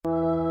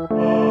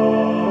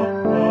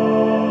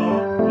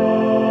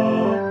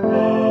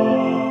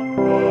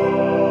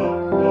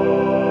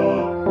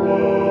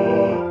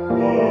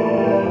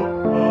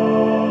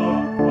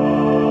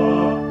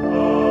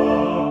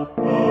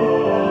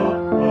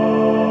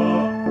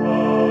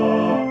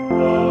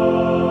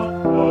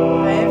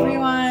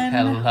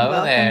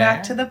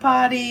back to the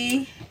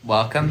potty.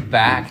 Welcome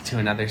back to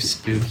another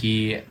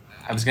spooky,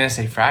 I was going to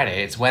say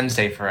Friday. It's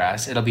Wednesday for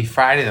us. It'll be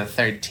Friday the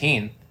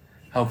 13th,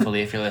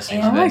 hopefully, if you're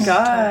listening to this. Oh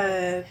my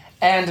God.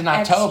 And in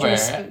October,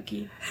 Extra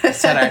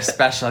said our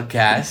special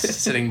guest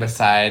sitting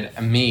beside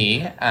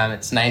me.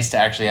 It's nice to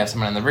actually have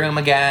someone in the room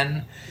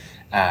again.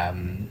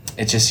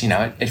 It just,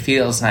 it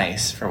feels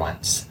nice for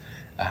once.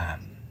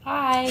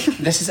 Hi.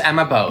 This is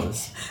Emma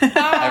Bose.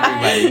 Hi.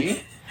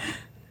 Everybody.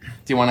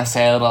 Do you want to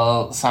say a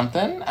little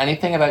something?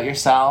 Anything about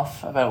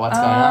yourself? About what's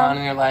going on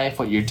in your life?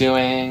 What you're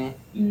doing?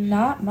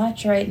 Not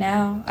much right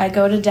now. I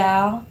go to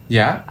Dow.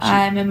 Yeah?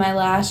 I'm in my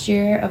last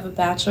year of a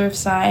Bachelor of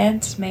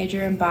Science,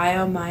 major in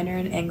bio, minor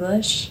in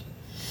English.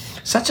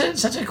 Such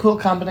a cool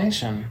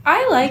combination.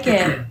 I like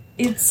it.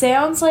 It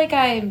sounds like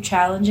I'm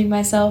challenging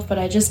myself, but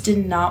I just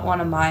did not want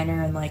to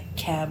minor in like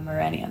chem or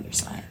any other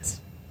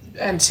science.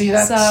 And see,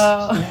 that's...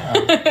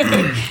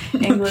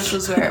 English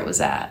was where it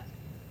was at.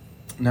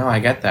 No, I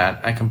get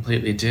that. I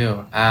completely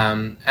do.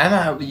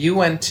 Emma, you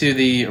went to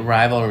the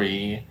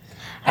Rivalry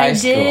High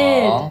School. I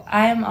did.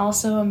 I am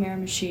also a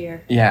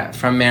Miramichier. Yeah,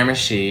 from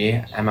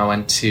Miramichi. Emma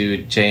went to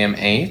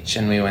JMH,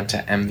 and we went to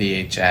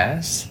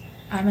MVHS.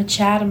 I'm a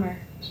Chathamer.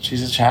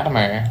 She's a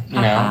Chathamer,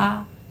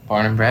 Uh-huh.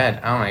 Born and bred.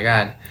 Oh, my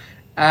God.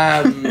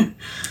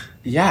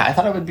 Yeah, I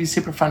thought it would be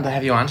super fun to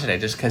have you on today,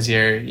 just because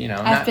you're,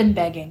 I've been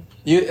begging.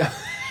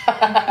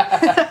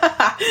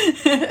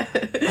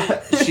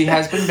 She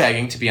has been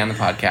begging to be on the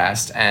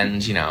podcast,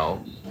 and,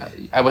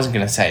 I wasn't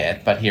going to say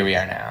it, but here we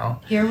are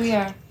now. Here we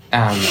are.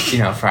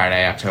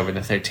 Friday, October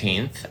the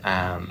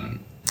 13th.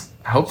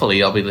 Hopefully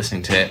you'll be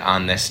listening to it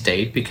on this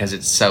date because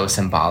it's so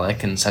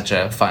symbolic and such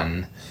a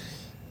fun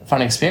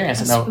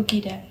experience. A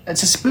spooky day.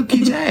 It's a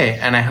spooky day,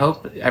 and I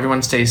hope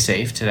everyone stays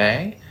safe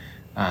today.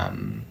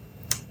 And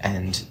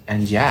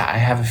yeah, I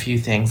have a few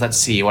things. Let's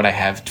see what I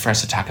have for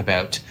us to talk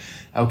about.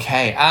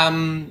 Okay,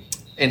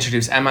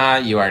 introduce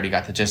Emma. You already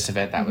got the gist of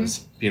it. That was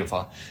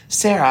beautiful.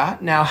 Sarah,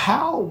 now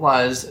how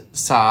was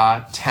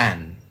Saw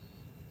 10?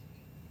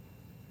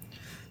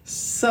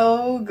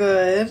 So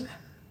good.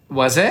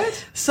 Was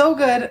it? So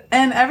good.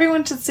 And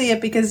everyone should see it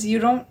because you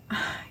don't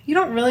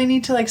really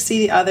need to see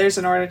the others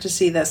in order to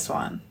see this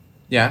one.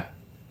 Yeah.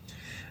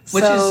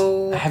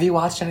 Have you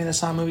watched any of the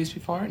Saw movies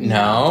before?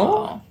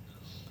 No?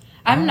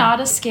 I'm not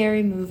a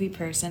scary movie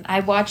person. I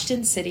watched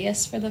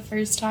Insidious for the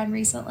first time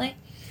recently.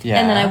 Yeah.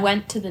 And then I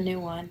went to the new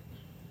one.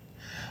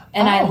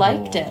 And I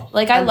liked it.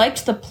 I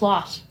liked the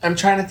plot. I'm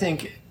trying to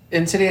think.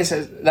 Insidious,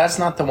 that's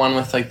not the one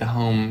with the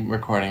home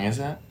recording, is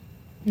it?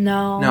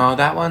 No. No,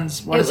 that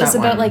one's... What is that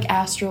one? It was about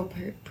astral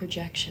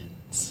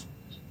projections.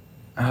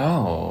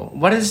 Oh.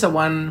 What is the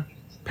one...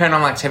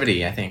 Paranormal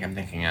Activity, I think I'm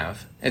thinking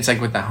of. It's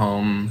with the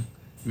home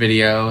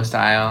video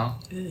style.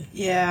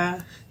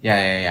 Yeah.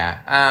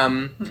 Yeah.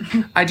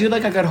 I do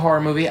like a good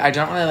horror movie. I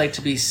don't really like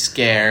to be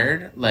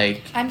scared.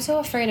 I'm so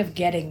afraid of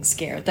getting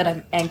scared that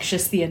I'm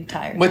anxious the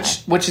entire time.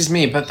 Which is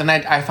me, but then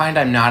I find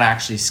I'm not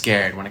actually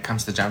scared when it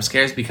comes to jump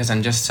scares because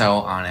I'm just so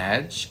on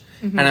edge.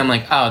 Mm-hmm. And I'm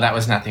like, oh, that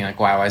was nothing.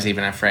 Wow, I was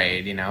even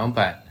afraid,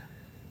 But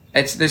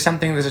there's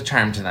a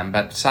charm to them.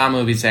 But Saw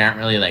movies, they aren't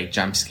really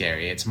jump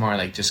scary. It's more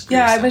just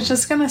gruesome. Yeah, I was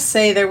just gonna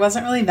say there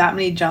wasn't really that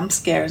many jump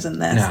scares in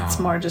this. No. It's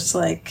more just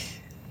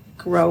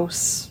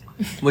gross.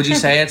 Would you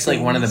say it's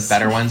one of the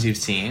better ones you've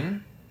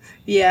seen?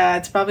 Yeah,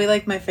 it's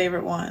probably my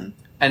favorite one.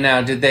 And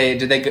now, did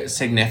they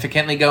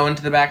significantly go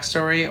into the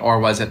backstory, or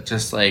was it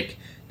just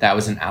that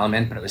was an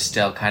element, but it was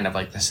still kind of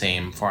the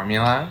same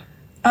formula?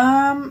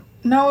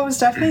 No, it was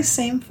definitely the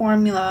same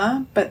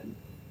formula, but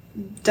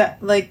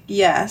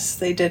yes,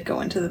 they did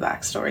go into the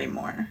backstory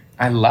more.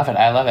 I love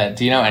it.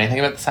 Do you know anything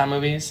about the Saw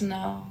movies?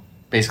 No.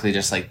 Basically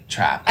just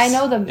traps. I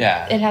know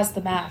Yeah. It has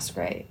the mask,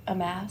 right? A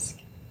mask?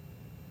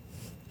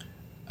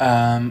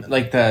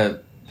 The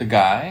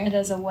guy? It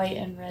has a white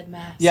and red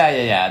mask.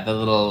 Yeah. The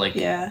little,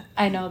 Yeah.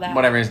 I know that.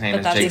 Whatever his name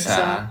is,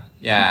 Jigsaw.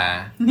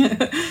 Yeah.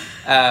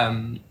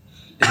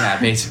 Yeah,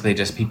 basically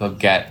just people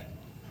get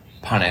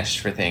punished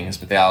for things,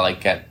 but they all,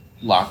 get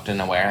locked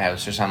in a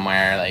warehouse or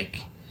somewhere,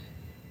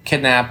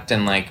 kidnapped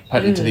and,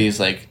 put into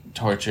these,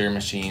 torture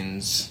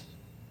machines.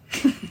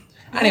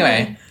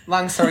 Anyway,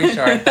 long story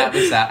short, that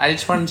was that. I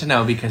just wanted to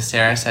know because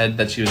Sarah said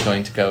that she was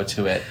going to go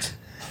to it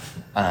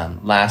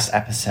last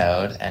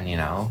episode, and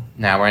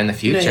now we're in the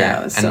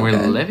future, and we're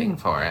living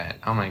for it.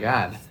 Oh my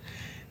God.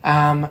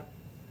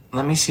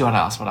 Let me see what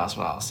else.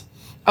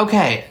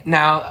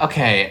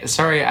 Okay,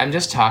 sorry, I'm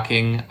just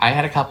talking. I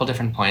had a couple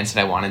different points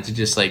that I wanted to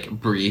just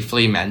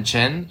briefly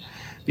mention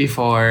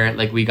before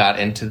we got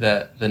into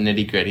the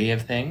nitty gritty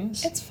of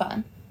things. It's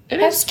fun.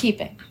 It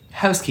Housekeeping.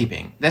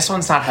 Housekeeping. This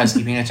one's not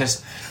housekeeping. It's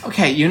just,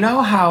 okay,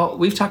 how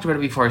we've talked about it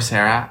before,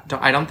 Sarah.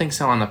 I don't think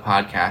so on the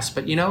podcast,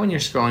 but when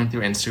you're scrolling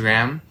through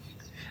Instagram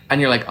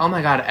and you're oh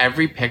my God,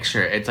 every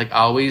picture, it's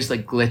always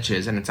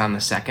glitches and it's on the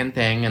second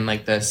thing and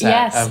the set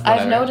yes, of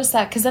whatever. I've noticed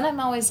that because then I'm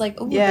always they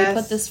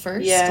put this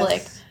first.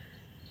 Yes.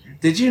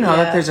 Did you know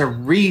that there's a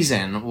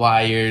reason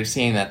why you're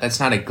seeing that? That's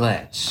not a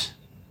glitch.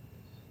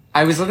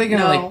 I was literally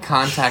gonna No. like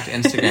contact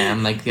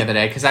Instagram like the other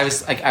day because I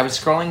was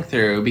scrolling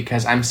through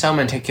because I'm so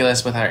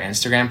meticulous with our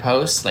Instagram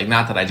posts. Like,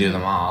 not that I do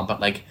them all, but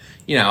like,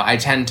 you know, I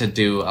tend to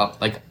do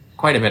like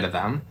quite a bit of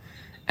them.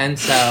 And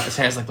so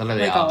Sarah's like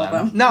literally Like all of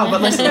them. No,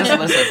 but listen.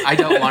 I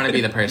don't want to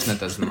be the person that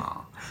does them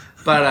all.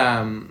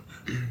 But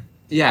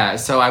yeah.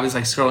 So I was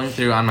like scrolling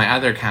through on my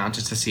other account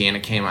just to see, and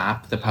it came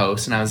up the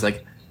post, and I was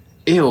like,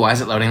 ew, why is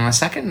it loading on the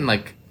second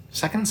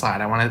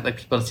slide? I wanted like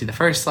people to see the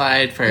first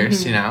slide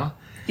first, you know.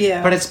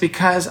 Yeah. But it's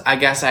because I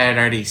guess I had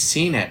already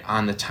seen it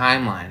on the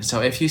timeline.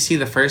 So if you see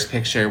the first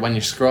picture when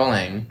you're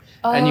scrolling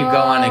and you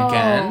go on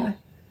again,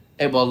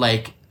 it will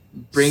like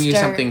bring you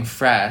something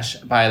fresh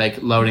by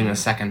like loading the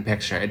second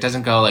picture. It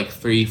doesn't go like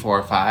 3,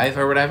 4, 5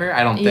 or whatever,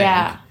 I don't think.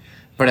 Yeah.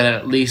 But it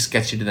at least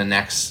gets you to the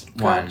next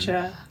one.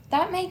 Gotcha.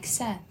 That makes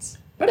sense.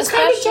 But it's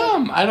kind of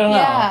dumb. I don't know.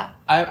 Yeah.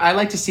 I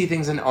like to see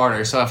things in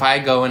order. So if I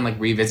go and like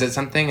revisit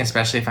something,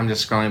 especially if I'm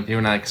just scrolling through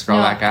and I like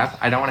scroll back up,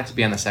 I don't want it to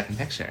be on the second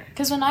picture.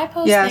 Because when I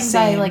post things,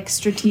 same. I like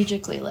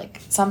strategically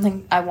like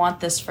something. I want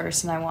this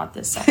first, and I want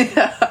this second.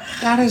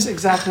 That is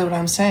exactly what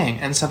I'm saying.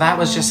 And so that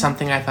was just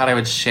something I thought I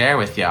would share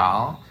with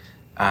y'all.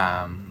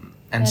 And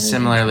is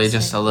similarly,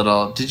 just interesting. a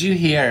little... Did you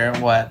hear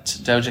what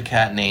Doja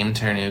Cat named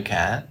her new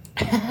cat?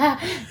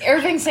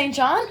 Irving St.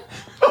 John.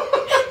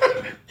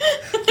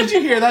 Did you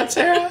hear that,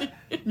 Sarah?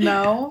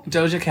 No.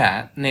 Doja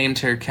Cat named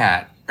her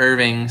cat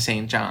Irving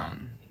St.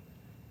 John.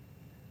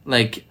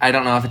 Like, I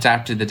don't know if it's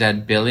after the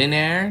dead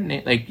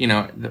billionaire, like, you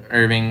know, the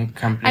Irving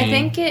company.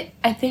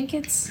 I think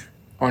it's.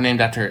 Or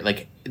named after,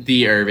 like,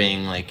 the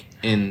Irving, like,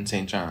 in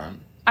St. John.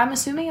 I'm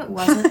assuming it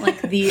wasn't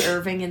like the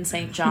Irving in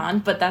St. John,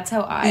 but that's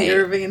how The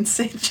Irving and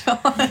St. John.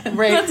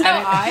 Right. That's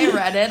how I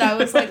read it. I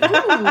was like,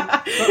 ooh.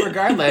 But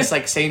regardless,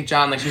 like, St.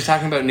 John, like, she's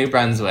talking about New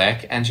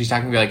Brunswick, and she's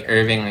talking about, like,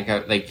 Irving,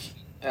 like,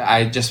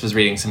 I just was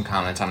reading some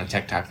comments on a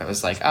TikTok that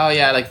was like, oh,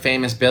 yeah, like,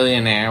 famous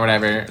billionaire,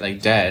 whatever,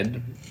 like,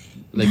 dead.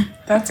 Like,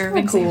 That's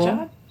Irving cool. St.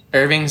 John.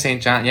 Irving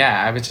St. John,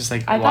 yeah, I was just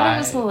like, I why? thought it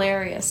was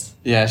hilarious.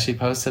 Yeah, she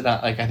posted,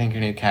 like, I think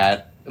her new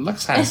cat, it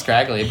looks kind of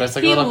scraggly, but it's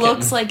like He a little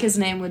looks kitten. like his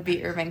name would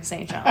be Irving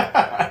St. John.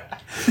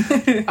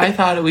 I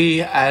thought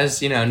we,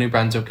 as, you know, New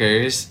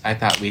Brunswickers, I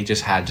thought we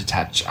just had to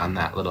touch on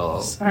that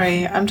little...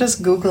 Sorry, I'm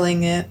just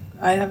Googling it.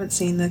 I haven't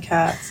seen the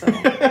cat, so.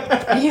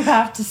 You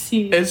have to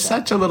see. It's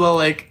such a little,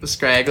 like,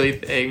 scraggly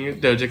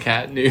thing. Doja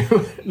Cat,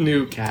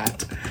 new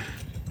cat.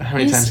 How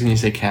many times can you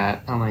say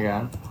cat? Oh my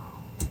god.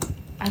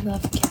 I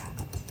love cats.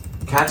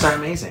 Cats are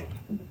amazing.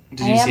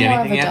 Did I you am see more of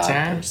anything a yet, dog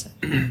Sarah?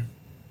 person.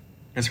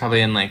 It's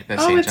probably in, like, the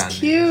Oh, St. it's John.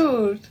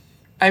 cute.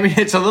 I mean,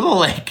 it's a little,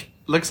 like,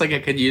 looks like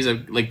it could use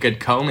a, like, good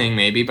combing,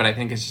 maybe, but I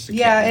think it's just a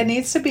Yeah, it kitten.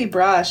 needs to be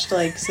brushed,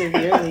 like,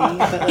 severely,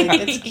 but,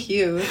 like, it's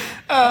cute.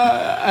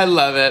 I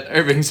love it.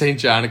 Irving St.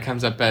 John, it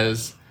comes up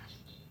as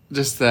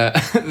just the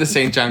the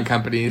St. John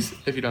companies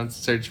if you don't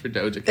search for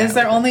Doja Cat. Is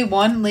there only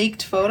one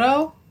leaked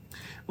photo?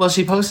 Well,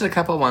 she posted a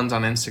couple ones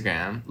on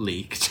Instagram,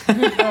 leaked.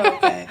 Oh,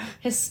 okay.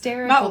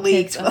 Hysterical. Not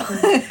leaked. pics of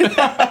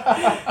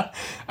her.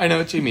 I know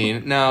what you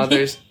mean. No,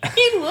 there's...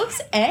 He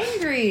looks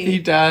angry. He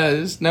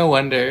does. No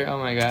wonder. Oh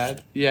my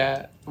god.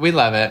 Yeah. We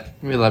love it.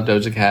 We love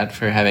Doja Cat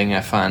for having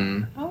a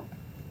fun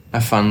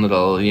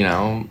little, you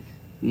know,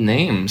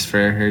 names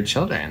for her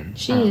children.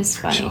 She is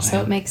for funny, so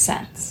children. it makes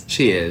sense.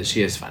 She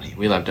is funny.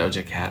 We love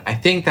Doja Cat. I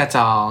think that's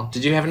all.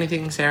 Did you have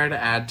anything, Sarah, to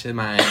add to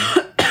my...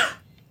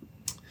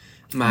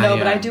 No,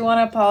 but I do want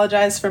to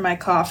apologize for my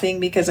coughing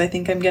because I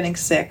think I'm getting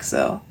sick,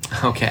 so.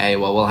 Okay,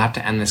 well, we'll have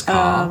to end this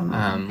call.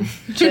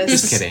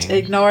 Just kidding.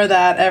 ignore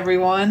that,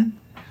 everyone.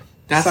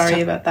 Sorry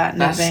t- about that in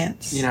that's,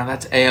 advance. You know,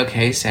 that's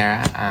A-okay,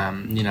 Sarah.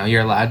 You know,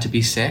 you're allowed to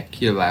be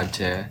sick. You're allowed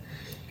to,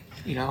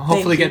 you know,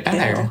 hopefully Thank get you,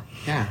 better. Kale.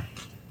 Yeah.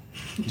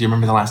 Do you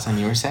remember the last time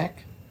you were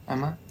sick,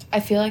 Emma? I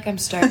feel like I'm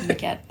starting to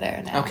get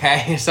there now.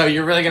 Okay, so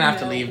you're really going to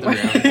have to leave the room.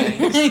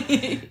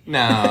 Thanks.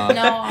 No.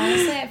 No,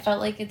 honestly, I felt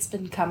like it's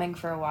been coming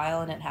for a while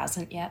and it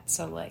hasn't yet,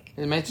 so like...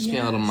 It might just be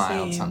a little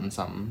mild same.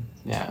 something.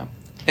 Yeah.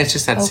 It's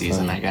just that hopefully.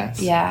 season, I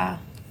guess. Yeah.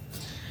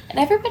 And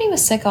everybody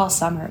was sick all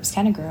summer. It was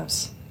kind of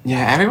gross.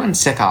 Yeah, everyone's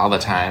sick all the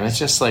time. It's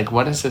just like,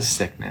 what is this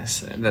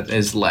sickness that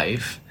is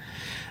life?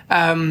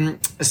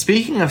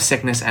 Speaking of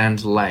sickness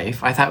and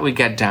life, I thought we'd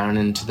get down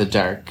into the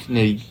dark,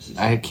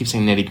 I keep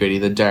saying nitty gritty,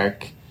 the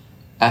dark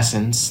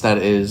essence that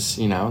is,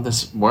 you know,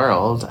 this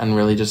world, and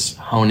really just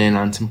hone in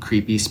on some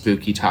creepy,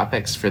 spooky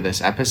topics for this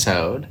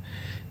episode,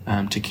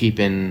 to keep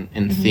in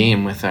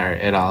theme with our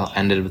It All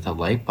Ended with a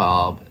Light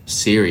Bulb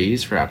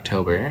series for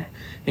October,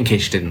 in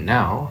case you didn't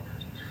know.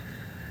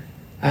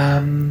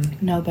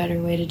 No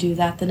better way to do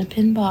that than a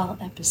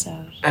pinball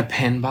episode. A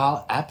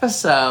pinball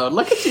episode.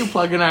 Look at you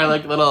plugging our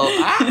like little.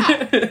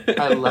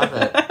 I love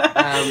it.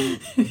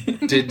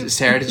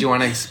 Sarah? Did you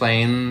want to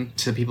explain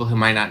to people who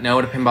might not know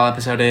what a pinball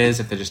episode is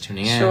if they're just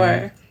tuning in?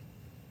 Sure.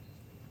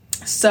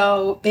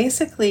 So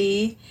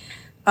basically,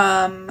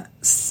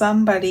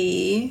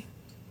 somebody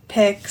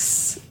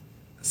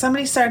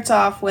starts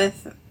off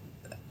with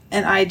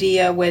an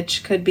idea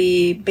which could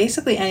be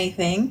basically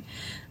anything.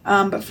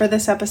 But for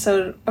this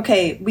episode,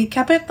 okay, we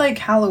kept it like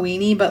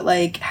Halloween-y, but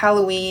like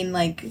Halloween,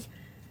 like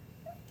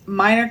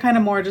mine are kind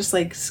of more just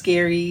like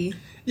scary.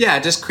 Yeah,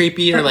 just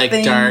creepy or like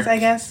things, dark, I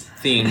guess.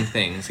 Theme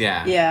things.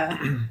 Yeah.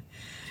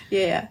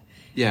 Yeah.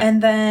 Yeah.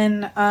 And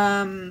then,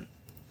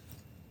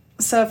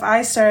 so if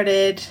I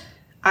started,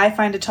 I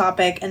find a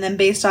topic, and then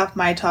based off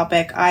my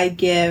topic, I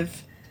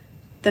give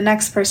the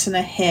next person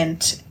a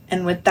hint,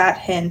 and with that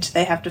hint,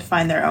 they have to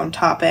find their own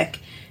topic,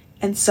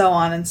 and so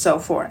on and so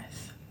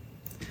forth.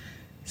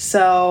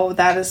 So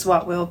that is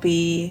what we'll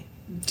be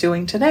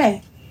doing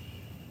today.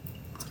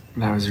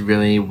 That was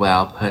really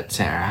well put,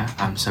 Sarah.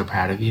 I'm so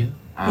proud of you.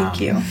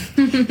 Thank you.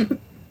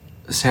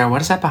 Sarah,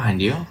 what is that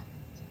behind you?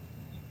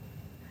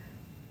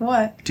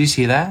 What? Do you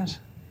see that?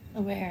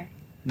 Where?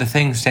 The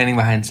thing standing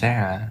behind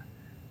Sarah.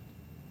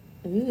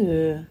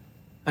 Ooh.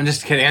 I'm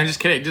just kidding.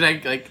 Did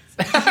I, like...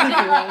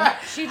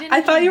 She didn't.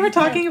 I thought you were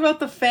talking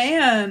about the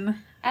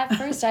fan. At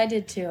first, I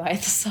did too. I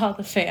saw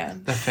the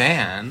fan. The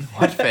fan?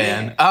 What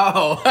fan?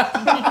 Oh!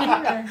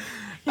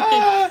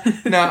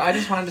 No, I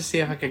just wanted to see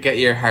if I could get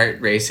your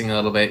heart racing a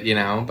little bit, you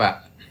know,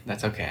 but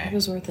that's okay. It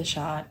was worth a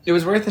shot. It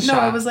was worth a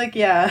shot. No, it was like,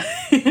 yeah.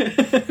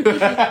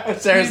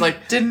 Sarah's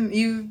like... Didn't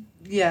you...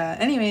 Yeah.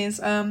 Anyways,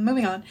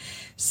 moving on.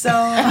 So...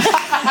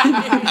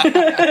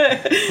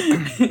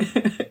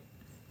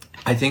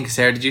 I think,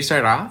 Sarah, did you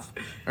start off?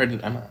 Or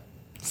did Emma?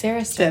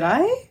 Sarah started. Did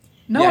I?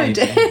 No, Yeah, I you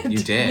did. You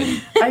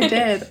did. I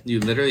did. You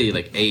literally,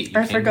 like, ate.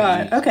 I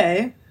forgot.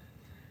 Okay.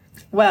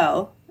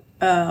 Well,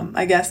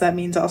 I guess that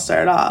means I'll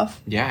start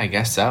off. Yeah, I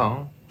guess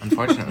so.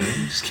 Unfortunately.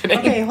 Just kidding.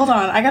 Okay, hold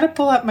on. I gotta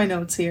pull up my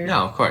notes here.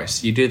 No, of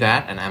course. You do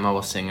that, and Emma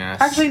will sing us.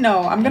 Actually,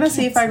 no. I'm gonna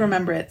see if I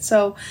remember it.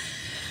 So,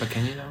 But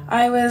can you know?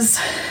 I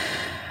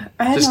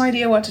had Just- no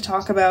idea what to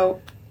talk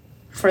about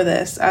for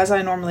this, as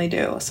I normally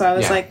do. So I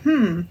was Yeah. like,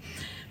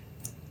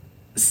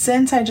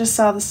 since I just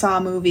saw the Saw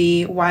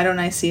movie, why don't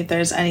I see if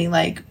there's any,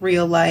 like,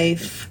 real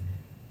life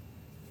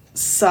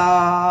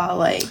Saw,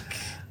 like,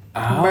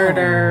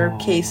 murder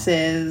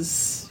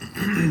cases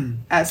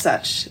as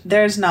such.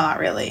 There's not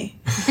really.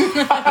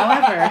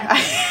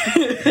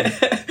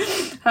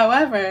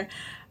 However,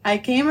 I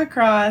came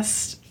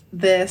across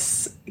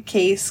this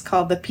case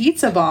called the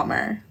Pizza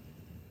Bomber.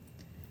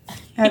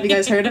 Have you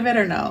guys heard of it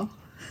or no?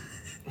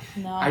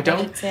 No, I but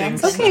don't it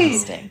sounds think so.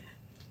 interesting.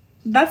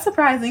 That's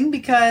surprising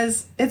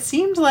because it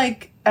seemed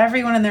like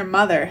everyone and their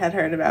mother had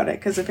heard about it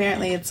because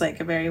apparently it's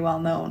like a very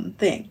well-known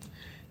thing.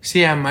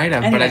 See, I might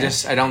have, but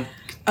Anyway.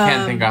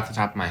 can't think off the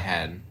top of my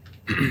head.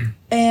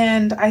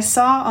 And I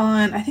saw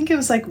on, I think it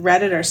was like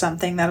Reddit or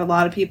something, that a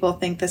lot of people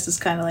think this is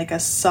kind of like a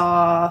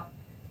Saw,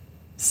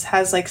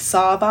 has like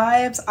Saw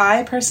vibes.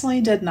 I personally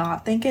did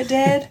not think it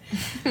did,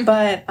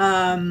 but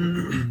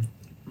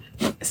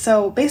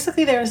so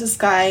basically there was this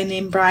guy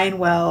named Brian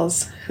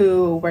Wells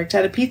who worked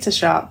at a pizza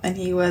shop, and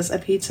he was a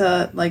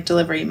pizza like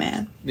delivery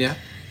man. Yeah.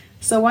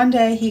 So one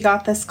day he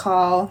got this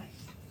call,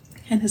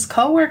 and his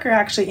coworker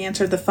actually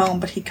answered the phone,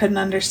 but he couldn't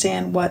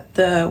understand what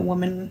the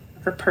woman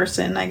or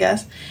person, I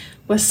guess,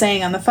 was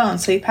saying on the phone.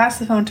 So he passed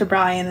the phone to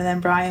Brian, and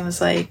then Brian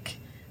was like,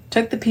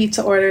 took the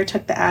pizza order,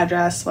 took the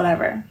address,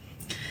 whatever.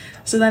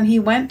 So then he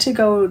went to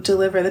go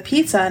deliver the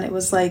pizza, and it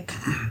was like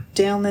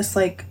down this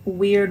like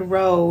weird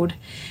road.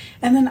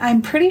 And then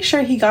I'm pretty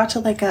sure he got to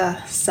like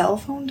a cell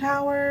phone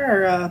tower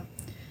or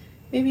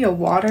maybe a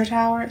water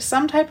tower.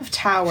 Some type of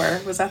tower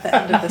was at the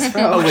end of this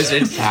road. A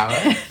wizard's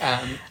tower.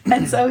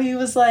 And so he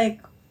was like,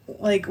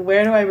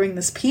 where do I bring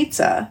this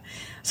pizza?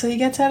 So he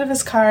gets out of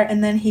his car,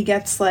 and then he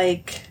gets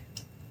like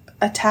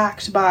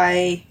attacked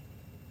by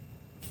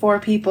 4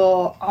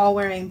 people all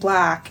wearing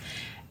black,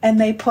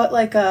 and they put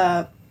like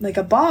a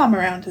bomb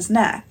around his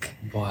neck.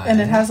 What?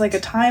 And it has like a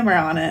timer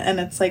on it, and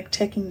it's like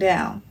ticking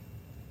down.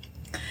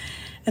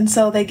 And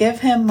so they give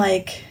him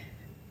like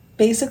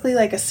basically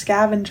like a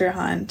scavenger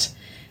hunt,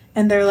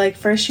 and they're like,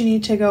 first you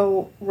need to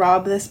go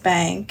rob this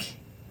bank,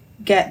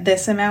 get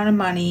this amount of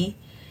money,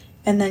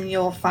 and then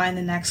you'll find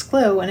the next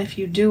clue, and if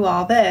you do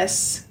all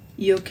this,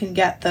 you can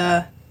get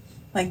the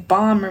like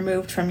bomb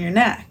removed from your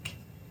neck.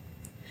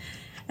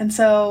 And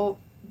so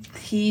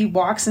he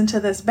walks into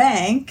this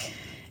bank,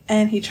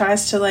 and he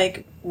tries to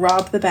like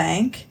rob the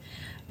bank,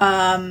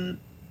 but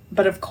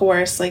of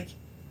course, like,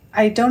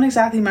 I don't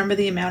exactly remember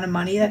the amount of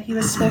money that he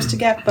was supposed to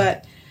get,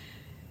 but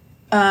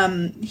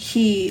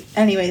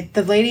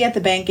the lady at the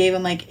bank gave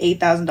him like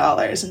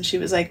 $8,000, and she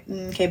was like,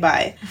 okay,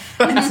 bye.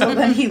 And so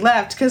then he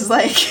left because,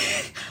 like,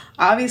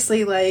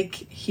 obviously, like,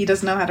 he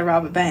doesn't know how to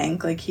rob a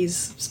bank. Like,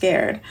 he's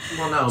scared.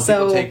 Well, no,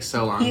 So people take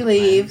so long. he to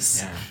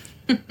leaves.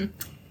 plan.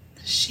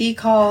 She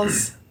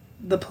calls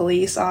the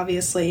police,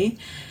 obviously,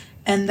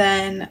 and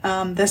then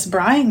this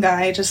Brian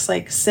guy just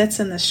like sits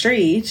in the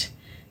street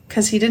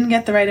because he didn't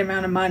get the right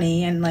amount of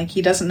money, and like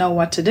he doesn't know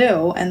what to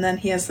do, and then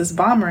he has this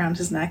bomb around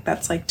his neck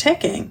that's like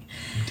ticking.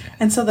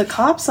 And so the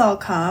cops all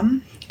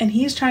come, and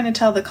he's trying to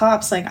tell the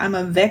cops, like, I'm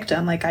a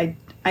victim, like I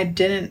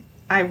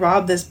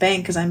robbed this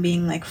bank because I'm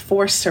being like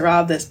forced to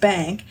rob this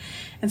bank.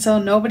 And so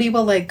nobody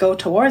will like go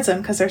towards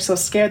him because they're so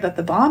scared that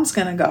the bomb's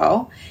gonna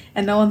go,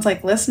 and no one's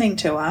like listening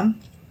to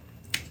him.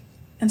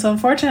 And so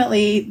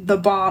unfortunately the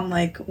bomb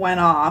like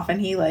went off,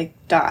 and he like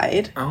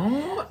died.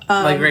 Oh,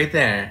 like right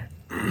there.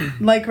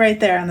 Like right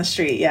there on the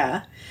street,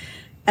 yeah.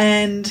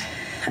 And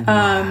so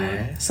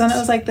then it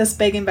was like this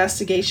big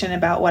investigation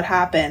about what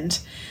happened.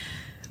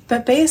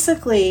 But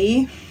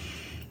basically,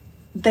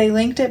 they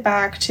linked it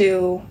back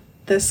to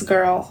this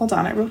girl. Hold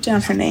on, I wrote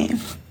down her name.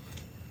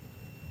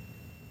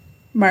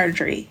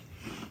 Marjorie.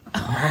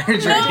 Marjorie.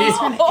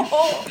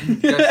 No.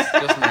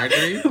 just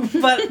Marjorie.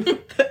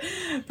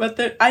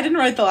 But I didn't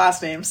write the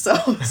last name, so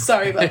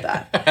sorry about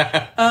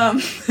that.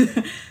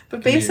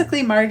 But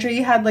basically,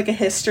 Marjorie had like a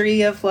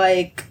history of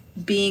like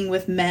being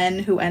with men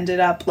who ended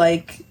up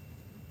like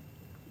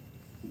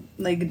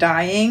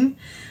dying.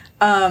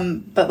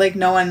 But like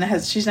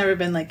she's never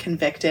been like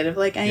convicted of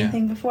like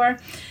anything before.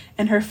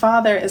 And her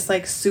father is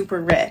like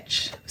super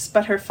rich,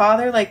 but her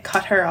father like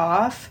cut her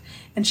off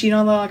and she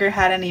no longer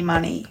had any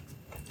money.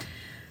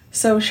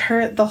 So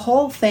the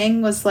whole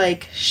thing was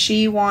like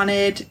she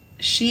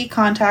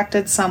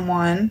contacted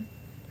someone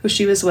who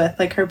she was with,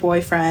 like her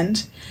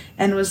boyfriend,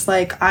 and was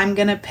like, I'm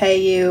gonna pay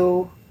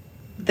you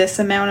this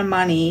amount of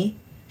money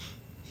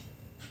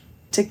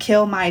to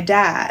kill my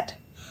dad.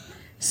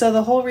 So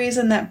the whole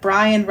reason that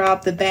Brian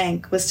robbed the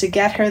bank was to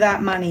get her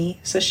that money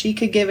so she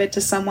could give it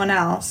to someone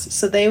else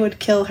so they would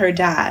kill her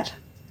dad.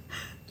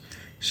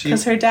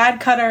 Because her dad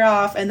cut her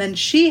off and then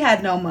she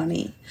had no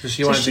money. So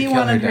she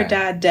wanted her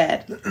dad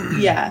dead.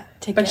 Yeah.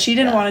 But she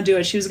didn't want to do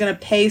it. She was going to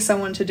pay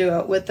someone to do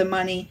it with the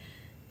money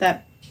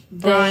that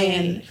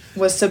Brian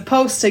was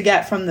supposed to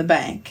get from the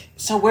bank.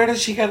 So where did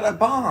she get a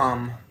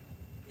bomb?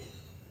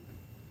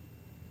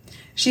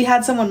 She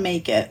had someone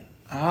make it.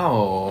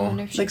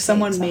 Oh. Like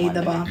someone made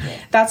the bomb.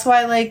 That's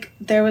why like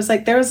there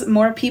was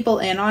more people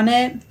in on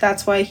it.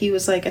 That's why he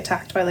was like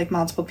attacked by like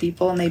multiple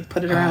people and they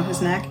put it around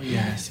his neck.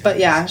 Yes. But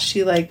yeah,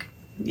 she like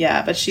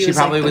but she was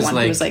like the one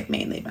who was like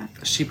mainly back.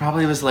 She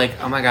probably was like,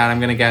 oh my god, I'm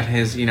gonna get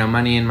his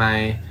money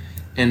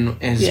in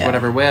his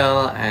whatever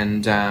will,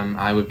 and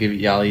I would give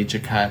y'all each a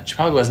cut. She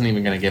probably wasn't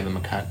even gonna give them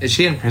a cut. Is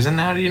she in prison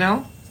now? Do you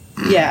know?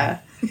 Yeah.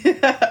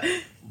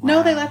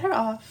 No, they let her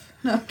off.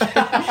 No.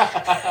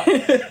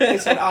 They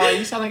said, "Oh,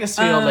 you sound like a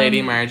sweet old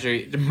lady,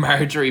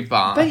 Marjorie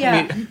Bomb." But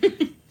yeah,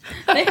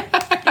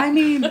 I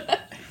mean,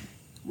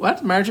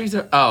 what Marjorie's?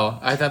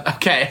 I thought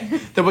okay.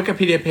 The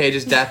Wikipedia page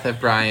is "Death of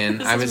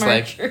Brian." I was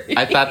like,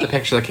 I thought the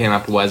picture that came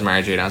up was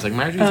Marjorie, and I was like,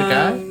 Marjorie's a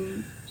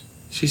guy.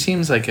 She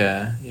seems like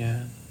a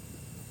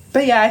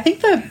But yeah, I think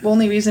the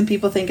only reason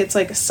people think it's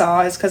like a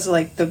Saw is because of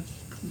like the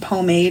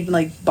homemade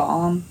like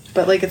bomb,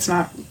 but like it's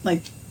not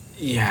like.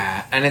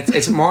 Yeah, and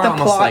it's more the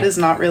almost plot like, is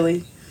not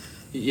really.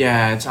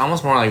 Yeah, it's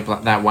almost more like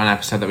that one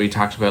episode that we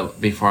talked about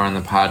before on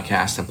the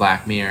podcast, the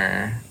Black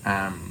Mirror.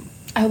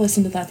 I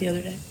listened to that the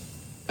other day.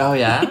 Oh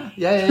yeah,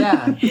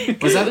 yeah.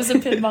 It was a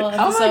pinball episode.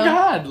 Oh my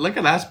god! Look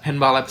at us,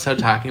 pinball episode,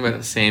 talking about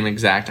the same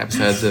exact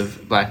episodes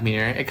of Black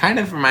Mirror. It kind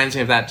of reminds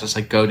me of that, just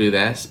like go do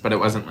this, but it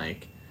wasn't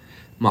like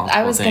multiple.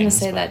 I was going to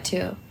say that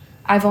too.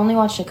 I've only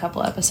watched a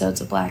couple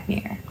episodes of Black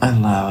Mirror.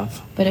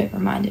 But it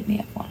reminded me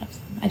of one of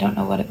them. I don't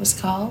know what it was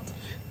called.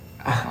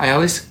 I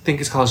always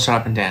think it's called Shut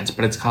Up and Dance,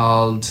 but it's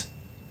called.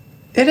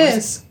 It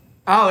is.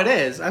 Oh, it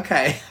is.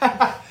 Okay.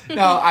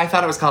 No, I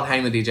thought it was called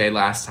Hang the DJ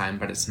last time,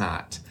 but it's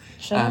not.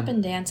 Shut Up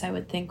and Dance, I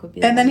would think would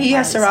be. And then he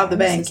has to rob the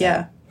bank.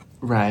 Yeah.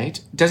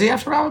 Right. Does he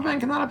have to rob a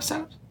bank in that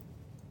episode?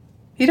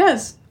 He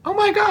does. Oh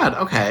my god.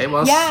 Okay.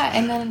 Well. Yeah,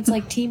 and then it's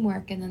like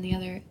teamwork, and then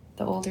the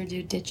older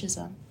dude ditches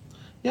him.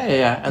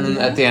 Yeah. And then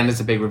at the end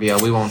it's a big reveal.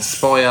 We won't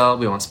spoil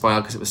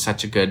because it was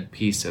such a good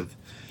piece of.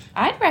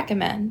 I'd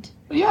recommend.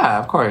 Yeah,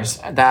 of course.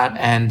 That,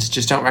 and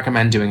just don't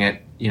recommend doing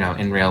it,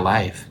 in real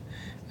life.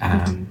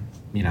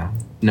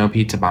 No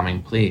pizza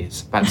bombing,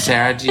 please. But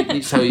Sarah,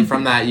 so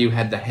from that you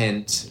had the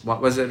hint.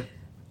 What was it?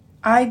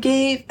 I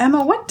gave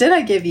Emma. What did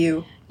I give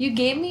you? You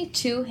gave me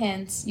 2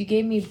 hints. You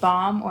gave me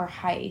bomb or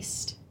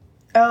heist.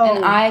 Oh,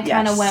 and I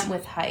kind of went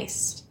with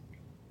heist.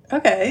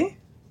 Okay.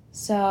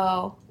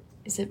 So,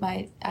 is it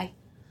my? I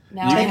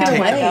have to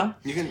go.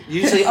 You can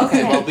usually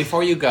okay. Well,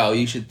 before you go,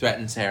 you should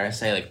threaten Sarah.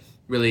 Say like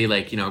really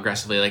like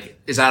aggressively like,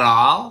 is that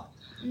all?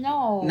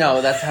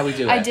 No, that's how we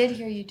do it. I did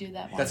hear you do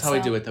that once. That's how we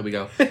do it, though. We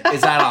go,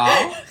 is that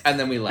all? And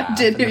then we laugh. I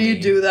did hear you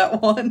do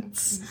that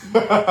once.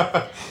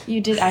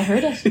 You did. I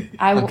heard it.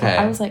 I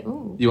was like,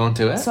 ooh. You won't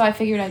do it? So I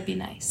figured I'd be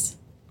nice.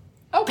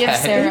 Okay. Give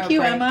Sarah Thank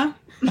you, Emma.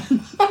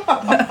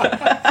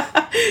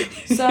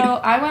 So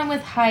I went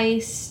with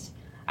heist.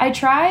 I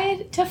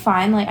tried to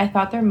find, I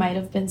thought there might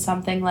have been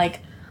something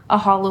like a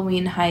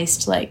Halloween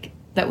heist,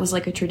 that was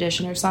like a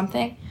tradition or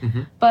something.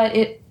 Mm-hmm.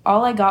 But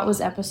all I got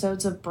was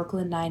episodes of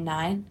Brooklyn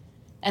Nine-Nine.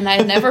 And I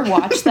had never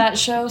watched that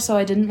show, so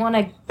I didn't want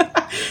to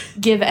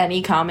give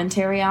any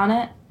commentary on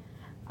it.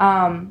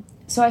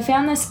 So I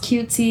found this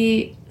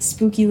cutesy,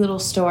 spooky little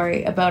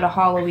story about a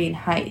Halloween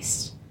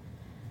heist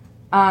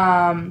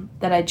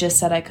that I just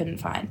said I couldn't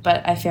find.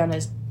 But I found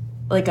as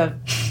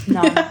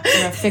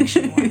a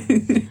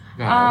fiction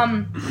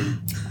one.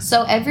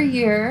 So every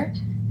year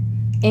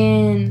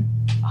in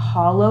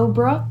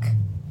Hollowbrook,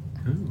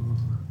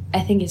 I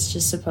think it's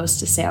just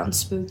supposed to sound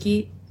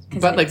spooky.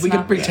 But like we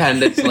could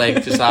pretend it's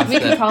like just off. We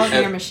could call it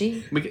Mirror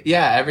Machine.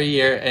 Every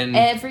year and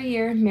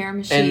Mirror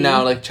Machine. And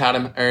now like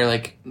Chatham or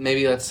like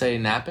maybe let's say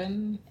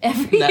Nappin.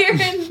 Every year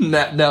in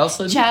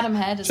Nelson. Chatham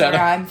Head is where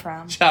I'm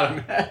from. Chatham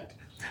Head.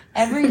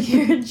 Every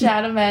year in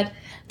Chatham Head,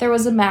 there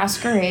was a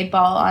masquerade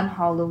ball on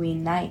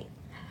Halloween night.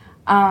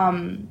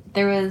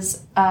 There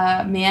was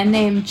a man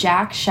named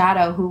Jack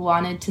Shadow who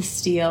wanted to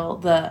steal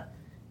the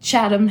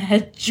Chatham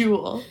Head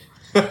jewel,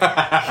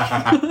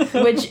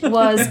 which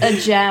was a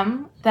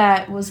gem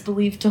that was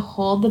believed to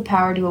hold the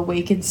power to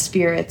awaken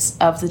spirits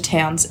of the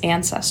town's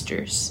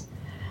ancestors.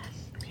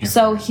 Yeah.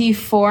 So he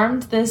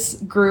formed this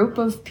group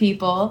of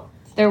people.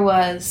 There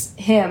was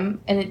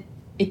him, and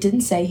it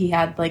didn't say he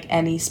had like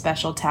any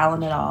special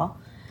talent at all,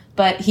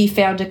 but he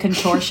found a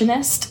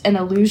contortionist, an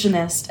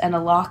illusionist, and a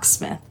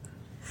locksmith.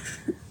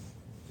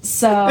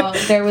 So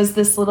there was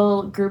this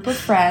little group of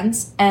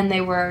friends, and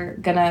they were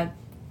gonna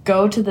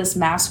go to this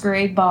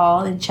masquerade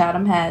ball in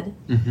Chatham Head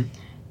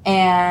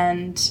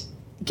and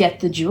get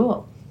the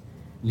jewel.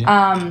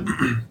 Yeah.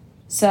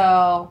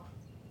 So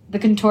the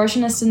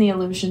contortionist and the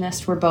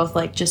illusionist were both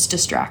like just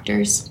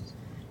distractors,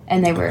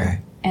 and they were,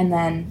 and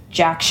then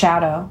Jack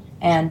Shadow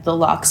and the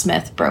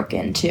locksmith broke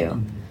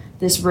into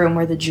this room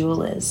where the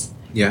jewel is.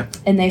 Yeah.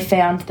 And they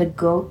found the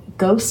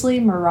ghostly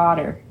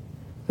marauder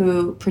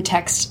who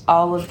protects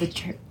all of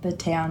the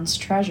town's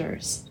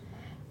treasures.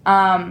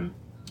 They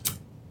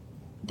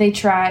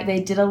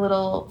did a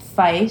little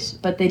fight,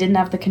 but they didn't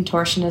have the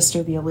contortionist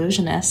or the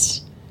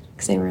illusionist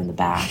because they were in the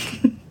back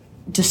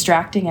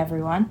distracting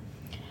everyone.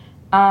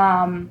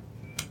 And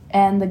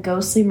the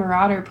ghostly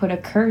marauder put a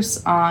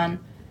curse on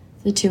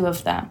the two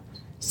of them.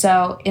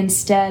 So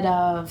instead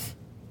of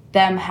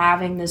them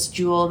having this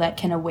jewel that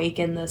can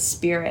awaken the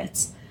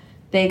spirits,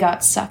 they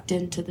got sucked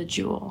into the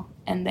jewel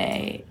and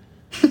they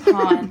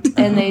haunt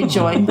and they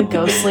joined the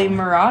ghostly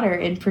marauder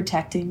in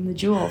protecting the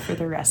jewel for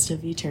the rest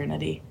of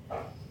eternity.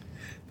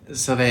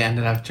 So they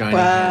ended up joining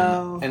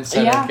him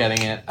instead of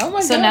getting it. Oh my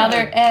god. So now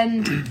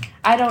and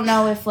I don't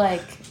know if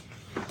like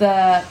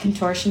the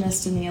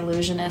contortionist and the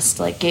illusionist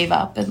like gave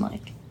up and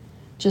like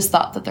just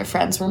thought that their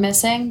friends were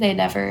missing. They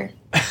never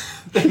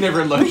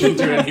looked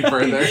into it any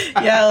further.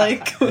 Yeah,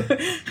 like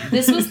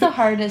this was the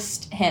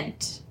hardest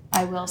hint,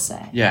 I will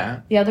say.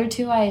 Yeah. The other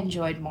two I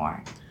enjoyed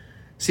more.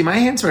 See, my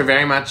hints were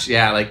very much,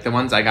 like the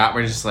ones I got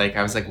were just like,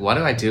 I was like, what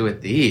do I do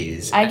with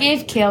these? I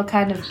gave Kale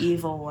kind of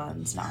evil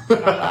ones, not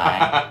gonna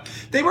lie.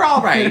 They were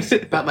all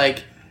right, but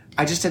like,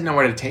 I just didn't know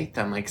where to take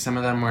them. Like, some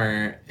of them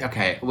were,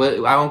 okay,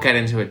 well, I won't get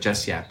into it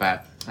just yet,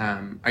 but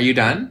are you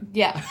done?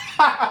 Yeah.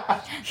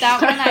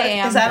 That one I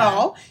am. Is that done.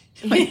 all?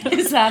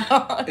 Is that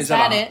all? Is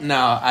that it?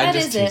 No, I'm that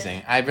just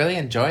teasing. I really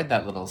enjoyed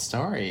that little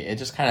story. It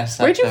just kind of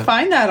set Where'd you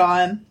find that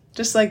on?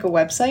 Just like a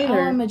website? Oh,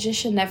 or? a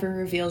magician never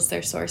reveals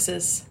their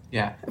sources.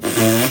 Yeah.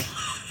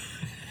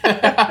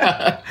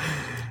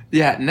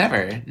 Yeah,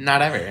 never.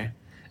 Not ever.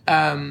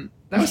 That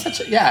was such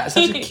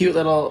a cute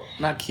little,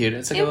 not cute,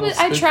 it's like a little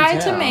spooky I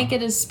tried tale. to make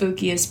it as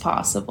spooky as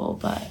possible,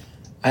 but...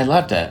 I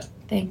loved it.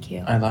 Thank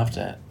you. I loved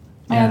it.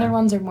 My other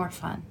ones are more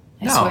fun.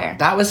 I swear.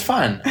 That was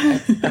fun.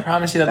 I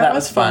promise you that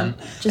was fun.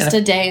 Just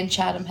a day in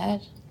Chatham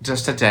Head.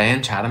 Just a day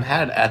in Chatham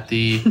Head at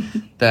the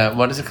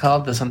what is it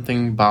called? The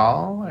something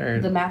ball?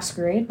 Or the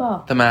masquerade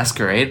ball. The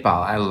masquerade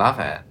ball. I love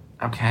it.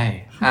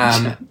 Okay.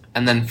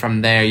 And then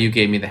from there you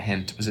gave me the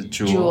hint. Was it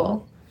Jewel?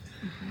 Jewel.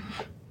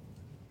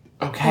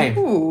 Okay.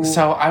 Ooh,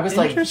 so I was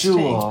like,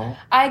 Jewel.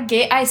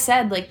 I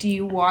said, like, do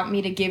you want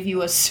me to give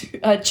you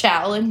a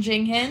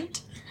challenging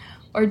hint?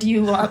 Or do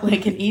you want,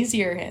 like, an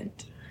easier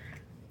hint?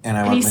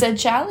 And he said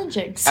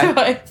challenging. So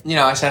I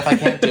said if I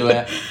can't do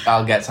it,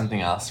 I'll get something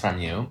else from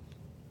you.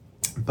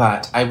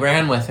 But I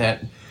ran with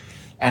it,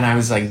 and I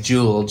was like,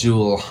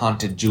 Jewel,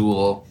 haunted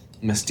Jewel,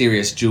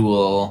 mysterious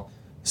Jewel,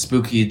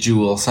 spooky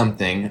Jewel,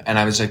 something. And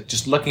I was like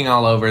just looking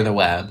all over the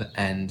web,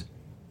 and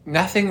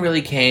nothing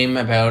really came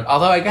about,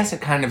 although I guess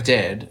it kind of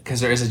did, because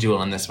there is a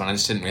jewel in this one, I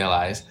just didn't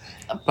realize.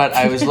 But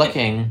I was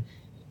looking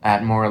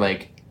at more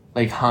like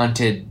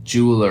haunted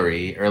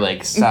jewelry or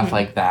like stuff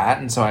like that.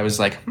 And so I was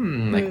like,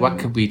 what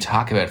could we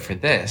talk about for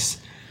this?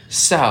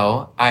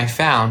 So I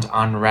found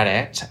on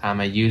Reddit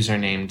a user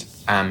named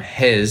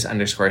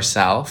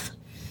his_self.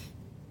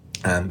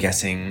 I'm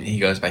guessing he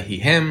goes by he,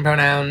 him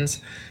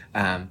pronouns.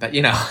 But,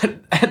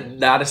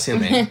 not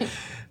assuming.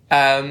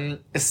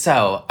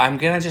 So I'm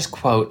going to just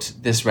quote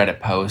this Reddit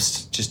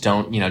post. Just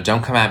don't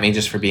come at me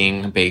just for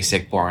being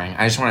basic, boring.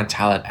 I just want to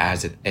tell it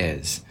as it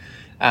is.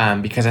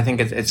 Because I think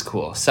it's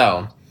cool.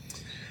 So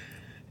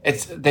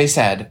they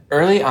said,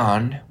 early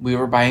on, we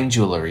were buying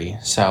jewelry.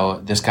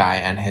 So this guy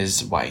and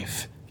his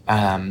wife,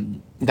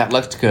 that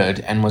looked good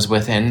and was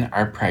within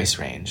our price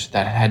range,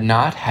 that had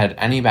not had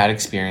any bad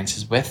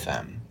experiences with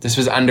them. This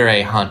was under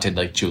a haunted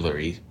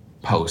jewelry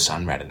post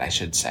on Reddit, I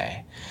should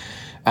say.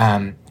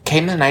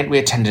 Came the night we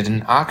attended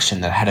an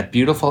auction that had a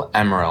beautiful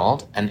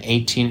emerald and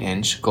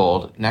 18-inch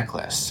gold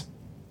necklace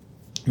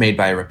made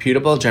by a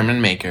reputable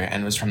German maker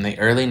and was from the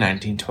early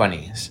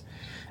 1920s.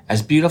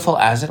 As beautiful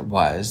as it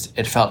was,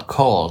 it felt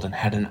cold and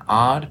had an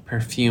odd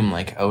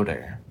perfume-like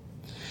odor.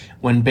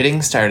 When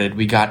bidding started,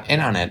 we got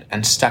in on it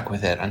and stuck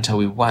with it until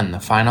we won the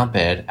final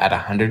bid at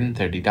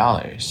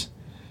 $130.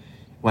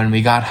 When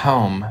we got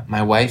home,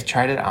 my wife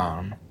tried it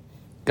on,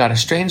 got a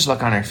strange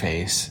look on her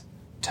face,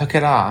 took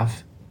it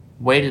off,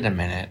 waited a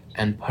minute,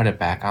 and put it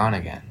back on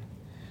again.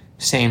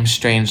 Same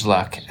strange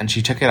look, and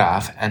she took it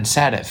off and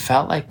said it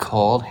felt like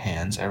cold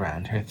hands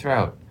around her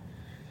throat.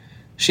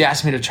 She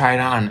asked me to try it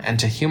on, and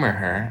to humor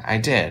her, I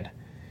did.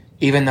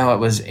 Even though it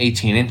was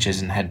 18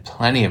 inches and had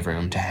plenty of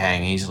room to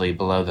hang easily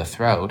below the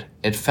throat,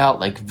 it felt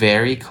like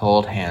very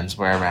cold hands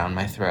were around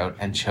my throat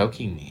and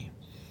choking me.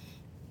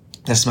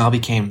 The smell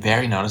became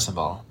very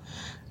noticeable,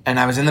 and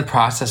I was in the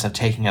process of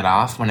taking it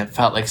off when it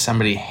felt like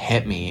somebody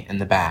hit me in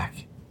the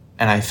back,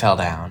 and I fell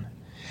down.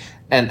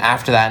 And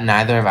after that,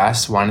 neither of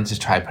us wanted to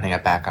try putting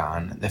it back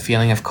on. The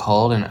feeling of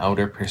cold and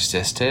odor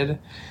persisted,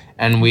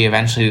 and we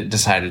eventually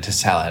decided to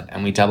sell it,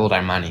 and we doubled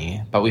our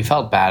money. But we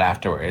felt bad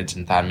afterwards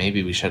and thought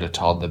maybe we should have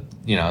told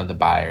the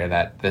buyer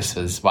that this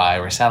was why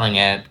we're selling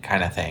it,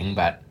 kind of thing.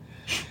 But,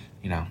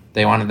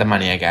 they wanted the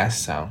money, I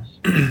guess, so.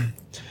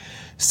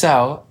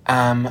 So,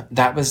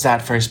 that was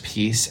that first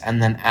piece.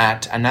 And then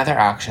at another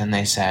auction,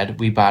 they said,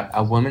 we bought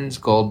a woman's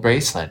gold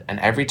bracelet, and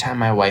every time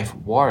my wife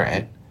wore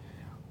it,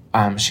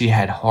 she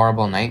had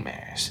horrible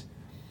nightmares.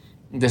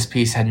 This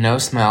piece had no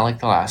smell like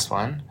the last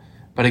one,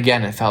 but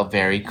again, it felt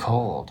very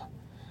cold.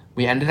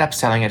 We ended up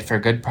selling it for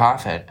a good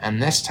profit,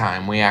 and this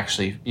time we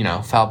actually,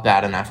 felt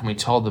bad enough and we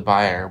told the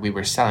buyer we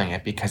were selling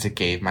it because it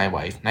gave my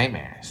wife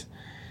nightmares.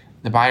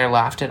 The buyer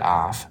laughed it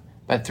off,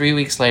 but 3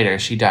 weeks later,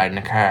 she died in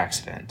a car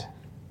accident.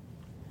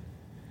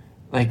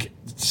 Like,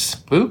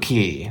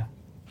 spooky.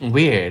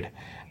 Weird.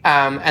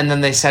 And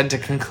then they said to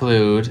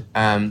conclude,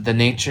 the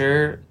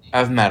nature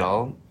of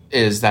metal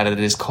is that it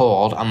is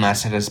cold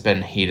unless it has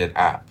been heated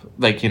up.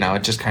 Like,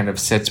 it just kind of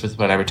sits with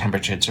whatever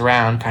temperature it's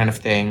around kind of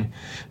thing.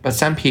 But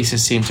some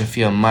pieces seem to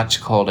feel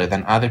much colder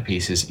than other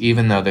pieces,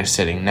 even though they're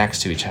sitting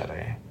next to each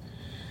other.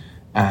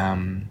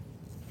 And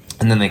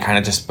then they kind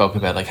of just spoke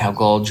about, like, how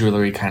gold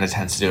jewelry kind of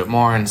tends to do it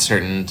more and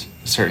certain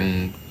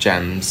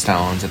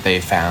gemstones that they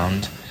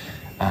found,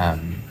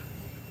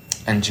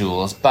 and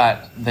jewels.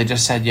 But they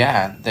just said,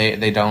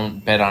 they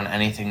don't bid on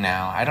anything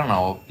now. I don't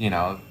know,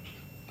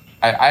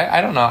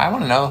 I don't know. I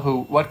want to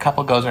know what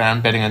couple goes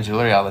around bidding on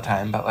jewelry all the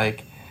time, but,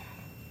 like,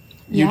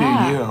 you do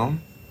you.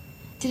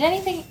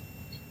 Did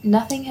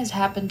nothing has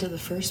happened to the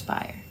first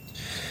buyer?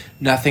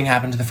 Nothing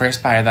happened to the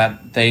first buyer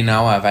that they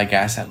know of, I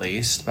guess, at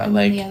least. But, and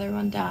like, then the other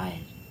one died.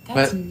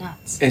 That's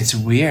nuts. It's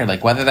weird,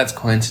 like, whether that's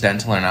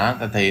coincidental or not,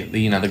 that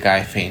the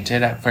guy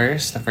fainted at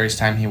first, the first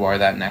time he wore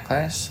that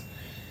necklace.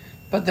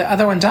 But the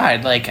other one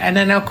died, like, and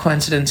I know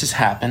coincidences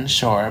happen,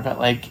 sure, but,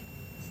 like,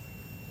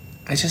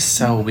 it's just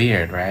so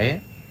weird,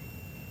 right?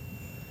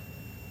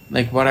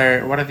 Like, what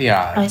are the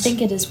odds? I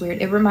think it is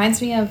weird. It reminds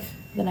me of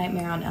The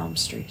Nightmare on Elm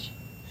Street.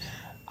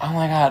 Oh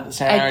my god,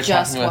 Sarah and I were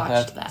talking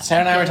about that.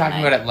 Sarah and I were talking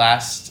about it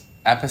last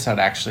episode,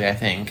 actually, I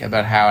think,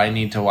 about how I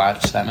need to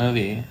watch that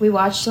movie. We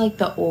watched, like,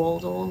 the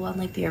old one,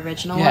 like, the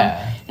original one.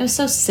 It was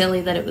so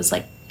silly that it was,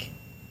 like,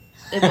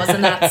 it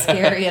wasn't that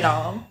scary at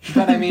all.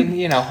 But, I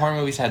mean, horror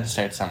movies had to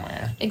start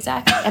somewhere.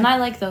 Exactly. And I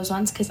like those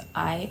ones because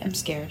I am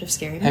scared of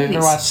scary movies. Have you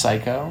ever watched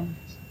Psycho?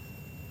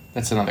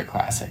 That's another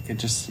classic. It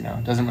just,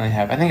 doesn't really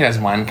have... I think it has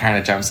one kind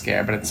of jump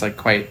scare, but it's, like,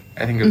 quite...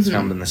 I think it was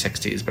filmed in the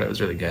 60s, but it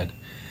was really good.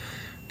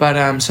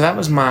 But, so that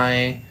was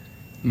my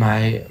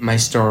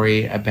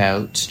story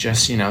about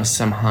just,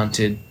 some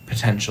haunted,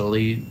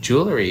 potentially,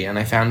 jewelry. And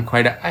I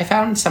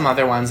found some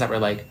other ones that were,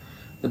 like,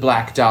 the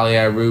Black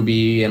Dahlia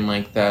ruby and,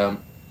 like, the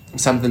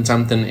something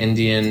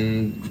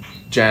Indian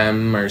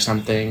gem or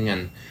something.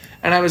 And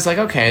I was like,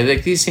 okay,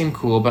 like, these seem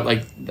cool, but,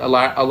 like, a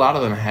lot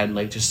of them had,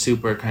 like, just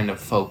super kind of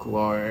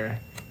folklore,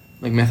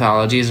 like,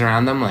 mythologies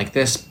around them. Like,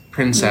 this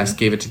princess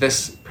gave it to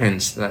this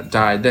prince that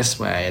died this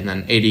way, and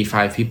then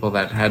 85 people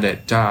that had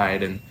it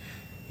died, and,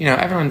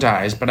 everyone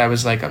dies, but I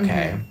was like,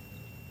 okay.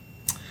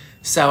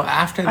 So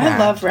after that...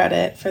 I love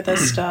Reddit for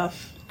this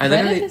stuff.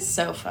 Reddit is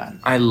so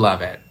fun. I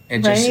love it.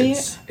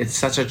 Right? It's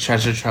such a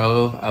treasure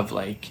trove of,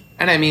 like...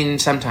 And I mean,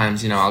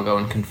 sometimes, I'll go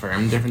and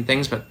confirm different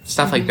things, but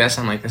stuff like this,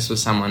 I'm like, this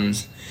was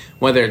someone's...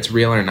 Whether it's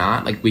real or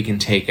not, like, we can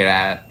take it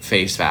at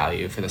face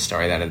value for the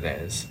story that it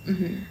is.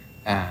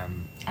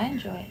 I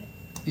enjoy it.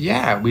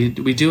 Yeah, we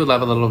do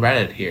love a little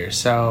Reddit here.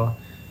 So,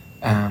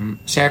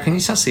 Sarah, can you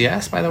still see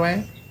us, by the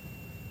way?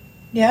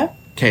 Yeah.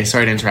 Okay,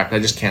 sorry to interrupt. I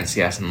just can't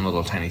see us on the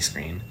little tiny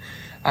screen.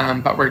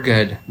 But we're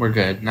good. We're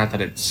good. Not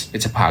that it's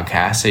a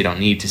podcast, so you don't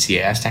need to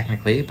see us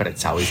technically, but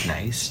it's always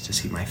nice to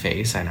see my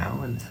face, I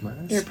know.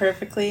 And you're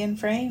perfectly in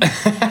frame.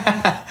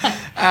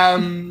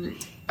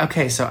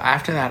 Okay, so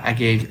after that, I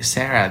gave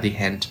Sarah the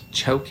hint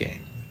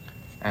choking,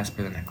 as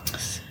per the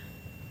necklace.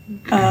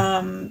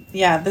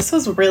 Yeah, this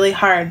was really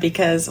hard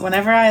because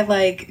whenever I,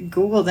 like,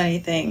 Googled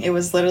anything, it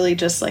was literally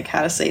just, like,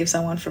 how to save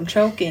someone from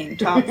choking,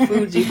 top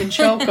foods you can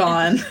choke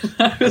on.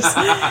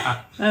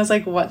 I was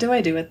like, what do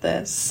I do with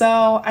this?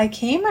 So I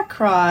came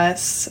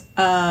across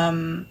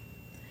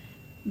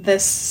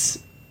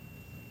this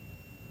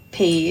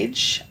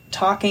page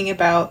talking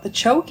about the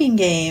choking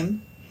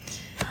game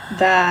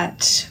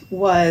that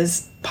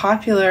was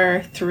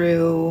popular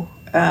through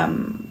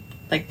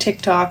like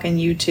TikTok and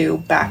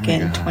YouTube back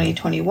in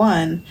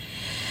 2021.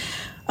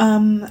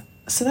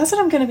 So that's what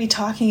I'm going to be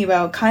talking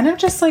about, kind of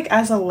just like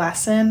as a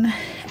lesson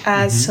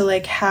as to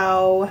like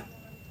how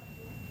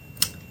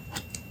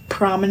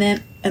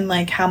prominent and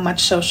like how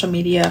much social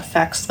media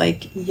affects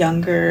like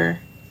younger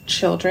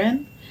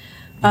children.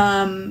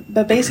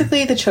 But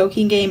basically the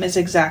choking game is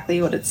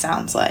exactly what it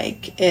sounds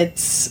like.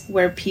 It's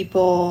where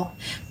people,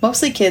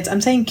 mostly kids,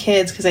 I'm saying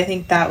kids because I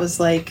think that was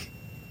like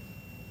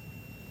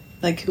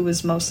who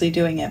was mostly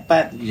doing it,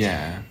 but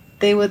Yeah.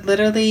 they would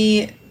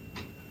literally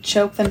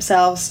choke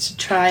themselves to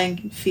try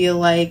and feel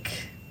like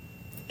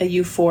a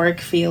euphoric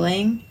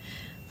feeling,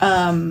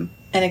 and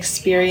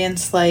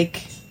experience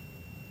like,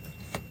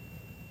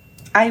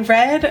 I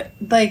read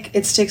like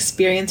it's to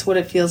experience what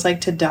it feels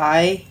like to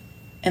die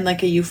in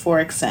like a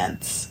euphoric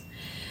sense.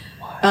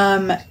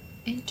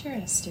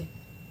 Interesting.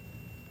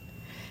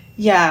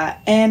 Yeah,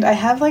 and I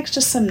have like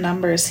just some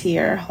numbers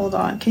here. Hold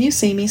on. Can you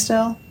see me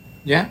still?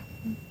 Yeah.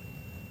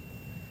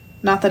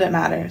 Not that it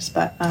matters,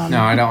 but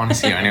No, I don't want to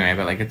see you anyway,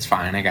 but like it's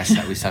fine. I guess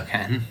that we still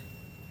can.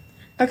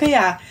 Okay,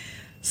 yeah.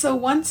 So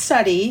one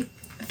study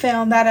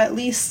found that at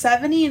least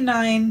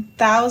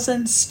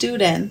 79,000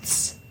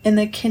 students in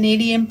the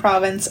Canadian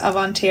province of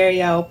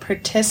Ontario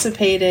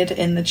participated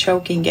in the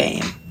choking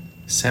game.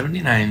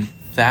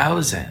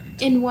 79,000.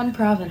 In one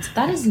province.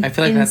 That is I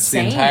feel like that's the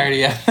insane.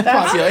 entirety of the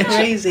That's population.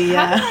 crazy,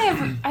 How did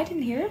yeah. I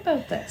didn't hear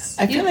about this.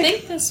 I feel You'd like-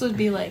 think this would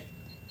be like...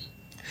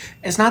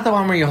 It's not the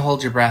one where you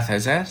hold your breath,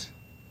 is it?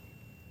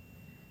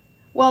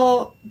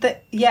 Well,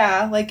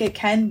 yeah, like it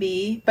can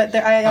be, but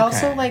I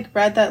also Okay. like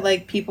read that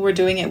like people were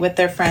doing it with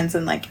their friends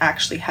and like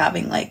actually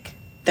having like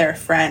their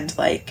friend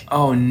like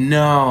Oh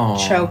no.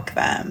 choke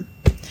them.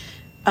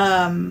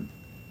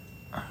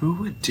 Who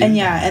would do And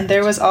yeah, that? and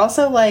there was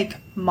also like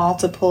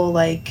multiple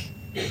like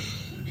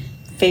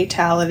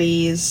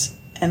fatalities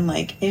and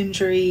like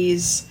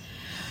injuries,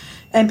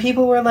 and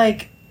people were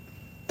like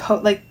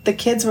like the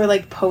kids were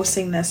like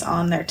posting this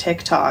on their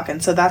TikTok,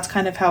 and so that's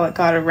kind of how it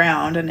got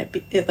around, and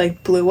it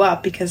like blew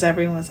up because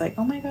everyone was like,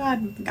 oh my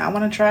god, I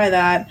want to try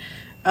that.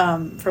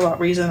 For what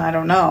reason I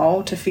don't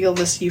know, to feel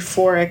this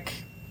euphoric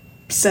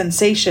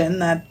sensation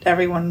that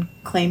everyone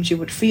claimed you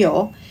would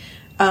feel.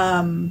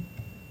 And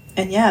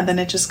yeah, then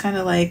it just kind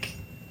of like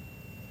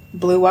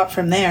blew up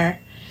from there.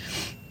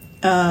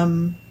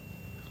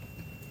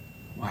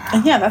 Wow.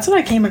 And yeah, that's what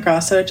I came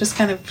across. So it just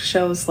kind of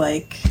shows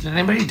like, Did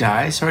anybody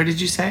die? Sorry,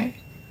 did you say?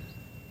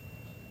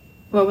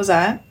 what was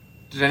that?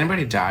 Did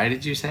anybody die,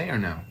 did you say, or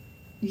no?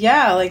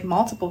 Yeah, like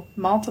multiple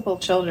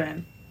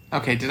children.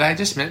 Okay, did I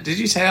just... Did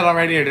you say that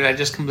already, or did I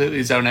just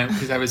completely zone out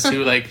because I was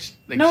too, like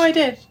No, I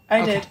did.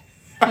 I Okay.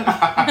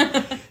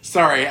 did.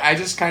 Sorry, I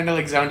just kind of,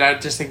 like, zoned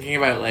out just thinking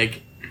about,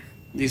 like,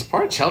 these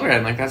poor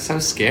children. Like, that's so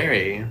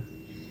scary.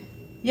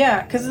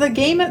 Yeah, because the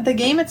game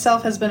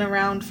itself has been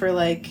around for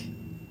like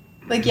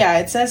yeah,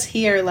 it says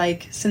here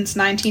like since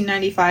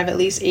 1995, at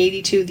least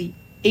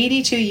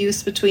 82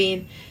 youths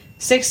between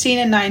 16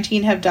 and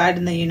 19 have died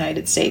in the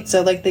United States.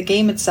 So like the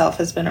game itself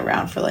has been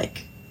around for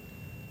like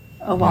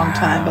a long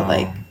time, but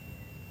like,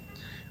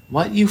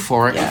 what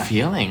euphoric Yeah.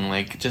 feeling?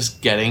 Like,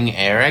 just getting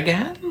air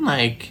again?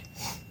 Like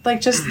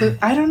just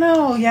I don't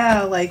know,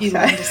 yeah, like You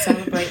want to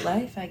celebrate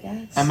life, I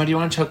guess. Emma, do you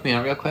want to choke me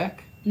out real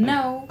quick?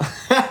 No.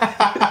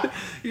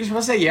 You're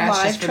supposed to say yes.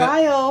 live just for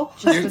trial.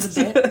 Just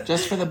for the bit.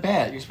 Just for the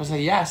bit. You're supposed to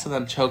say yes and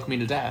then choke me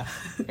to death.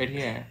 Right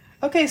here.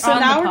 Okay, so On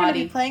now the we're gonna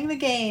potty. be playing the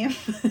game.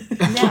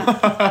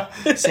 Yeah.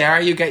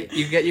 Sarah, you get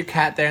your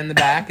cat there in the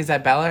back. Is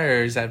that Bella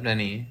or is that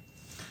Benny?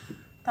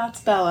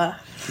 That's Bella.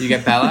 You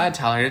get Bella,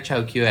 tell her to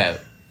choke you out.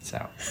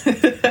 So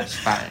it's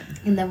fine.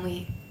 And then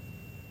we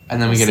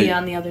And then we see get you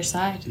on the other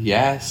side.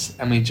 yes,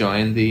 and we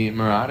join the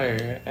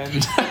Marauder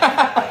and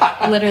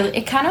Literally.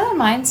 It kind of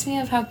reminds me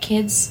of how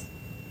kids,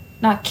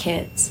 not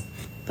kids,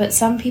 but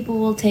some people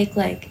will take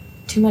like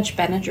too much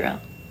Benadryl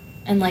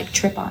and like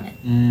trip on it.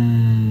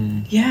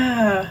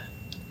 Yeah,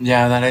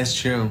 Yeah, that is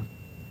true.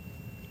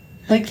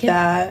 like Kid-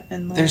 that,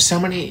 and like, There's so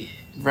many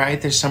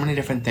there's so many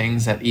different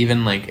things that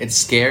even like it's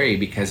scary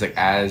because like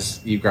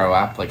as you grow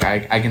up, like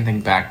I can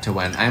think back to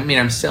when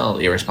I'm still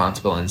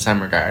irresponsible in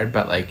some regard,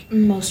 but like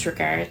Most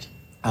regard.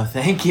 oh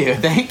thank you.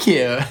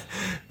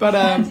 But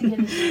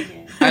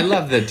I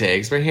love the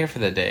digs. We're here for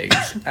the digs.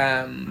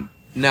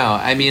 No,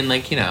 I mean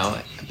like,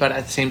 but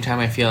at the same time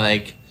I feel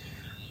like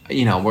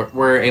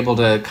we're able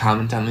to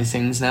comment on these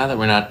things now that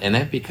we're not in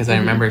it because I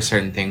remember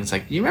certain things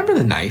like you remember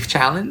the knife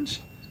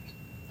challenge?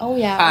 Oh,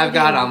 yeah. I've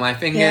got all my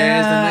fingers,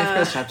 Yeah. the knife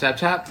goes chop, chop,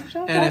 chop.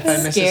 And if I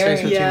miss a Scary.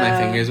 space between my Yeah.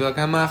 fingers, will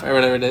come off, or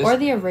whatever it is. Or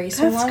the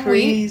eraser That's one.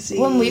 crazy.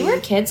 When we were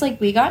kids,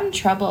 like, we got in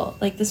trouble.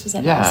 Like, this was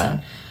an Yeah.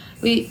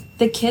 episode.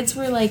 The kids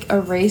were, like,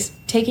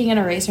 taking an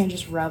eraser and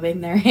just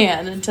rubbing their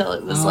hand until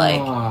it was, like,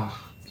 Oh,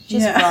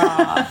 just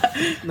raw.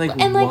 like,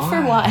 And, like,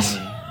 for why? what?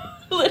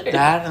 Literally.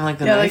 That and, like,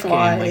 the Yeah, knife like, game.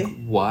 why?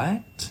 Like,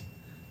 what?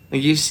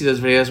 Like, you see those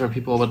videos where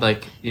people would,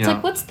 like, It's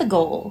like, what's the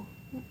goal?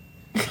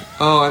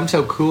 oh, I'm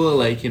so cool.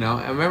 Like,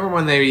 I remember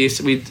when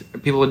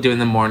people would do in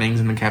the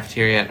mornings in the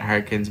cafeteria at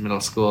Harkins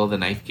Middle School, the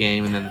knife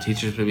game, and then the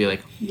teachers would be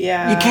like,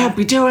 yeah, you can't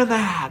be doing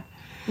that.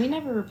 We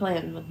never were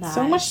playing with knives.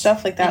 So much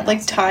stuff like that.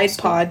 Like Tide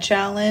Pod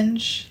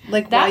challenge.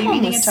 Like, that why are you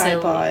eating a Tide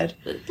silly. Pod?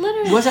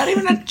 Literally. Was that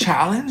even a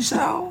challenge,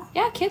 though?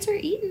 Yeah, kids were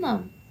eating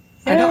them.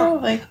 I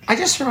don't. Like, I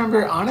just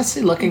remember,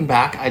 honestly, looking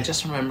back, I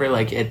just remember,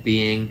 like, it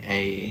being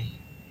I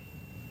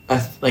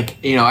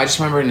just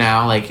remember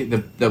now, like,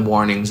 the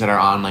warnings that are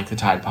on, like, the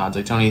Tide Pods,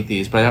 like, don't eat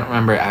these, but I don't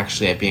remember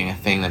actually it being a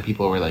thing that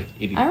people were, like,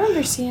 eating. I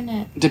remember seeing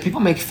it. Did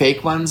people make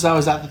fake ones, though?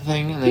 Is that the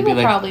thing? And People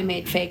they'd be probably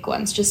made fake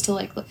ones just to,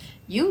 like, look.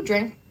 You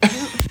drink...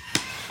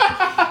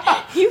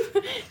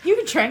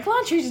 you drank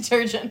laundry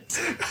detergent.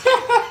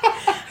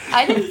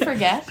 I didn't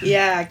forget.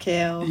 yeah,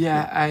 Kale.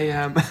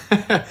 Yeah,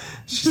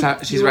 she's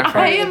referencing...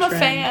 I am a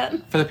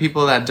fan. For the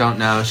people that don't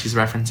know, she's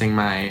referencing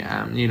my,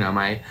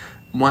 my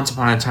once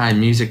upon a time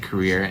music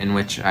career in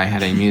which I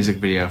had a music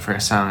video for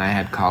a song I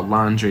had called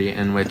Laundry,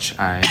 in which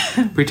I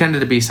pretended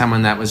to be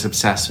someone that was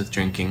obsessed with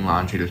drinking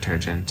laundry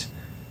detergent.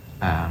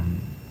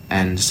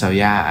 And so,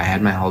 yeah, I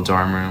had my whole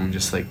dorm room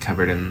just, like,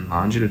 covered in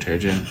laundry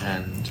detergent,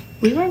 and...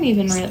 We weren't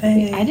even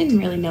really... I didn't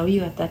really know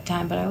you at that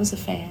time, but I was a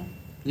fan.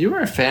 You were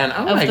a fan?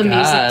 Oh, of my the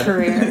God. Music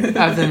career.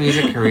 Of the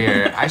music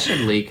career. I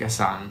should leak a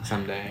song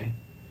someday.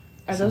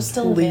 Are those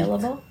still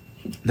available?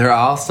 They're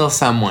all still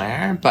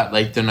somewhere, but,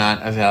 like, they're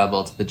not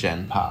available to the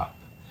Gen Pop.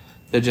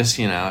 They're just,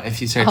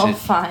 if you search I'll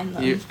find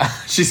them.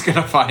 She's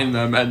gonna find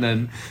them, and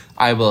then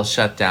I will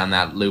shut down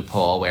that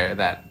loophole where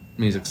that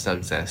music still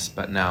exists.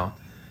 But no.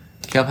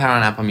 Kale Power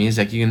on Apple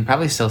Music. You can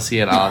probably still see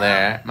it all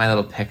there. My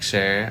little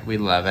picture. We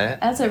love it.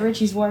 That's at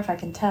Richie's Wharf, I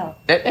can tell.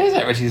 It is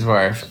at Richie's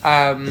Wharf.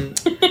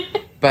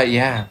 But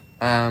yeah.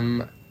 I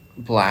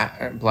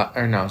was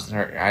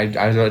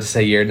about to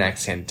say your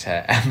next hint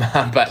to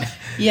Emma, but...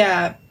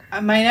 Yeah,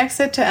 my next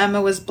hint to Emma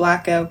was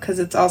Blackout, because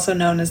it's also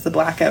known as the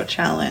Blackout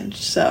Challenge,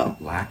 so...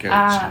 Blackout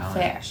Challenge.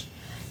 Fair.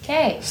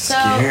 Okay, so...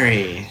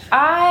 Scary.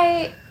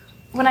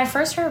 When I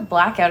first heard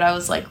Blackout, I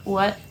was like,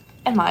 what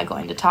am I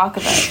going to talk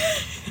about?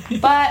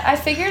 But I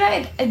figured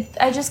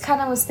I just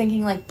kind of was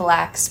thinking, like,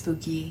 black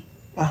spooky.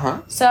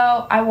 Uh-huh. So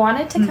I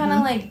wanted to kind of,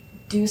 like,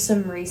 do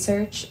some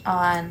research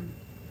on...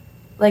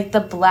 like the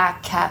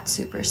black cat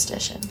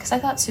superstition, because I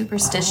thought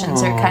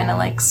superstitions are kind of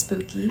like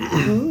spooky.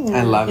 Ooh,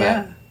 I love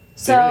it.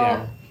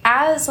 So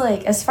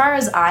as far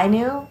as I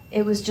knew,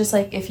 it was just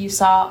like if you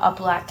saw a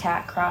black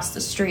cat cross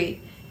the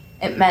street,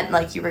 it meant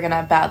like you were gonna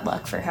have bad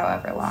luck for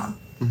however long.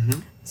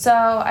 Mm-hmm. So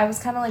I was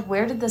kind of like,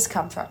 where did this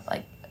come from?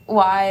 Like,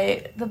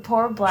 why the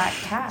poor black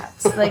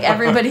cats? Like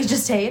everybody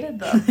just hated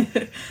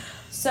them.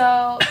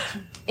 So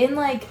in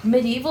like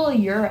medieval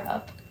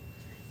Europe,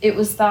 it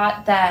was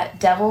thought that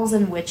devils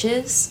and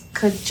witches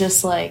could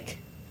just, like,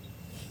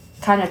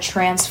 kind of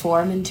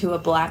transform into a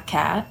black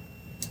cat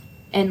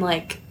and,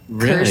 like,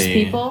 curse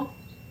people.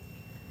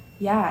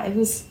 Yeah, it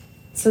was...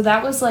 So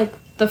that was, like,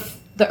 the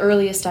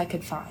earliest I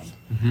could find.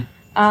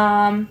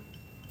 Mm-hmm.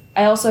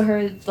 I also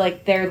heard,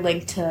 like, they're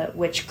linked to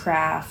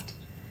witchcraft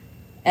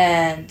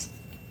and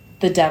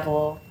the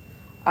devil.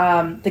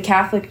 The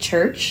Catholic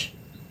Church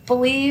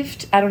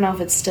believed... I don't know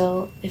if it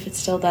still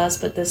does,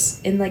 but this...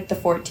 In, like, the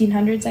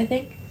 1400s, I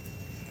think.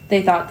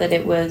 They thought that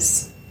it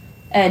was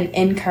an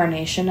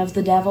incarnation of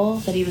the devil,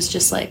 that he was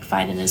just, like,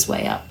 finding his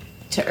way up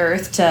to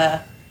Earth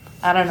to,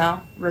 I don't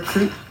know,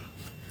 recruit.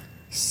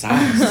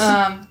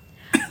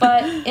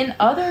 But in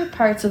other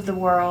parts of the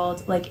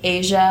world, like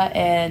Asia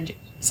and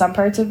some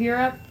parts of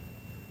Europe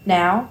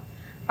now,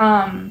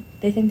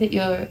 they think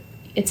that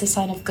it's a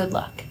sign of good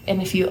luck.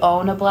 And if you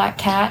own a black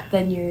cat,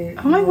 then you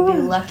will be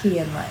lucky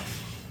in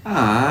life.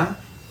 Ah.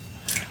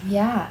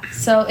 Yeah.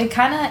 So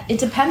it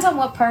depends on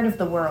what part of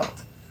the world.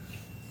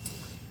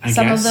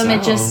 Some of them,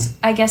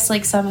 I guess,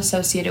 like, some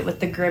associate it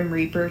with the Grim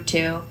Reaper,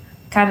 too.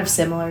 Kind of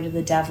similar to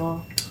the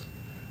devil.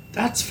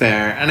 That's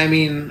fair. And I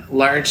mean,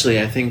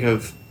 largely, I think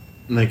of,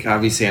 like,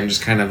 obviously, I'm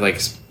just kind of, like,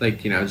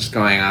 just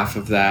going off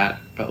of that.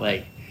 But,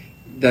 like,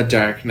 the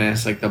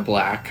darkness, like, the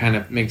black kind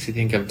of makes you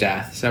think of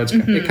death. So it's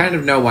it kind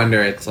of no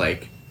wonder it's,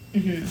 like,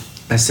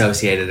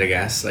 associated, I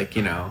guess, like,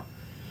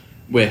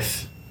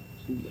 with,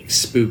 like,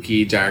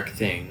 spooky, dark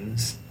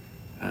things.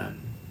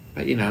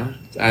 But,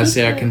 as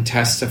Sarah can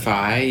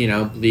testify,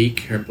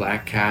 Bleak, her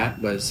black cat,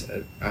 was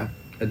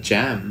a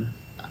gem.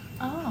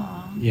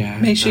 Oh. Yeah.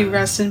 May she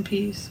rest in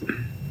peace.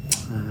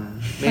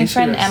 My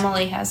friend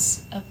Emily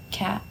has a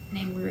cat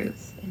named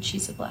Ruth, and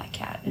she's a black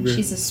cat, and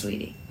she's a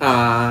sweetie. We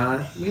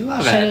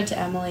love Shout it. out to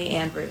Emily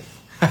and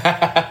Ruth.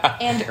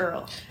 And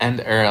Earl.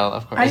 And Earl,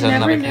 of course. I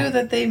never knew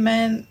that they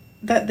meant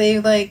that they,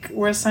 like,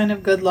 were a sign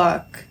of good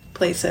luck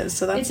places,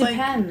 so that's, like,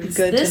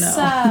 good to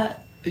know.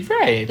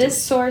 Right.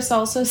 This source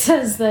also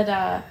says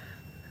that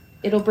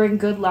it'll bring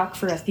good luck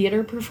for a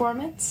theater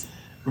performance.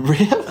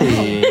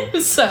 Really?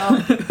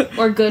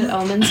 Or good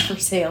omens for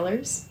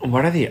sailors.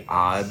 What are the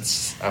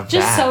odds of that?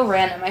 Just so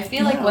random. I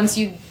feel like once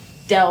you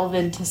delve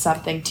into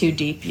something too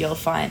deep, you'll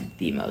find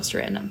the most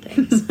random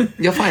things.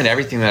 You'll find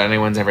everything that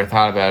anyone's ever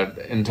thought about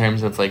in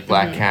terms of, like,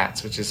 black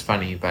cats, which is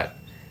funny, but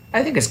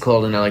I think it's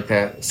cool to know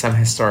like some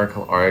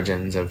historical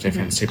origins of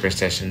different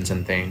superstitions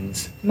and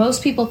things.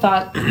 Most people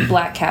thought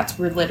black cats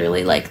were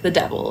literally like the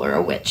devil or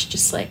a witch,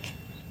 just like.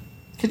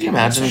 Could you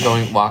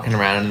imagine walking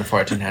around in the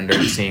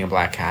 1400s, seeing a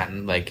black cat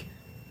and like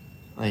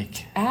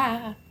like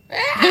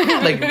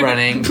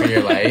running for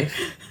your life?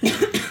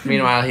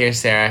 Meanwhile, here's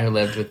Sarah, who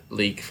lived with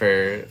Bleak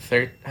for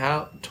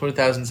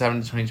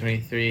 2007 to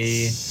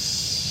 2023.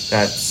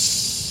 That's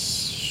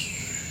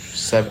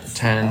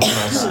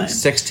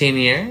 16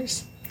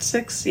 years.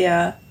 6,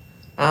 yeah.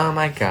 Oh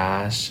my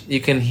gosh!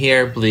 You can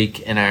hear Bleak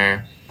in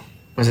our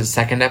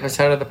second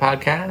episode of the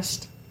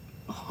podcast?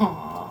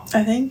 Aww.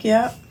 I think,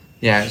 yeah.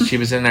 Yeah, she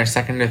was in our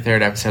second or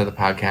third episode of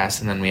the podcast,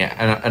 and then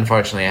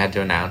unfortunately I had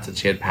to announce that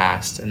she had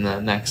passed in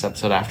the next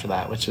episode after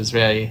that, which was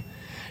really,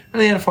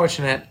 really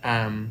unfortunate.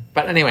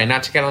 But anyway,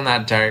 not to get on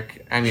that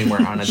dark. I mean,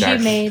 we're on a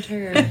dark.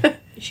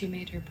 She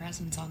made her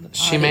presence on the pod.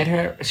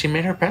 She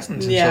made her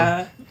presence.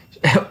 Yeah.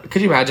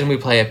 Could you imagine we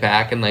play it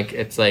back and like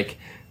it's like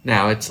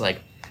now it's like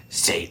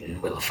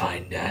Satan will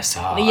find us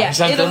all. Yeah,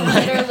 it'll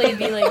literally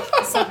be like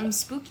something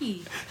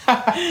spooky.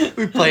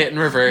 We play it in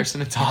reverse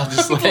and it's all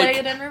just like... Play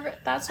it in reverse.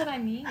 That's what I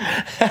mean.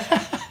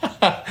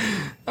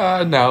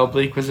 No,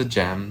 Bleak was a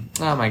gem.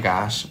 Oh my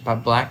gosh. But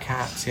black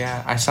cats,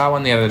 yeah. I saw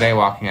one the other day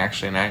walking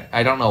actually, and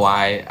I don't know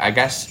why. I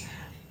guess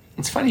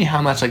it's funny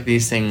how much like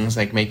these things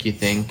like make you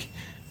think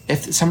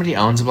if somebody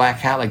owns a black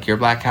cat, like your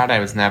black cat, I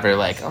was never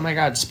like, oh my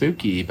god,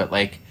 spooky. But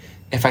like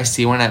if I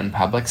see one out in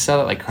public still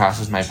that like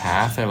crosses my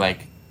path, or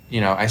like, you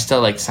know, I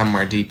still like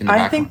somewhere deep in the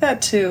back. I think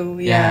that too,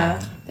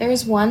 yeah. There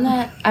was one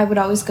that I would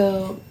always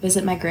go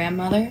visit my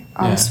grandmother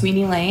on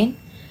Sweeney Lane,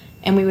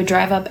 and we would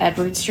drive up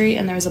Edward Street,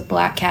 and there was a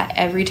black cat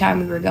every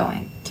time we were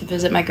going to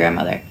visit my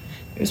grandmother.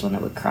 There was one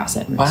that would cross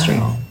Edward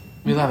Street.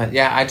 We love it.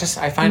 Yeah, I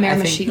find...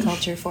 Miramichi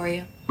culture for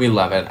you. We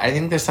love it. I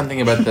think there's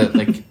something about the,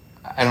 like,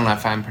 I don't know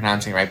if I'm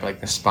pronouncing it right, but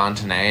like the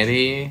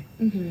spontaneity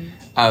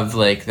of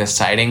like the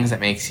sightings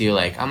that makes you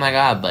like, oh my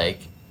god, like,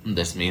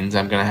 this means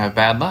I'm gonna have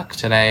bad luck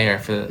today, or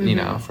for you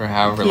know, for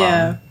however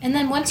long. And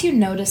then once you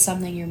notice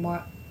something, you're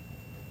more.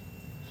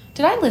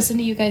 Did I listen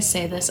to you guys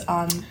say this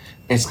on?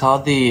 It's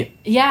called the.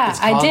 Yeah,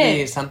 I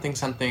did. The something.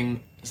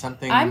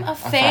 I'm a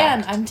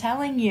fan. I'm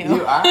telling you.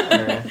 You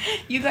are.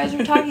 You guys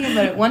were talking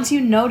about it. Once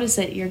you notice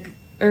it,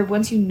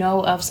 once you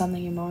know of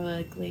something, you're more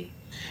likely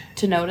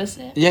to notice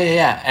it.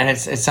 Yeah, and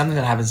it's something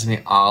that happens to me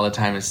all the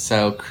time. It's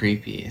so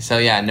creepy. So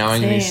yeah,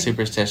 knowing these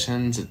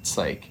superstitions, it's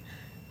like.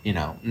 You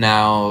know,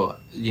 now,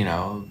 you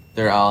know,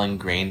 they're all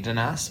ingrained in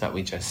us, but we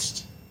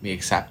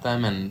accept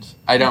them, and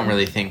I don't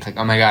really think, like,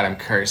 oh my god, I'm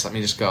cursed, let me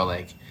just go,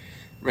 like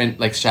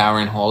shower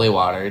in holy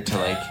water to,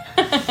 like,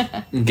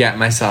 get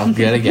myself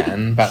good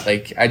again, but,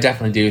 like, I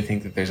definitely do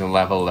think that there's a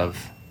level of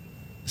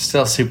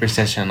still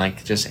superstition,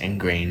 like, just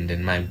ingrained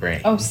in my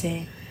brain. Oh,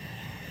 see.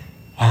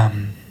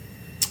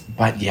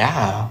 But,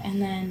 yeah.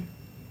 And then,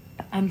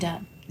 I'm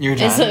done. You're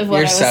done?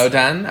 You're so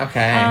done?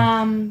 Okay.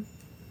 And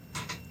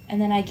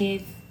then I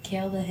gave...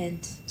 the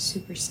hint.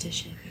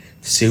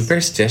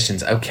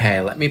 Superstitions.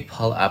 Okay, let me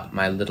pull up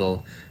my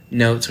little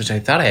notes, which I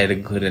thought I had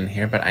included in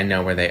here, but I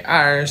know where they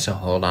are, so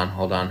hold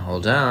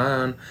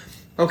on.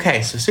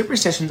 Okay, so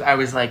superstitions, I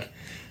was like,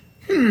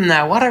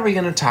 now what are we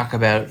going to talk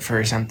about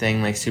for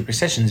something like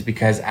superstitions?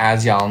 Because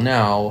as y'all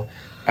know,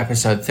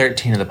 episode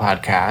 13 of the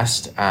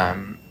podcast,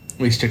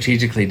 we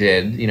strategically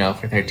did, you know,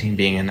 for 13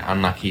 being an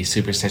unlucky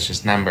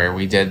superstitious number,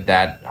 we did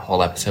that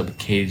whole episode with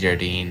Katie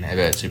Jardine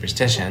about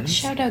superstitions.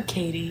 Shout out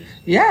Katie.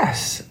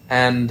 Yes,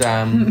 and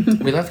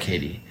we love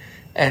Katie.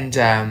 And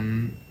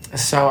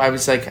so I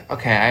was like,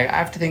 okay, I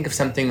have to think of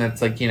something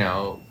that's like, you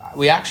know,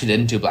 we actually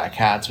didn't do black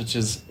cats, which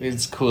is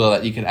it's cool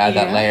that you could add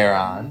that layer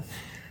on.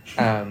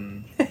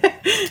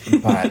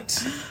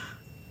 But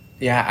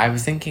yeah, I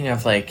was thinking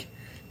of like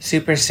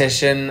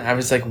superstition. I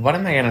was like, what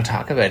am I going to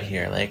talk about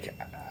here? Like,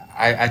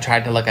 I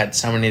tried to look at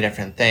so many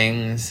different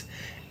things,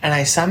 and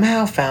I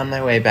somehow found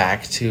my way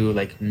back to,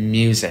 like,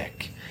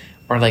 music,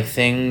 or, like,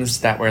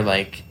 things that were,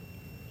 like,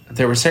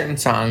 there were certain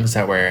songs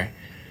that were,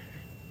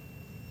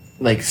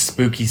 like,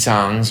 spooky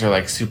songs, or,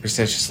 like,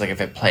 superstitious, like, if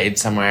it played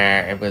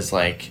somewhere, it was,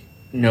 like,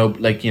 no,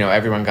 like, you know,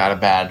 everyone got a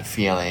bad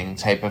feeling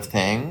type of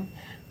thing,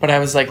 but I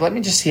was like, let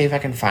me just see if I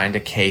can find a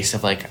case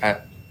of, like,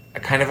 a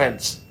kind of a,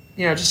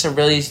 you know, just a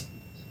really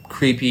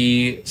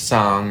creepy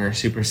song, or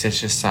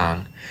superstitious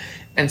song.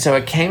 And so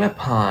it came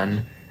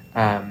upon,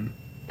 I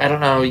don't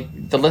know,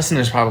 the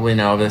listeners probably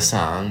know of this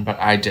song, but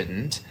I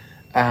didn't.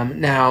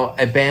 Now,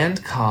 a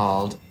band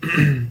called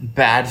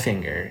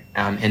Badfinger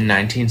in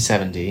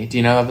 1970. Do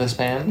you know of this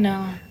band?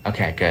 No.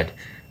 Okay, good.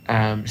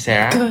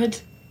 Sarah? Good.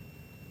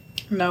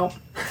 No.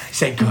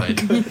 Say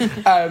good.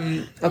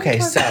 Okay,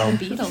 so...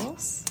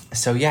 Beatles.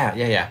 So,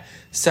 yeah.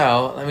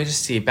 So, let me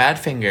just see.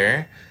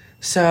 Badfinger...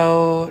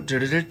 So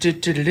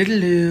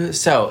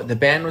the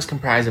band was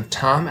comprised of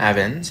Tom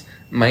Evans,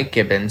 Mike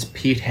Gibbons,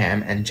 Pete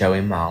Ham, and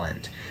Joey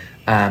Molland.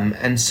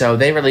 And so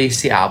they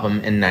released the album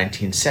in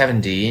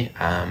 1970,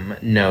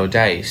 No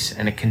Dice,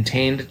 and it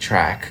contained a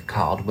track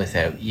called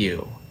Without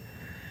You.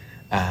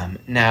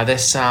 Now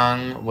this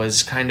song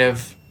was kind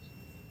of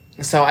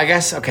So I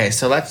guess, okay,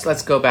 so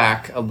let's go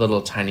back a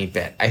little tiny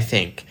bit, I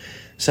think.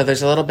 So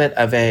there's a little bit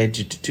of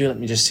let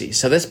me just see.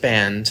 So this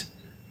band,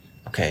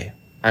 okay,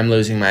 I'm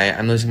losing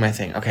my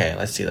thing. Okay,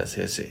 let's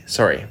see.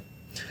 Sorry,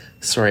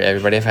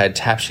 everybody. If I had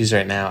tap shoes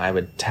right now, I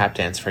would tap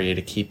dance for you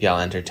to keep y'all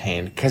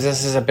entertained. Because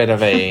this is a bit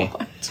of a...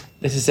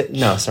 This is it.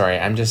 No, sorry.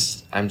 I'm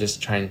just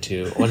trying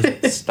to... What is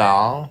it?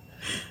 Stall?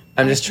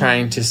 I'm just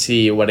trying to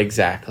see what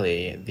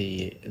exactly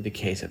the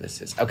case of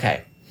this is.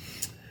 Okay.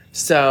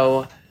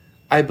 So,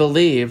 I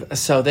believe...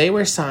 So, they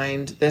were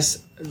signed... This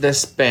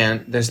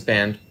band,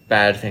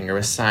 Badfinger,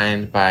 was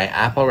signed by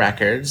Apple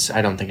Records.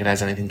 I don't think it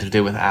has anything to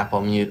do with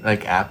Apple. You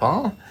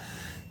never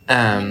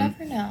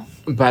know.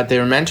 But they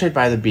were mentored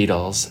by the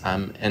Beatles,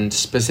 and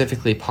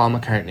specifically Paul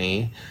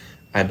McCartney,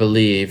 I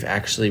believe,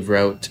 actually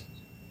wrote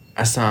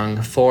a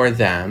song for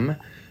them.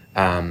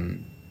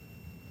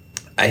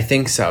 I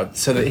think so.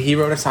 So that he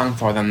wrote a song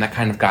for them that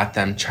kind of got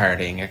them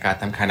charting. It got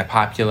them kind of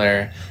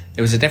popular.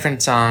 It was a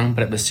different song,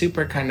 but it was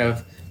super kind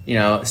of,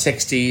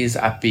 60s,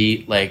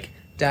 upbeat, like,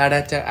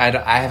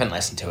 da-da-da. I haven't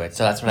listened to it,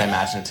 so that's what I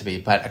imagine it to be.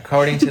 But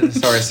according to the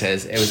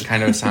sources, it was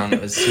kind of a song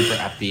that was super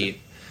upbeat.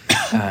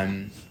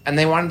 And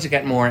they wanted to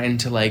get more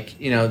into, like,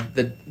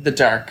 the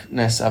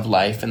darkness of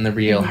life and the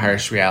real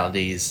harsh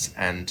realities,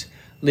 and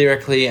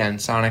lyrically and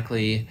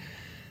sonically.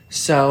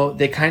 So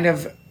they kind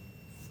of,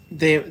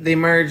 they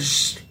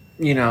merged,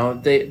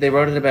 they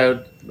wrote it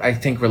about, I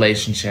think,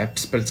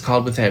 relationships, but it's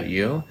called Without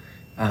You.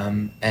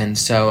 And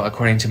so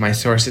according to my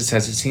source, it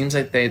says it seems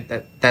like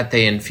that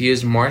they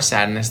infused more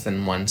sadness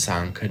than one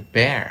song could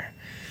bear.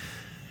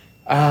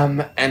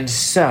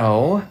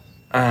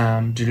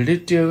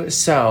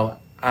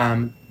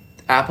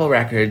 Apple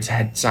Records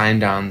had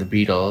signed on the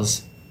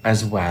Beatles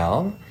as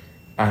well.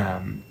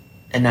 And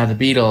now the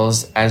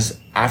Beatles,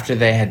 after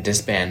they had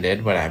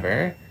disbanded,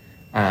 whatever,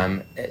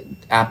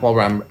 Apple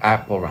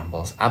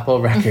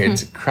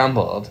Records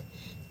crumbled.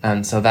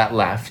 And so that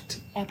left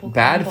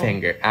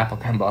Badfinger. Apple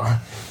Crumble.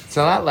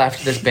 So that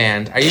left this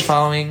band. Are you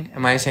following?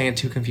 Am I saying it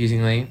too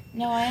confusingly?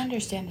 No, I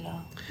understand it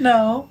all.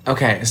 No.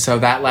 Okay, so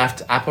that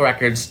left Apple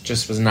Records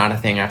just was not a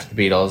thing after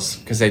the Beatles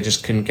because they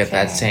just couldn't get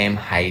that same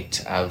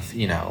height of,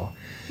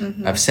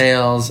 of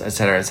sales, et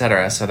cetera, et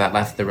cetera. So that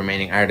left the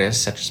remaining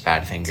artists, such as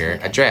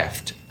Badfinger,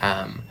 adrift.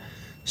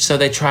 So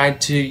they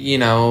tried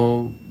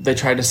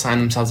to sign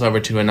themselves over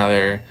to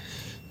another,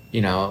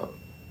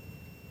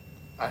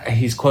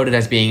 he's quoted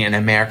as being an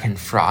American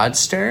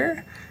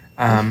fraudster.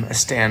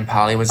 Stan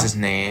Polly was his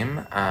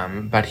name,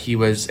 but he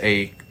was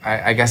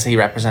I guess he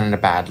represented a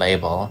bad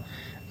label.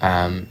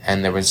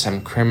 And there was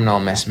some criminal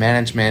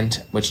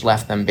mismanagement, which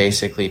left them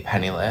basically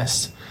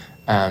penniless.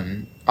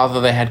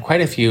 Although they had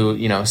quite a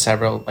few,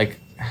 several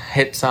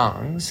hit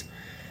songs.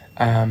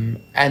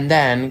 And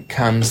then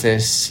comes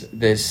this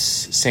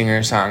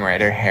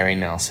singer-songwriter, Harry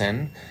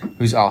Nilsson,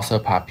 who's also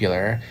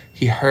popular.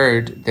 He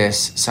heard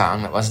this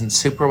song that wasn't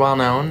super well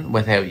known,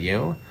 Without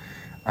You.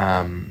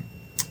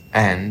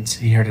 And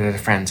he heard it at a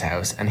friend's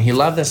house. And he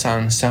loved the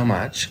song so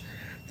much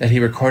that he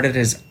recorded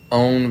his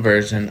own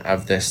version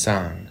of this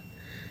song.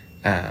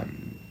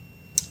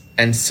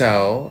 And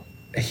so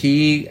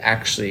he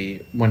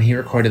actually, when he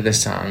recorded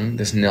this song,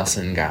 this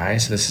Nilsson guy,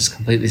 so this is a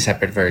completely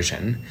separate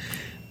version,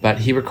 but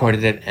he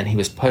recorded it and he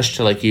was pushed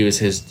to use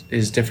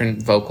his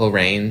different vocal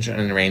range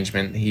and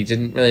arrangement he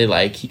didn't really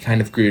like. He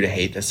kind of grew to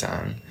hate the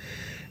song.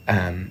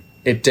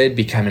 It did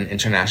become an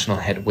international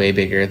hit, way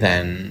bigger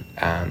than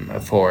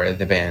for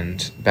the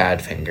band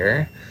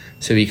Badfinger.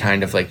 So he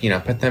kind of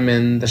put them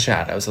in the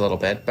shadows a little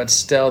bit, but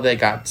still they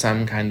got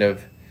some kind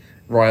of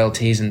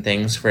royalties and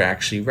things for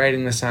actually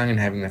writing the song and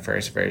having the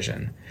first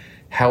version.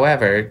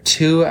 However,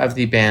 two of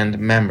the band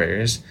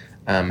members,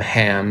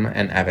 Ham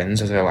and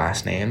Evans, are their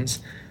last names.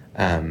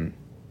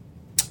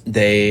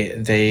 They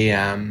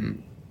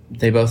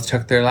both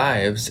took their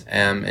lives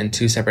in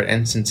two separate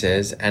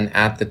instances, and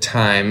at the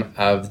time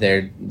of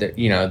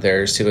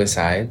their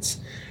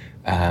suicides,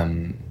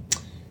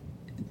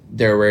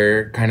 there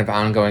were kind of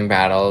ongoing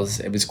battles.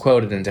 It was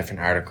quoted in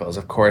different articles.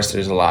 Of course,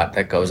 there's a lot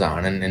that goes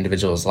on in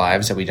individuals'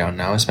 lives that we don't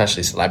know,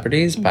 especially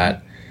celebrities,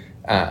 but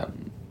it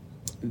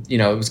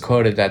was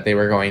quoted that they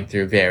were going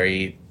through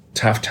very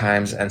tough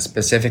times, and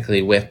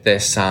specifically with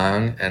this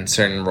song and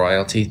certain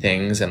royalty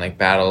things and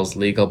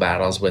legal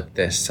battles with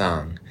this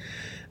song.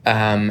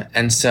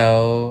 And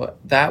so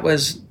that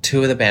was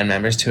two of the band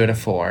members, 2 out of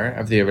 4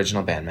 of the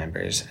original band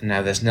members. And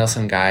now this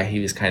Nilsson guy, he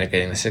was kind of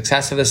getting the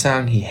success of the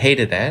song. He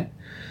hated it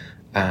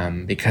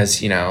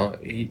because,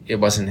 it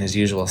wasn't his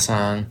usual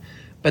song.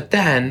 But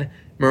then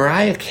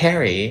Mariah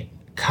Carey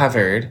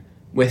covered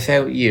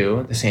Without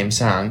You, the same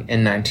song,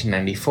 in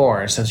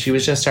 1994. So she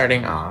was just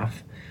starting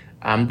off.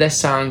 This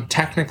song,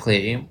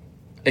 technically,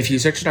 if you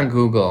search it on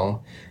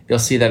Google, you'll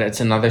see that it's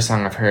another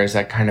song of hers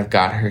that kind of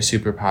got her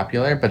super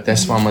popular, but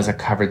this one was a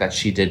cover that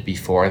she did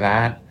before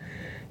that.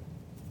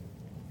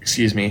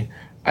 Excuse me.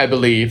 I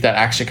believe that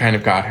actually kind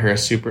of got her a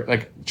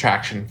super,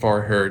 traction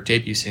for her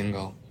debut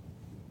single.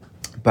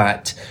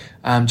 But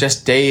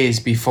just days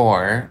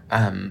before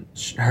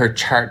her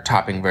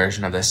chart-topping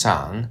version of the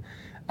song,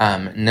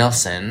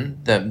 Nilsson,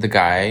 the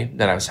guy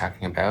that I was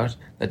talking about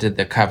that did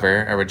the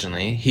cover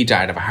originally, he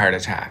died of a heart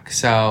attack.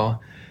 So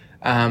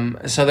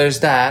there's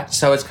that.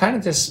 So it's kind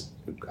of just,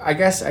 I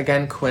guess,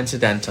 again,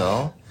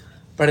 coincidental,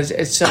 but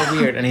it's so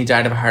weird. And he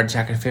died of a heart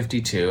attack at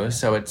 52.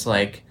 So it's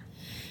like,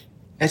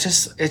 it's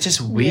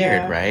just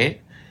weird,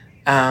 right?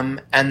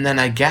 And then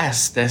I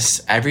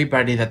guess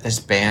everybody that this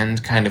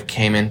band kind of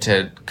came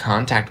into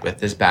contact with,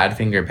 this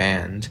Badfinger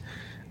band,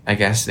 I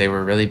guess they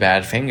were really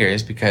bad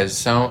fingers because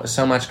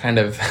so much kind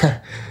of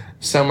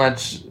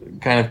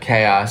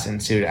chaos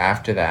ensued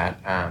after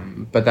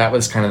that. But that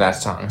was kind of that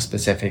song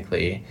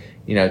specifically.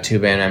 You know, 2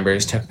 band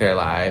members took their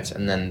lives,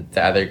 and then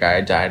the other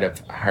guy died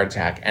of a heart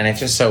attack. And it's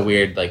just so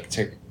weird.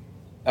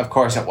 Of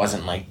course, it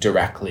wasn't like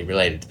directly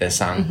related to this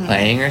song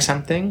playing or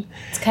something.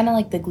 It's kind of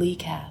like the Glee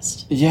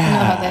cast. Yeah, you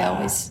know how they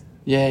always.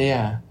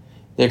 Yeah.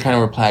 They kind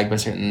of were plagued by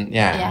certain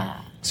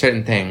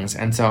things.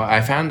 And so I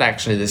found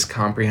actually this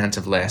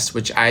comprehensive list,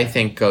 which I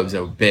think goes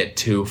a bit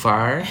too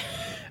far,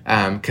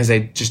 because they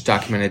just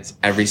documented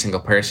every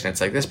single person.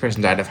 It's like, this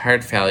person died of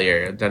heart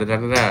failure,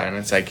 da-da-da-da-da. And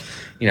it's like,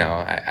 you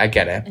know, I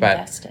get it.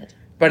 But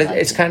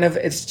it's kind of,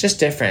 it's just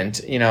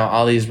different. You know,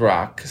 all these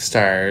rock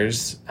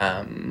stars.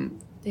 Damn.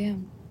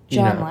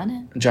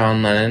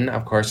 John Lennon,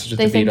 of course, was with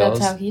the Beatles. They think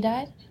that's how he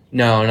died?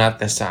 No, not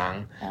this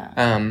song.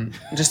 Oh.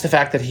 Just the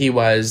fact that he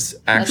was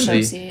actually...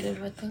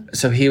 associated with them?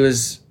 So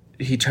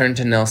he turned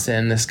to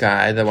Nilsson, this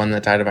guy, the one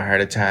that died of a heart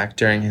attack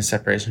during his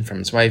separation from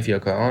his wife,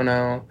 Yoko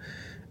Ono.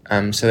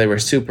 So they were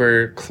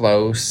super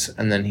close,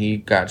 and then he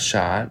got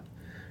shot.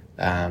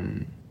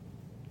 And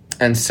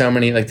so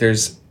many, like,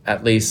 there's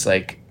at least,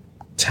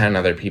 10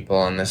 other people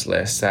on this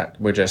list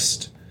that were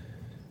just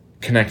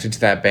connected to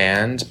that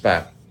band,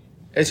 but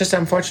it's just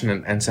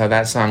unfortunate. And so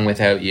that song,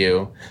 Without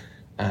You,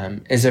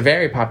 is a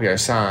very popular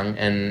song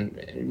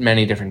in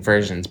many different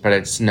versions, but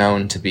it's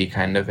known to be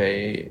kind of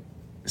a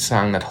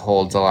song that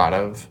holds a lot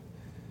of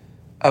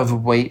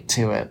weight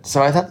to it.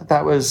 So I thought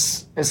that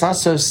was, it's not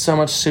so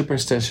much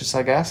superstitious,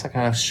 I guess. I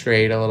kind of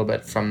strayed a little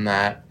bit from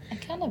that.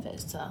 It kind of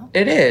is, though.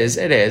 It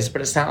is,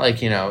 but it's not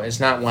like, you know, it's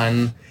not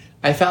one,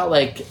 I felt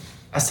like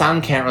a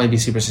song can't really be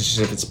superstitious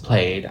if it's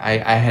played.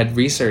 I had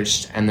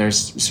researched, and there's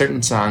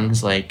certain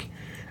songs like,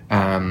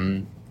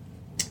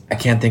 I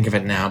can't think of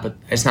it now, but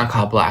it's not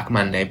called Black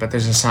Monday, but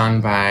there's a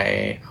song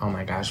by, oh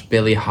my gosh,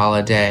 Billie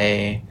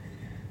Holiday,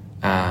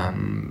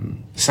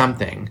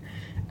 something.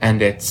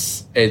 And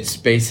it's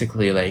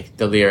basically like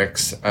the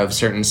lyrics of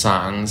certain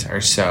songs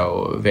are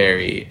so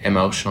very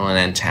emotional and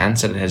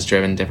intense that it has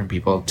driven different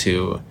people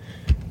to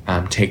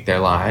take their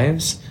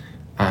lives.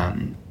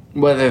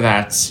 Whether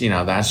that's, you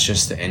know, that's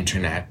just the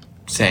internet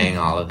saying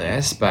all of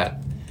this, but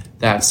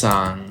that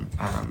song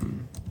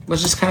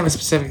was just kind of a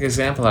specific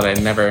example that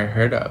I'd never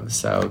heard of.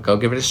 So go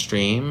give it a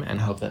stream and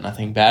hope that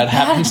nothing bad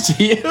happens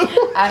to you.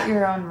 At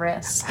your own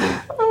risk.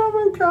 Oh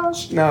my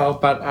gosh. No,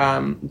 but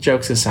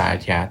jokes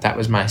aside, yeah, that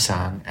was my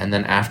song. And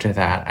then after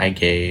that,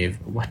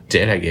 what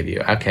did I give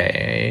you?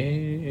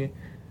 Okay.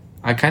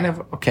 I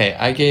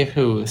gave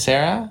who?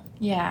 Sarah?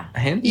 Yeah. A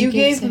hint? You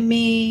gave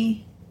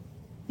me,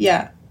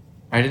 yeah.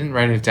 I didn't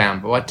write it down,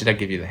 but what did I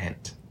give you the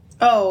hint?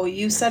 Oh,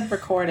 you said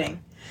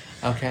recording.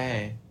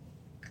 Okay.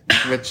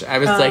 Which I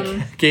was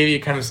gave you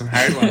kind of some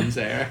hard ones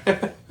there.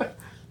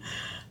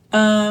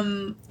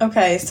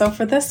 Okay, so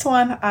for this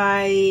one,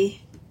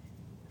 I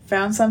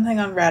found something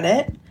on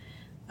Reddit.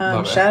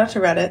 Shout out to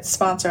Reddit.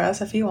 Sponsor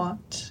us if you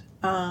want.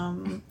 So,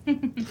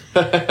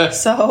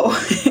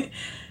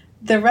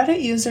 the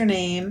Reddit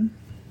username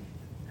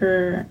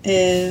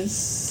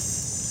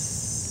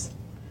is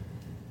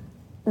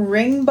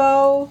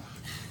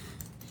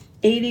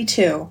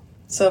Ringbow82.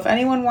 So if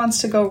anyone wants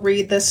to go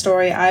read this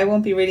story, I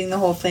won't be reading the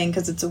whole thing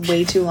because it's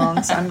way too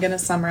long, so I'm going to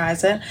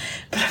summarize it.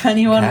 But if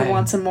anyone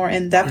wants a more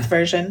in-depth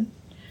version,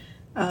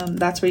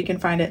 that's where you can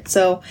find it.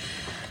 So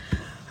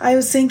I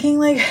was thinking,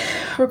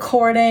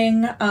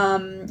 recording,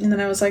 and then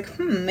I was like,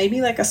 maybe,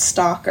 a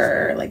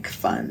stalker,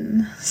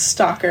 fun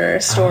stalker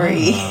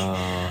story.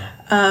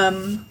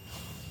 Oh.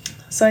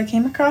 So I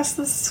came across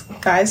this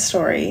guy's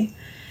story,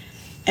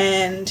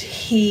 and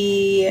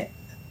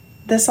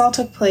this all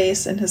took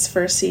place in his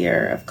first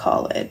year of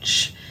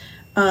college.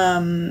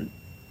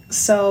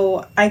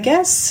 So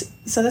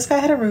this guy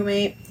had a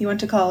roommate. He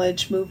went to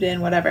college, moved in,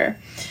 whatever.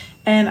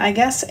 And I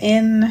guess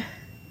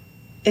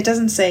it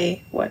doesn't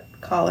say what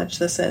college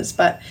this is,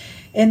 but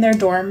in their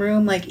dorm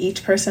room,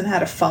 each person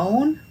had a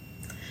phone.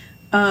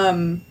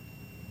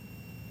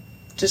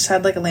 Just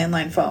had a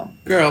landline phone.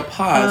 Girl,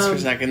 pause for a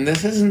second.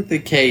 This isn't the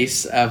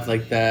case of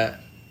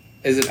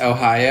is it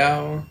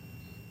Ohio?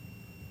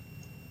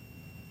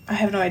 I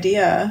have no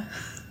idea.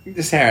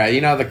 Sarah, you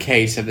know the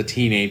case of the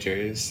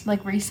teenagers.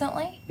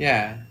 Recently?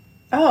 Yeah.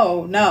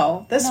 Oh,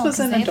 no. This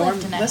was in a dorm.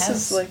 This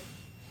house. is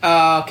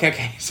Oh,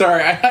 okay.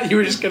 Sorry, I thought you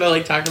were just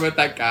gonna talk about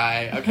that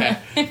guy. Okay.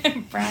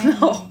 Brian.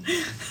 No.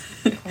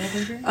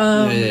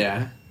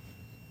 Yeah.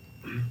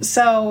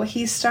 So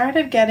he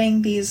started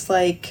getting these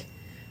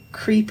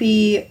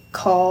creepy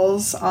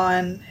calls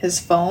on his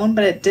phone,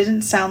 but it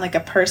didn't sound like a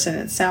person.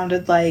 It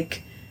sounded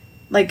like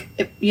like,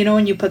 you know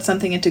when you put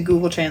something into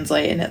Google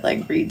Translate and it,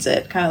 like, reads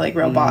it, kind of like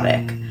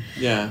robotic.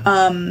 Yeah.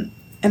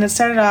 And it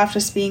started off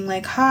just being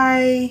like,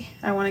 hi,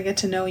 I want to get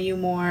to know you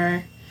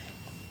more,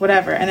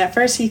 whatever. And at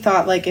first he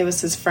thought, like, it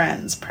was his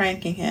friends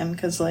pranking him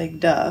because, like,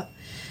 duh.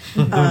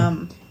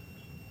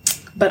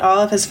 But all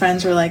of his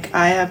friends were like,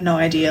 I have no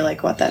idea,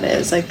 like, what that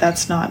is. Like,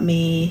 that's not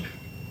me.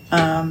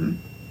 Yada,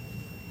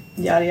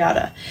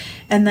 yada.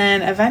 And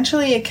then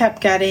eventually it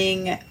kept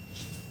getting,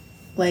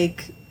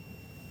 like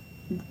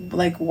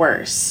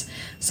worse.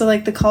 So,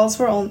 like, the calls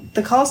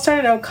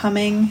started out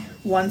coming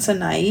once a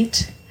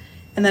night.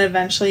 And then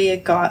eventually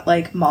it got,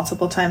 like,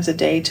 multiple times a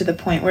day to the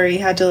point where he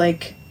had to,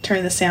 like,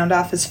 turn the sound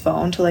off his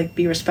phone to, like,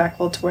 be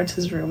respectful towards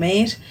his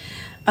roommate.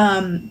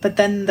 But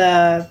then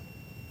the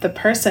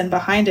person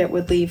behind it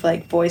would leave,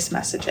 like, voice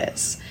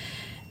messages.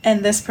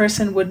 And this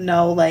person would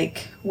know,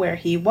 like, where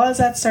he was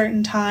at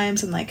certain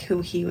times and, like,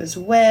 who he was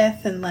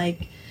with and,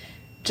 like,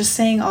 just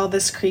saying all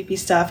this creepy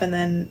stuff. And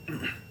then,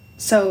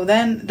 so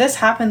then this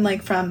happened,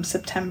 like, from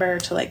September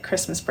to, like,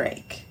 Christmas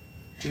break.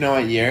 Do you know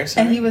what year?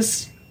 Sorry? And he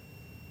was...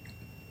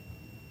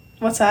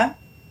 What's that?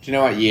 Do you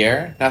know what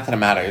year? Not that it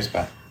matters,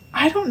 but...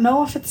 I don't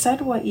know if it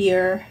said what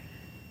year.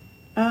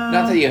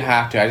 Not that you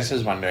have to. I just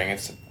was wondering.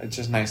 It's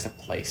just nice to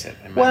place it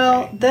in memory.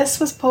 Well,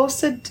 this was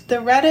posted... The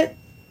Reddit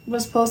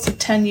was posted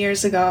 10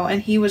 years ago,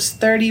 and he was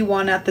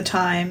 31 at the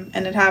time,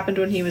 and it happened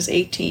when he was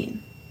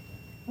 18.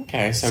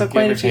 Okay, so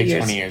quite give a or few take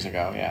years. 20 years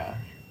ago, yeah.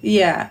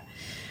 Yeah.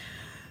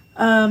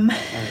 Okay.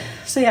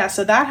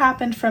 So that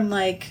happened from,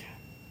 like,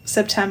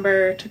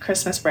 September to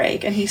Christmas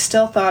break, and he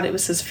still thought it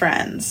was his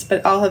friends,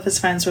 but all of his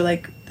friends were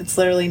like, it's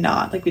literally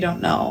not. Like, we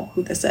don't know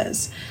who this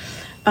is.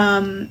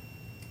 And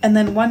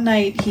then one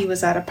night he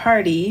was at a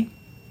party,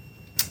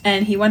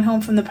 and he went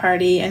home from the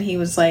party, and he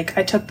was like,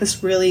 I took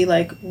this really,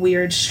 like,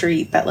 weird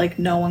street that, like,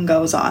 no one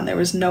goes on. There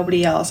was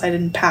nobody else. I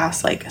didn't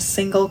pass, like, a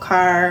single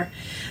car.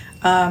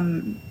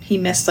 He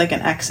missed, like,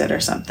 an exit or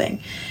something.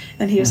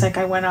 And he was like,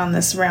 I went on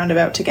this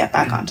roundabout to get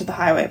back onto the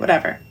highway,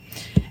 whatever.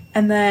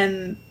 And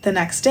then the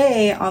next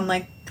day on,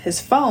 like,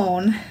 his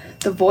phone,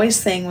 the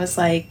voice thing was,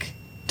 like,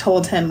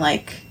 told him,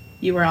 like,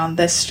 you were on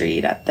this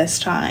street at this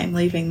time,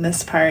 leaving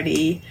this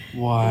party.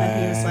 What? And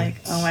then he was like,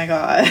 oh my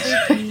God.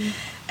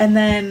 And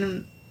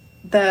then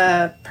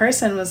the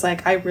person was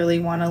like, I really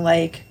want to,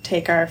 like,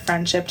 take our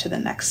friendship to the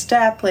next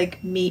step.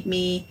 Like, meet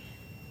me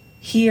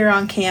here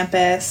on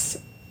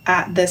campus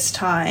at this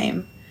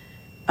time,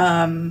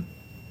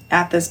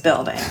 at this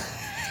building.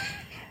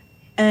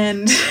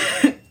 And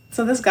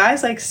so this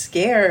guy's, like,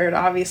 scared,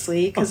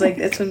 obviously, because, like,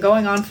 it's been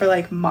going on for,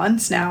 like,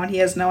 months now, and he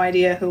has no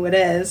idea who it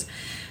is.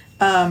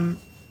 And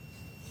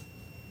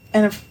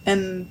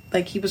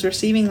like, he was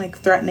receiving, like,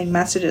 threatening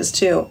messages,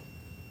 too.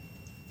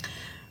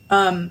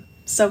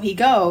 So he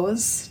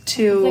goes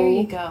to... There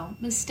you go.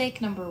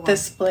 Mistake number one.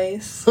 This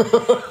place.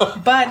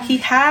 But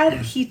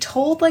he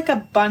told, like,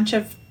 a bunch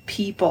of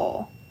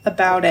people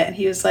about it, and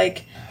he was,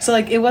 like... So,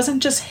 like, it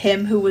wasn't just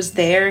him who was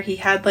there. He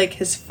had, like,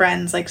 his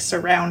friends, like,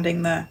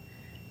 surrounding the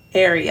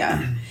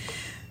area.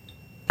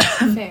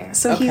 Fair.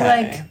 So Okay. he,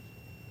 like...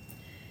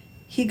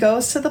 He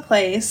goes to the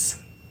place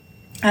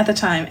at the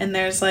time, and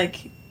there's,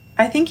 like...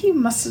 I think he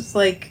must have,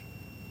 like...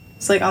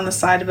 It's, like, on the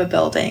side of a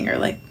building, or,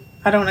 like...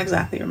 I don't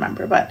exactly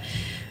remember, but...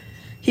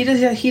 He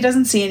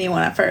doesn't see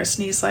anyone at first,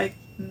 and he's like,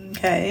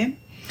 okay.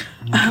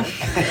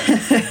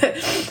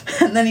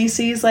 And then he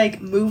sees,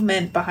 like,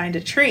 movement behind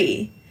a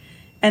tree.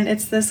 And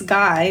it's this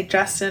guy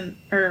dressed in...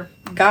 Or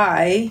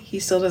guy,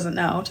 he still doesn't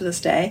know to this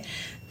day.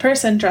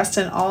 Person dressed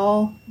in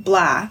all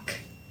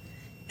black.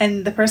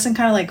 And the person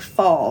kind of, like,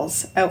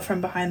 falls out from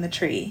behind the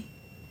tree.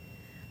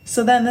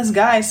 So then this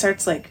guy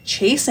starts, like,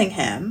 chasing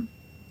him.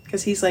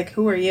 Because he's like,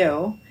 who are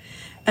you?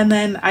 And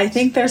then I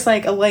think there's,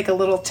 like a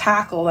little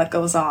tackle that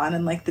goes on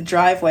in, like, the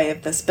driveway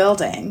of this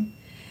building.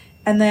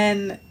 And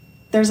then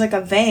there's, like, a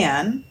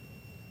van.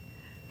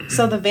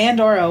 So the van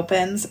door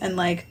opens, and,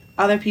 like,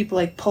 other people,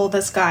 like, pull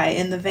this guy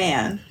in the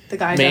van. The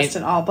guy dressed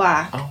in all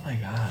black. Oh, my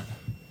God.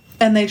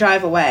 And they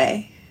drive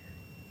away.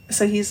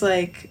 So he's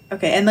like,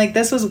 okay. And, like,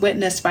 this was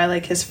witnessed by,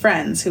 like, his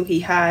friends who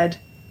he had,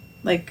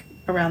 like,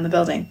 around the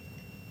building.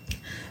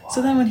 Wow.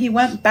 So then when he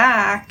went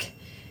back,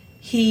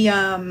 he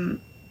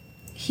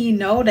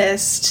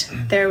noticed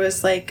there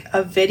was, like,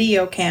 a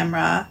video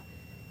camera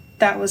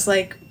that was,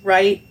 like,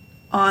 right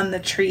on the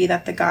tree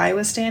that the guy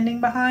was standing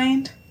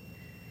behind.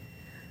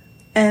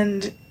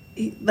 And,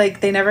 like,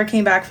 they never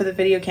came back for the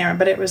video camera,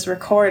 but it was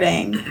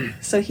recording.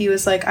 So he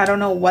was like, I don't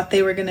know what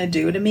they were going to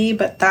do to me,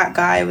 but that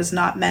guy was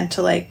not meant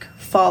to, like,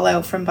 fall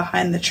out from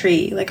behind the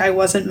tree. Like, I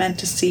wasn't meant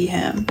to see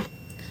him.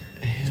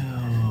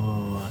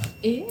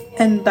 Ew.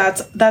 And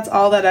that's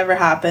all that ever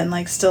happened.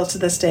 Like, still to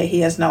this day,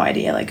 he has no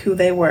idea, like, who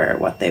they were,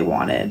 what they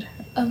wanted.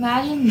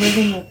 Imagine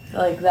living with,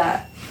 like,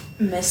 that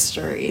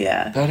mystery.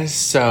 Yeah. That is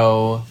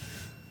so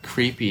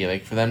creepy.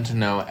 Like, for them to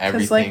know everything.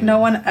 Because, like, no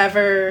one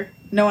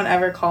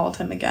ever called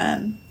him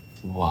again.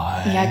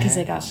 What? Yeah, because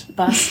they got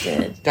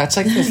busted. That's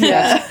like this.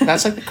 Yeah.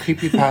 That's like the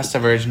creepypasta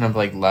version of,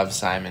 like, Love,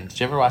 Simon. Did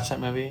you ever watch that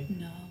movie?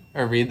 No.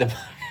 Or read the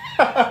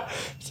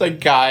It's like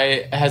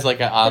guy has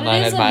like an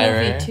online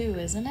admirer. It is a movie too,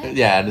 isn't it?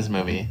 Yeah, it is a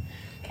movie.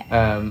 Okay.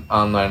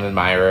 Online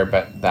admirer,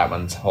 but that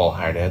one's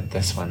wholehearted.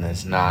 This one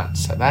is not.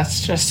 So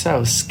that's just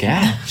so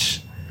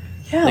sketch.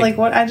 Yeah, like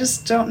what? I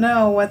just don't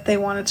know what they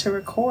wanted to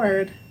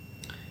record.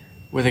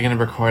 Were they gonna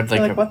record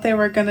like what they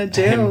were gonna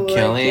do? him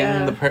killing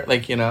yeah.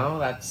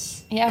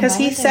 that's. Yeah, because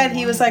he said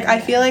he was like,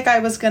 I feel like like I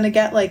was gonna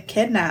get like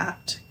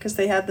kidnapped because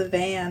they had the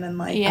van and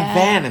like a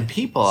van and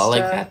people stuff.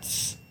 like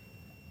that's.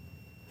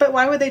 But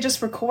why would they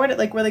just record it?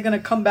 Like, were they going to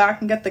come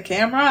back and get the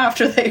camera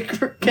after they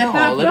kidnapped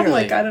No, literally. them?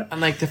 Like, I don't.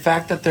 And like the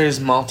fact that there's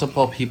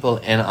multiple people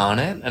in on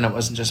it, and it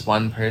wasn't just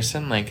one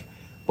person. Like,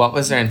 what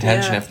was their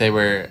intention if they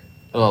were,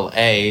 well,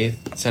 A,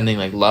 sending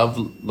like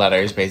love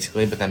letters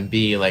basically, but then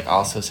B, like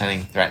also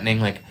sending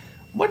threatening. Like,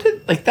 what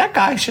did like that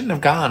guy shouldn't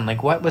have gone?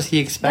 Like, what was he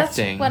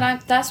expecting?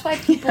 That's why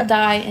people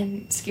die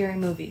in scary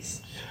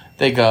movies.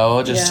 They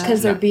go just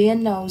because they're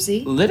being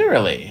nosy.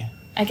 Literally.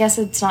 I guess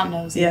it's not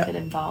nosy if it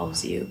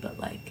involves you, but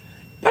like.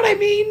 But I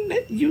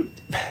mean,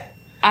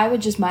 I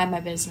would just mind my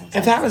business.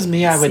 If that was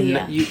me, I would.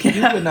 You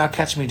would not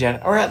catch me dead,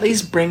 or at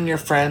least bring your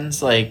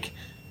friends. Like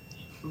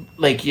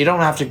you don't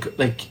have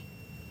to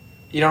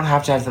you don't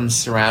have to have them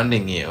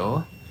surrounding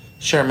you.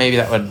 Sure, maybe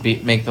that would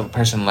make the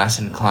person less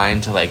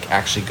inclined to like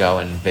actually go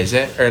and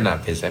visit, or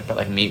not visit, but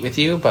like meet with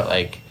you. But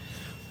like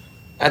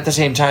at the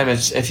same time,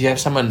 it's if you have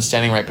someone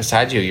standing right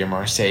beside you, you're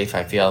more safe.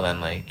 I feel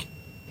than like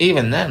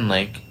even then,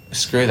 like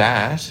screw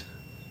that.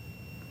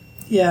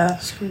 Yeah.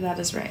 Screw that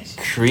is right.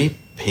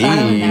 Creepy.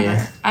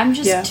 I'm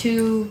just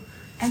too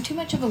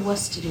much of a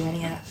wuss to do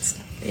any of that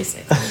stuff,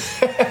 basically.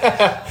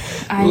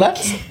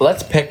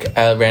 Let's pick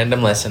a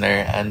random listener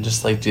and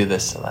just like do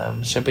this to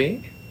them. Should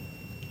we?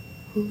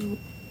 Who?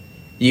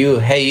 You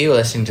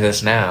listening to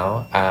this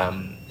now,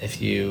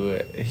 if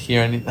you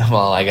hear any,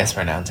 well, I guess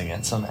we're announcing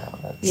it, so now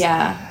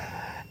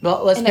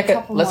well, let's pick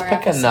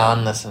a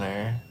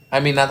non-listener. I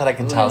mean, not that I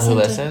can tell who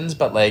listens,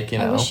 but like,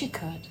 I wish you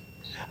could.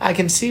 I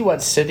can see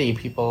what city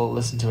people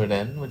listen to it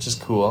in, which is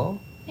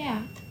cool.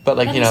 Yeah. But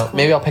like, cool.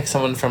 maybe I'll pick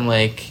someone from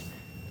like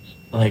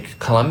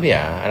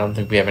Colombia. I don't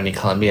think we have any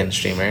Colombian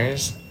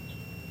streamers.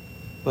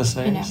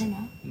 Listeners. You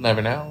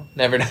never know.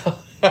 Never know.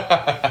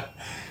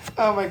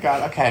 Oh my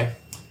god, okay.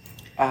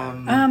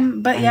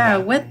 But yeah,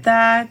 with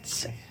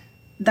that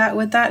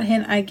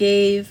hint I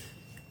gave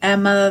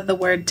Emma the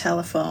word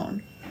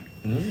telephone.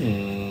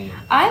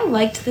 I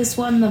liked this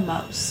one the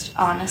most,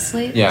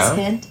 honestly, this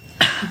hint.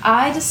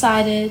 I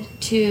decided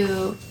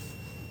to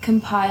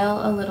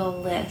compile a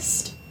little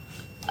list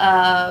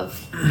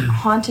of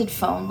haunted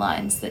phone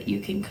lines that you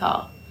can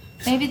call.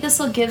 Maybe this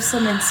will give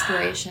some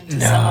inspiration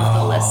to some of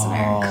the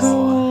listeners.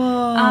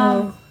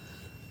 Cool.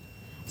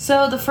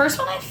 So the first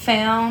one I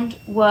found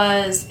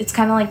it's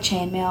kind of like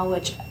chainmail,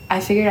 which I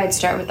figured I'd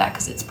start with that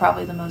because it's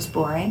probably the most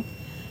boring.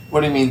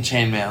 What do you mean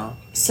chainmail?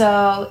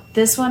 So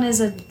this one is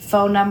a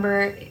phone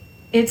number.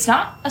 It's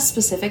not a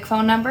specific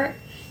phone number.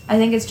 I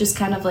think it's just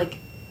kind of like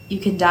you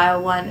can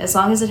dial one. As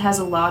long as it has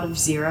a lot of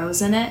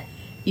zeros in it,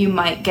 you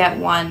might get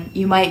one.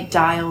 You might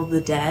dial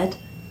the dead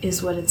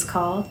is what it's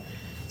called.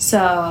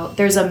 So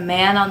there's a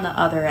man on the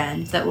other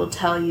end that will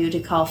tell you to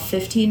call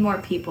 15 more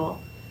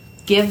people,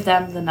 give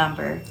them the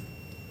number,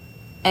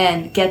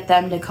 and get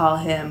them to call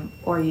him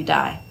or you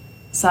die.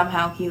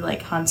 Somehow he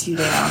like hunts you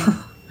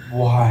down.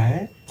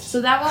 What?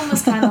 So that one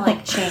was kind of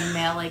like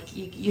chainmail. Like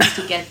you used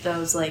to get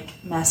those like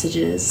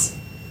messages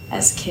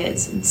as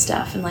kids and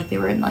stuff, and like they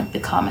were in like the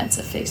comments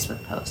of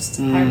Facebook posts.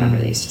 I remember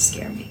they used to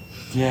scare me.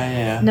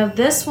 Yeah. Now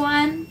this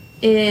one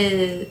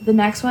is the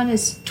next one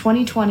is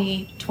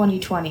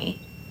 2020.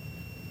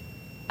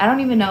 I don't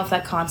even know if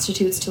that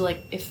constitutes to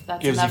like if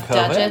that's Gives enough you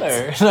COVID,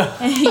 digits. or?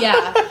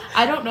 Yeah,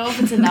 I don't know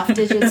if it's enough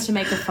digits to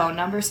make a phone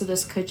number. So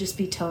this could just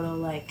be total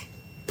like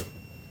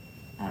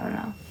I don't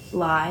know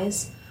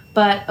lies.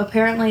 But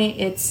apparently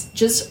it's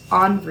just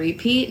on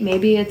repeat.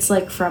 Maybe it's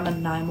like from a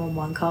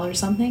 911 call or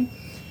something.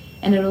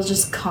 And it'll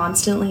just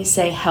constantly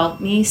say, "Help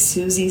me,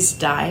 Susie's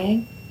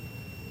dying."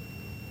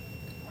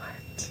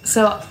 What?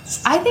 So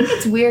I think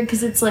it's weird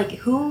because it's like,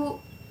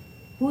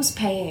 who's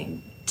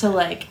paying to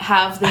like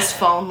have this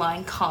phone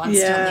line constantly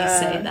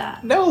say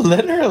that? No,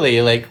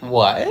 literally, like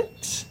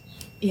what?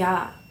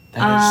 Yeah.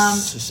 That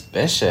is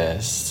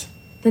suspicious.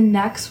 The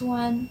next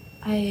one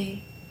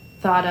I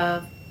thought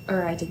of,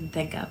 or I didn't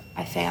think of,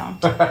 I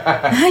found.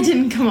 I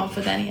didn't come up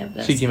with any of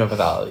this. She came up with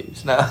all of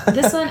these. No.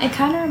 This one, it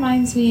kind of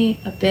reminds me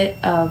a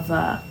bit of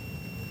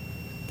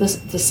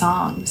the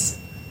songs,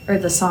 or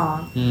the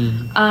song.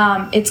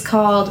 It's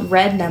called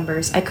Red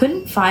Numbers. I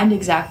couldn't find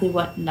exactly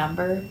what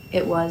number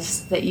it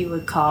was that you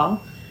would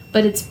call,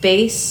 but it's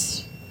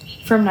based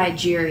from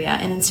Nigeria,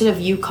 and instead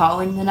of you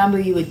calling the number,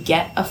 you would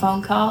get a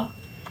phone call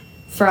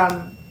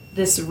from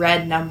this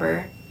red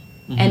number,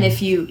 and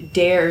if you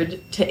dared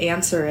to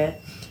answer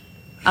it,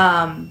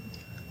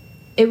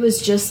 it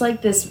was just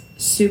like this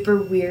super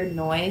weird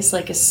noise,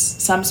 like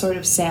some sort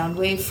of sound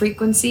wave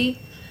frequency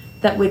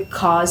that would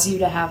cause you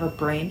to have a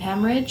brain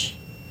hemorrhage.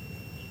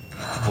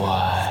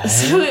 What?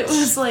 So it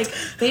was like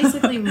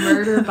basically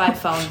murder by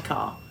phone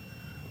call.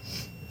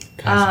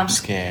 Guys, I'm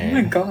scared. Oh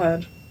my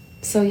god.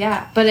 So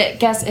yeah, but I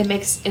guess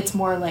it's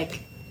more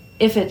like,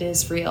 if it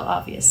is real,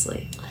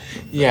 obviously.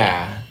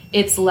 Yeah.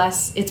 It's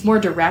more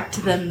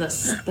direct than the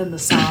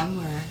song,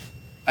 where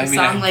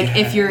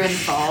if you're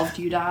involved,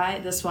 you die.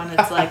 This one,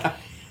 it's like,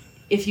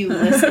 if you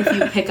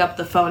pick up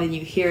the phone and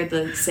you hear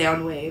the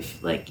sound wave,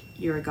 like,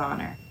 you're a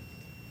goner.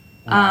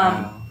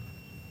 Wow.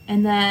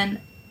 And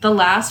then the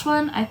last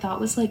one I thought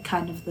was like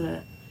kind of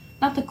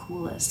not the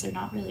coolest. They're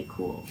not really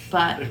cool,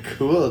 but They're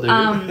cool,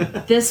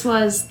 dude. this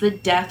was the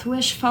Death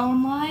Wish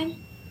phone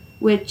line,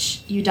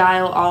 which you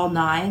dial all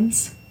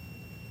 9s,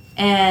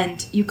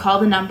 and you call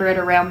the number at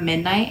around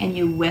midnight, and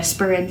you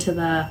whisper into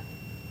the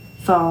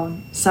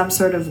phone some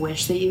sort of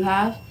wish that you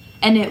have,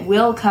 and it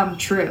will come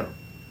true.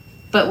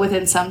 But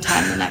within some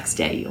time the next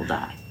day, you'll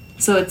die.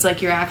 So it's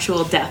like your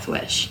actual death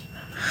wish.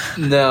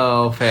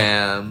 No,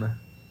 fam.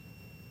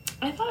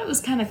 I thought it was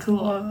kind of cool.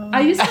 Whoa.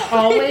 I used to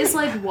always,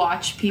 like,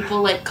 watch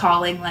people, like,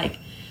 calling, like,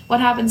 what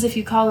happens if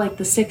you call, like,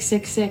 the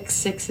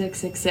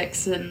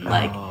 666-6666 and,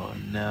 like, oh,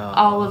 no.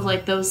 all of,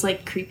 like, those,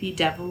 like, creepy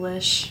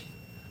devilish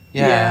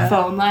Yeah.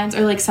 phone lines.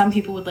 Or, like, some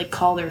people would, like,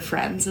 call their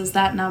friends as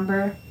that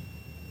number.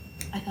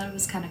 I thought it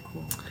was kind of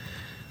cool.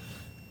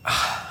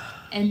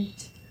 And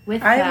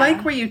with I that,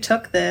 like where you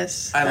took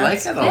this. I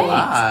like it a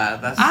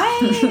lot. That's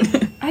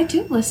I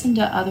do listen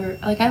to I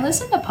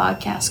listen to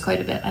podcasts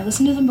quite a bit. I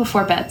listen to them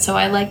before bed, so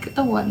I like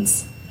the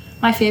ones.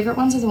 My favorite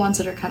ones are the ones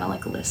that are kind of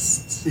like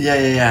lists.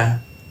 Yeah.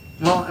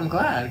 Well, I'm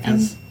glad, And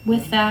because...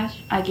 with that,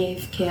 I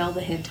gave Kale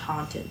the hint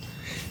haunted.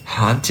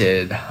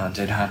 Haunted.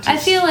 I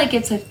feel like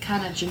it's a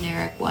kind of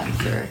generic one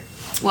for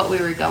what we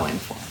were going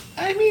for.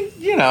 I mean,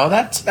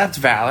 that's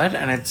valid,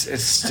 and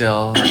it's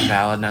still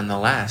valid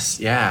nonetheless.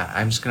 Yeah,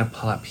 I'm just gonna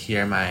pull up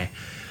here my...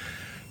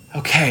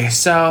 Okay,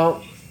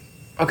 so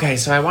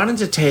I wanted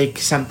to take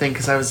something,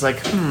 because I was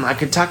like, I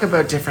could talk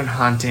about different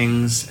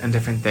hauntings and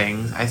different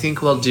things. I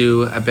think we'll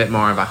do a bit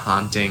more of a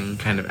haunting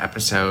kind of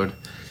episode.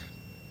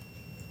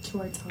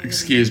 Towards Halloween.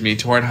 Excuse me,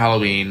 toward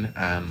Halloween.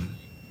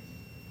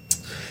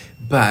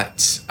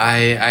 But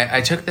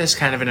I took this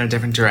kind of in a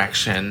different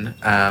direction.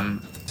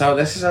 So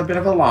this is a bit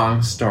of a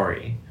long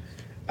story.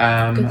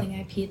 Good thing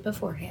I peed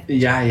beforehand.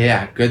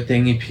 Yeah. Good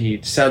thing you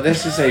peed. So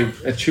this is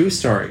a true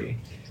story.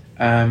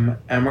 And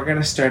we're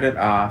going to start it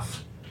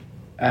off.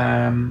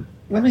 Let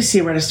me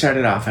see where to start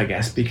it off, I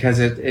guess, because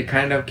it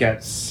kind of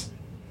gets...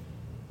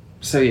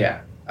 So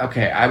yeah.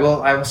 Okay, I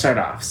will start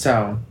off.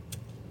 So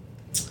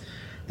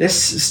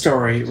this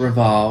story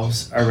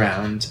revolves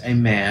around a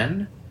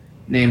man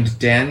named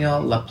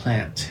Daniel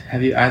LaPlante.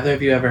 Have either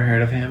of you ever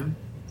heard of him?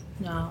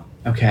 No.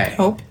 Okay.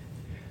 Oh.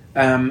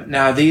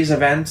 Now, these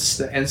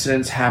the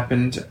incidents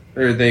happened,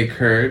 or they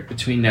occurred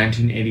between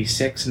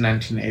 1986 and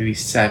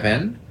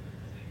 1987.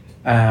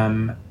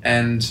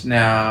 And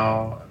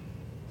now,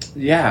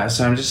 yeah,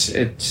 so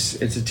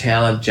it's a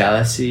tale of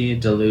jealousy,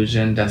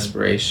 delusion,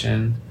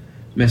 desperation,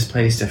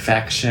 misplaced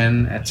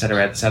affection,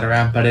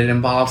 etc., but it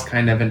involves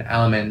kind of an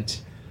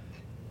element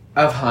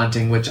of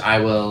haunting, which I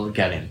will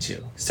get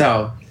into.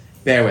 So,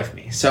 bear with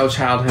me. So,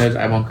 childhood,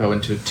 I won't go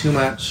into it too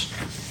much.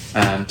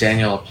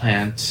 Daniel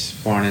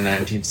LaPlante, born in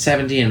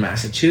 1970 in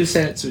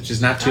Massachusetts, which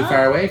is not too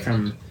far away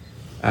from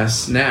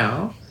us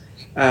now.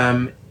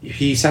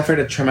 He suffered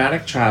a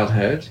traumatic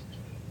childhood,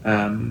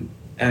 and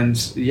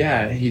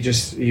yeah,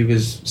 he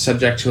was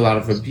subject to a lot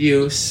of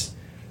abuse.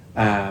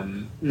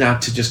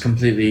 Not to just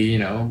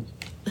completely,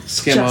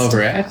 skim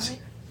over it.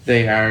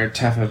 They are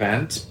tough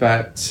events,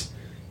 but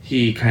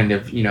he kind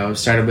of,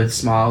 started with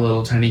small,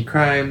 little, tiny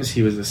crimes.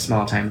 He was a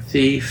small-time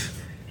thief.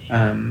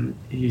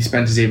 He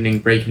spent his evening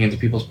breaking into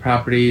people's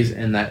properties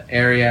in that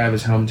area of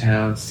his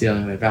hometown,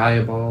 stealing their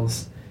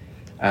valuables.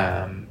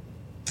 And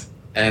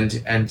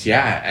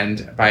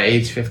by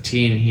age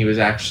 15, he was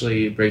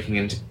actually breaking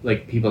into,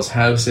 people's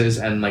houses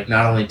and,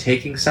 not only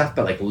taking stuff,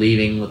 but,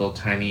 leaving little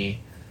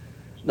tiny,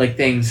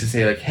 things to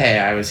say, hey,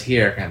 I was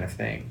here kind of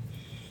thing.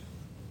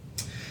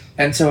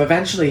 And so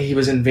eventually he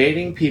was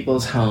invading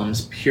people's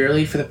homes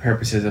purely for the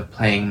purposes of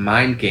playing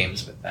mind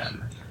games with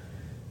them.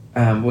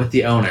 With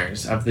the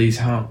owners of these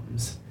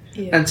homes.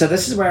 Yeah. And so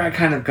this is where I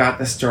kind of got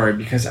the story,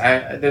 because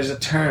there's a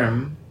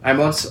term, I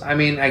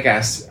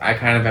guess I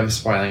kind of am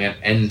spoiling it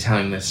in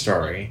telling this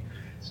story,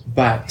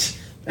 but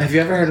have you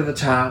ever heard of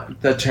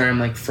the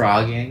term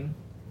frogging?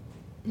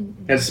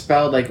 Mm-hmm. It's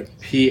spelled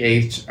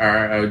PHROGGING,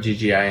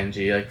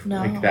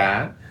 no. like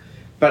that.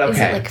 But okay. Is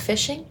it like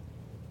fishing?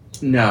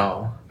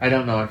 No, I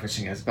don't know what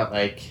fishing is, but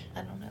I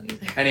don't know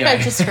either. Anyway.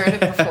 I've just heard it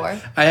before.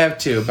 I have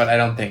too, but I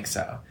don't think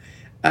so.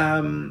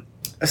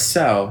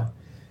 So,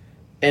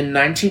 in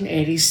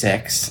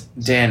 1986,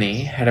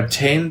 Danny had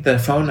obtained the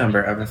phone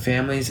number of a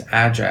family's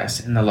address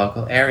in the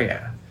local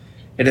area.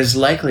 It is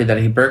likely that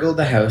he burgled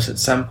the house at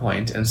some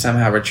point and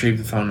somehow retrieved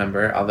the phone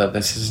number, although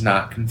this is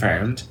not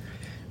confirmed.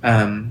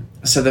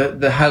 So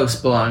the house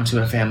belonged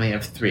to a family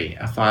of 3,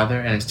 a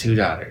father and his 2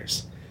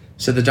 daughters.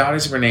 So the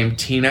daughters were named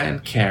Tina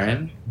and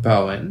Karen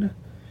Bowen,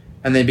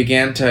 and they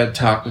began to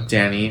talk with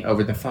Danny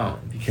over the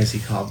phone because he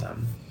called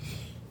them.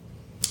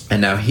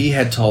 And now he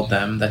had told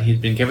them that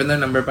he'd been given their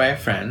number by a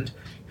friend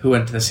who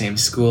went to the same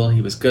school.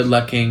 He was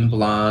good-looking,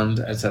 blonde,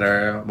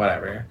 etc.,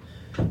 whatever.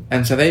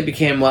 And so they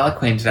became well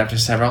acquainted after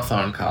several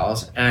phone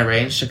calls and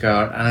arranged to go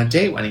out on a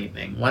date one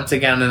evening. Once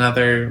again,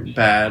 another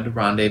bad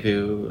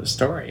rendezvous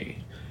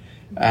story.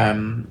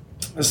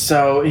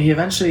 So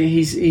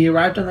he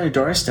arrived on their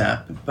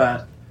doorstep,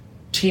 but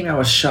Tina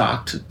was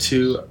shocked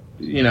to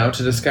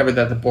discover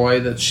that the boy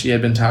that she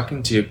had been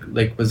talking to,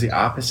 like, was the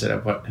opposite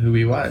of who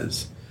he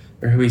was,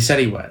 or who he said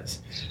he was.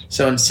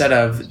 So instead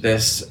of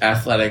this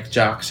athletic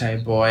jock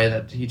type boy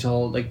that he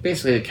told, like,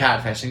 basically the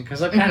catfishing,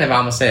 because it kind of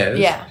almost is.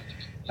 Yeah.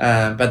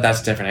 But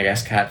that's different, I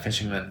guess,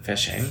 catfishing than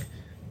fishing.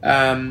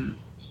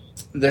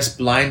 This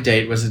blind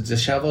date was a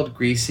disheveled,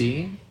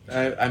 greasy,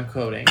 I'm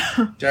quoting,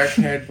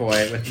 dark-haired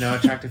boy with no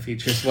attractive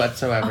features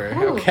whatsoever.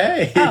 Oh.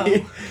 Okay.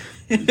 Oh.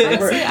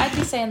 Honestly, I'd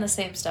be saying the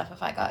same stuff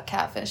if I got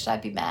catfished.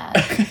 I'd be mad.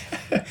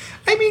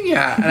 I mean,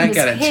 yeah, and I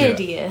get it,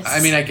 hideous. too.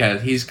 I mean, I get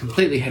it. He's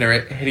completely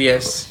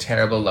hideous,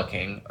 terrible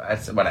looking.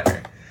 It's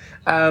whatever.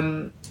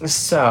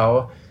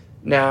 So,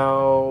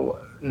 now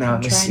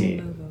let me see. I'm trying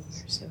to move over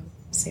so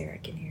Sarah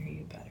can hear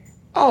you better.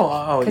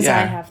 Oh, yeah.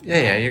 I have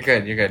yeah, you're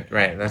good.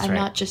 Right, that's right. I'm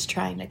not just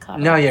trying to cut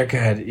No, you're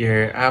good.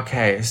 You're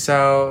okay.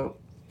 So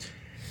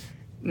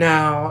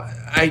now,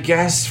 I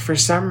guess for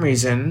some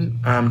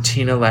reason,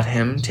 Tina let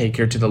him take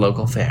her to the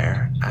local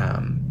fair.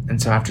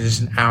 And so after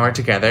just an hour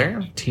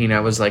together,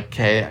 Tina was like,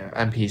 "Okay,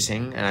 I'm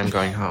piecing and I'm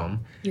going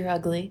home." You're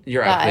ugly.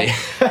 You're Bye.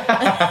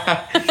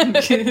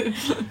 ugly.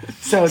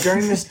 So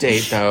during this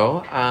date,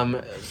 though,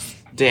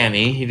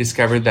 Danny, he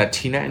discovered that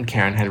Tina and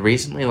Karen had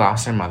recently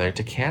lost their mother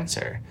to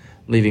cancer,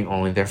 leaving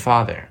only their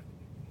father.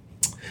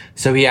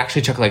 So he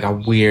actually took like a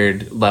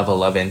weird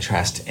level of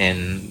interest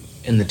in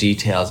the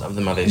details of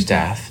the mother's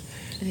death.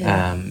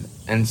 Yeah.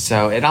 And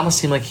so it almost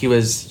seemed like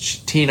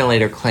Tina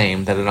later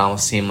claimed that it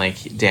almost seemed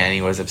like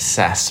Danny was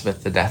obsessed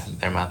with the death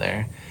of their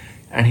mother.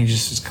 And he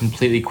just was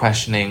completely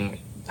questioning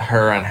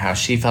her on how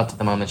she felt at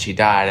the moment she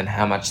died and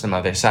how much the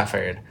mother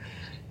suffered,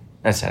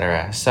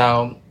 etc.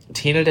 So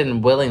Tina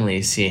didn't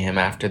willingly see him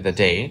after the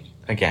date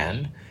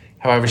again.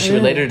 However, she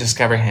would later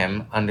discover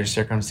him under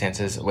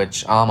circumstances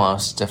which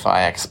almost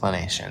defy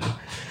explanation.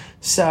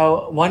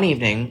 So one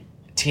evening,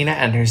 Tina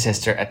and her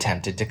sister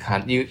attempted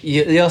to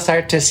you'll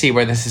start to see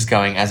where this is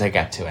going as I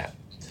get to it.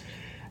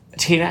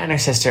 Tina and her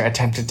sister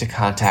attempted to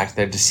contact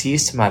their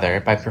deceased mother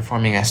by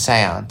performing a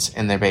seance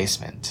in their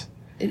basement.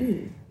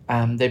 Ooh.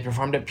 They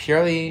performed it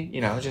purely,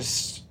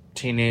 just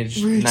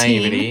teenage Routine.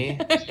 naivety.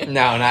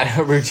 No, not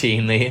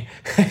routinely.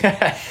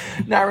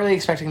 Not really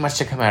expecting much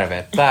to come out of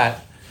it. But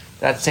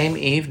that same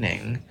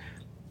evening,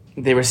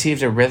 they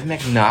received a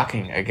rhythmic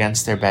knocking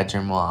against their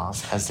bedroom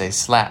walls as they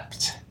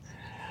slept.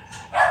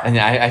 And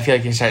I feel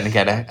like you're starting to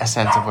get a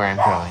sense of where I'm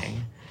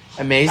going.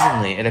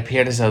 Amazingly, it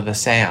appeared as though the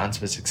seance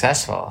was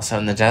successful. So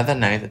in the dead of the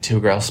night, the two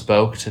girls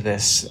spoke to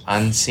this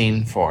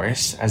unseen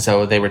force as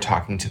though they were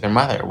talking to their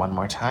mother one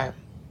more time.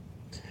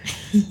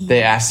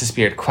 They asked the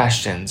spirit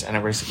questions, and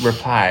it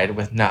replied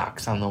with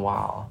knocks on the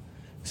wall.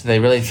 So they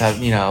really thought,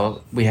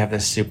 we have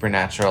this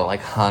supernatural,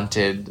 like,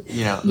 haunted,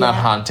 not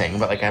haunting,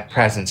 but like a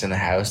presence in the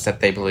house that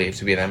they believed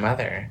to be their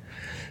mother.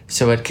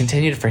 So it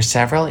continued for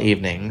several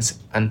evenings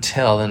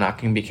until the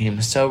knocking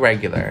became so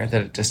regular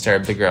that it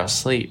disturbed the girls'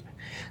 sleep.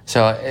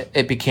 So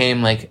it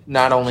became, like,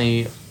 not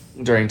only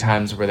during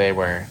times where they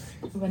were,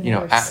 when they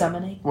were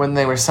summoning? When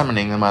they were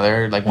summoning the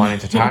mother, like, wanting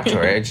to talk to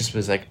her, it just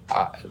was, like,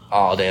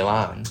 all day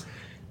long.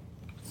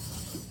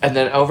 And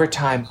then over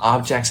time,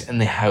 objects in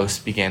the house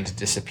began to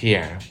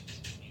disappear.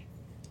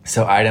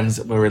 So items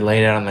that were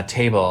laid out on the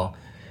table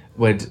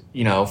would,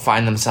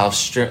 find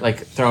themselves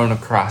thrown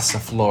across the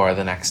floor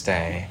the next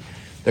day.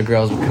 The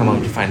girls would come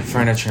home to find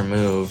furniture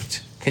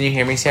moved. Can you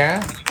hear me,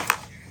 Sarah?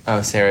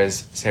 Oh,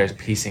 Sarah's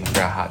piecing for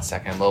a hot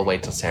second. We'll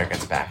wait till Sarah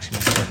gets back. She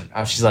must have been...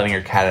 Oh, she's letting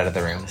her cat out of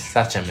the room.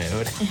 Such a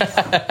mood.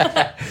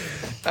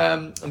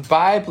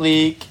 Bye,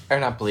 Bleak. Or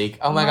not Bleak.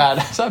 Oh my God.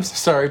 I'm so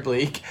sorry,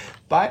 Bleak.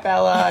 Bye,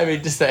 Bella. I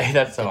mean to say,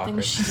 that's so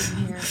awkward. She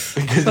didn't hear it.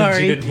 Because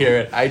she didn't hear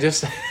it. I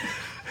just...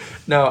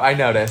 No, I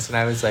noticed, and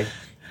I was like,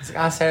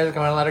 oh, Sarah's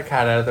going to let her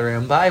cat out of the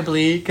room. Bye,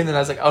 Bleak. And then I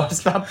was like, oh,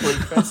 it's not Bleak.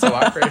 That's so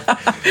awkward.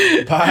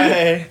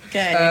 Bye.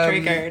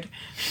 Okay,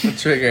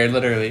 Triggered,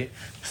 literally.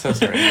 So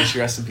sorry. May she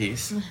rest in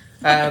peace.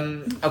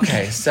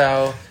 Okay,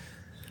 so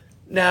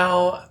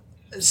now...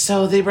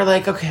 So they were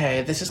like,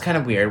 okay, this is kind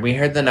of weird. We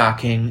heard the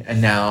knocking, and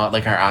now,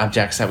 like, our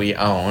objects that we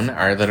own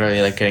are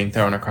literally, like, getting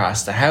thrown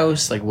across the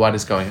house. Like, what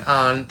is going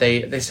on?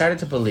 They started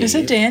to believe... Is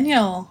it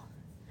Daniel?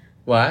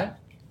 What?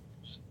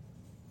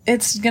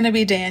 It's going to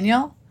be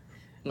Daniel?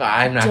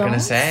 I'm not going to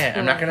say it.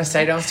 I'm not going to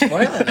say don't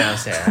spoil it now,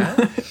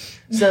 Sarah.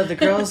 So the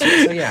girls...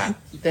 So, yeah.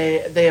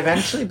 They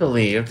eventually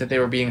believed that they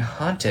were being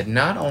haunted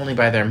not only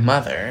by their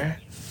mother...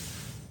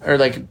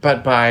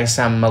 but by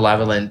some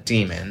malevolent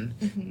demon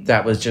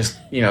that was just,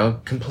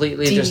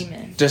 completely just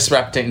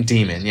disrupting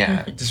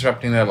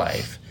disrupting their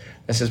life.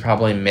 This is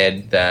probably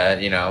mid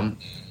the,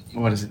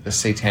 what is it, the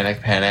Satanic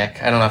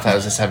Panic? I don't know if that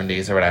was the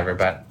 70s or whatever,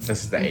 but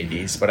this is the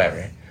 80s,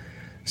 whatever.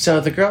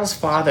 So the girl's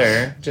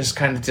father just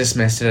kind of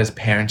dismissed it, as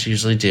parents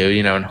usually do,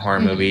 you know, in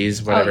horror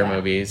movies, whatever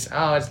movies.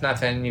 Oh, it's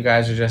nothing. You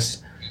girls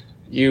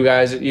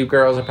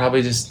are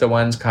probably just the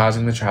ones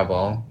causing the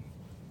trouble.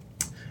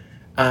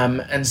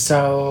 And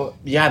so,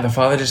 the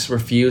father just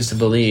refused to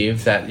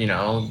believe that, you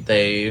know,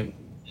 they,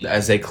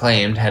 as they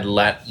claimed, had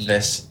let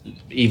this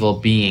evil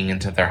being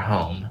into their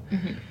home.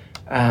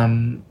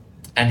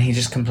 And he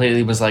just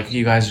completely was like,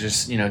 you guys are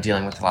just, you know,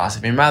 dealing with the loss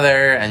of your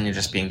mother, and you're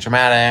just being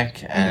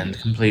dramatic, and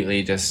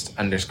completely just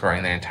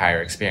underscoring their entire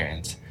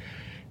experience.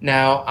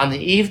 Now, on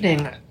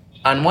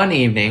one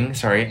evening,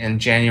 in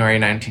January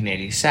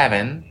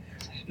 1987,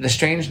 the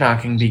strange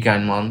knocking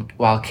begun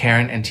while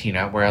Karen and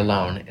Tina were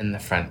alone in the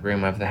front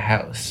room of the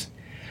house.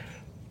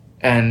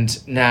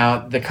 And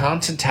now the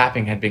constant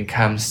tapping had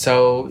become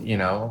so, you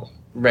know,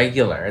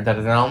 regular that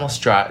it had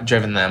almost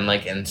driven them,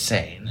 like,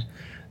 insane.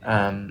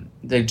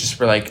 They just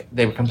were like,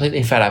 they were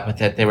completely fed up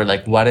with it. They were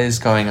like, what is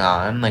going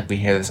on? Like, we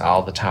hear this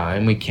all the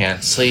time. We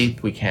can't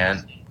sleep. We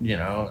can't, you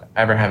know,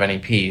 ever have any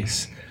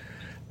peace.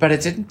 But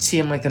it didn't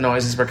seem like the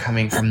noises were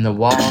coming from the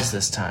walls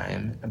this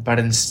time, but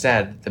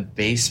instead the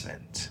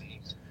basement.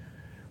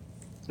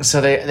 So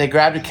they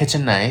grabbed a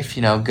kitchen knife,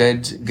 you know,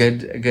 good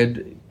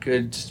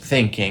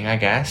thinking, I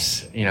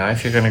guess, you know,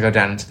 if you're going to go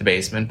down into the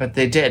basement. But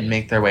they did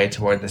make their way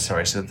toward the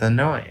source of the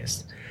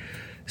noise.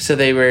 So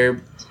they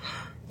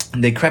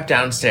crept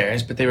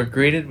downstairs, but they were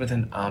greeted with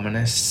an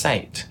ominous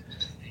sight.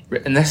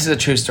 And this is a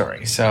true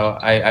story, so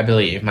I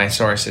believe my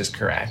source is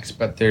correct,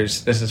 but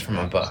this is from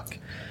a book.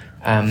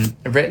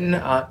 Written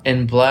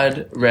in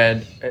blood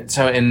red,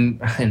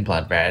 in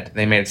blood red,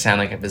 they made it sound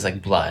like it was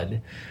like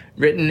blood.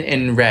 Written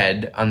in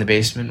red on the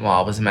basement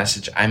wall was a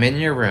message, "I'm in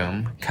your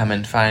room, come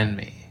and find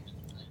me."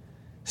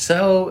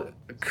 So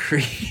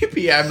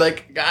creepy. I'm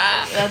like,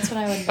 ah. That's what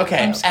I would do.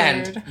 Okay,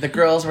 and the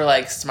girls were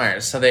like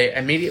smart, so they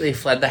immediately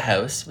fled the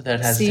house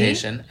without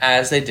hesitation,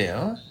 as they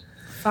do.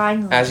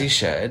 Finally. As you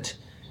should.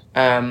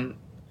 And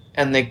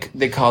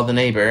they called the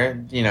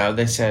neighbor, you know,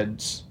 they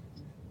said,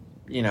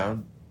 you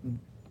know,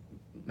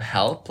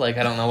 help, like,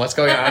 I don't know what's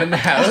going on in the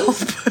house.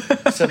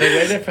 So they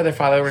waited for their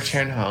father to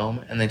return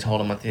home, and they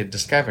told him what they had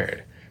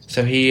discovered.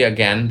 So he,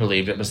 again,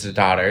 believed it was the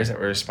daughters that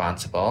were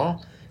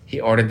responsible. He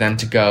ordered them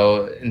to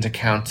go into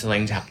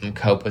counseling to help them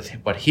cope with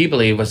what he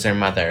believed was their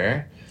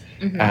mother.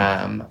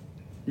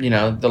 You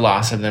know, the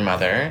loss of their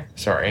mother.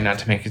 Sorry, not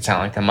to make it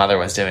sound like the mother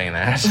was doing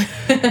that.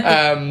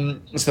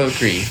 So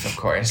grief, of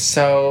course.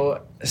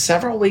 So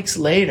several weeks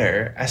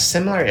later, a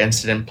similar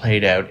incident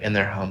played out in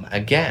their home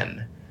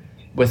again,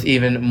 with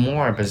even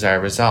more bizarre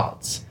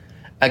results.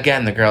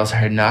 Again, the girls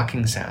heard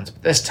knocking sounds,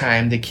 but this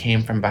time they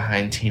came from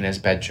behind Tina's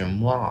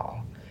bedroom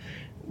wall.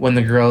 When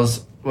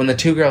the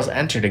two girls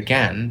entered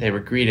again, they were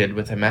greeted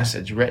with a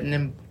message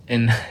written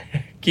in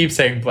keep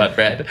saying blood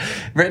red,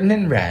 written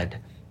in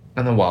red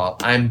on the wall,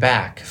 "I'm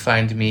back,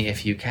 find me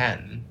if you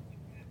can."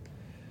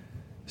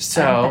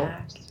 So,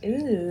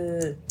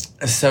 the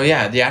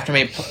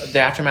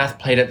aftermath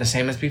played out the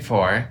same as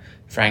before.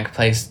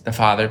 The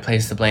father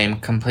placed the blame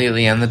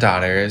completely on the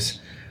daughters.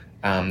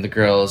 The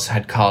girls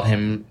had called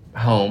him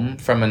home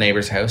from a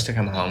neighbor's house to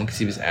come home because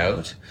he was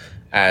out.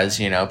 As,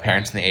 you know,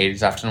 parents in the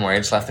 80s often were,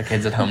 just left the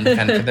kids at home to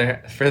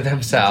fend for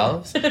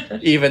themselves,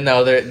 even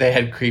though they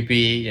had creepy,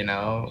 you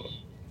know,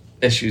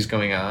 issues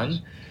going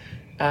on.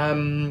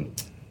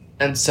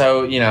 And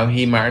so, you know,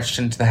 he marched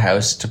into the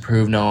house to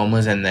prove no one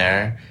was in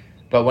there.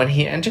 But when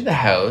he entered the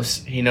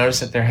house, he noticed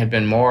that there had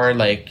been more,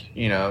 like,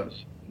 you know,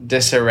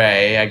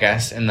 disarray, I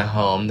guess, in the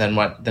home than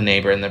what the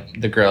neighbor and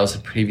the girls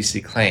had previously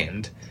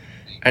claimed.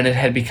 And it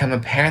had become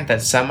apparent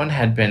that someone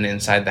had been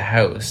inside the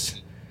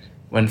house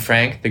when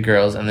Frank, the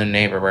girls, and the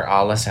neighbor were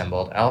all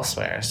assembled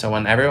elsewhere. So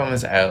when everyone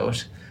was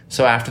out,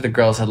 so after the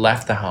girls had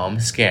left the home,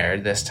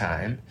 scared this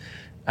time,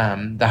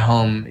 they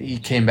all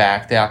came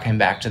back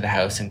to the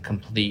house in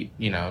complete,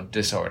 you know,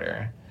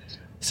 disorder.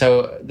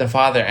 So the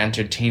father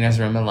entered Tina's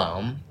room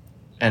alone,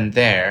 and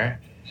there,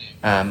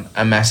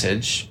 a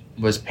message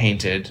was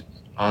painted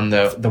on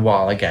the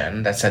wall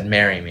again that said,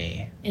 "Marry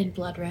me." In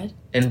blood red?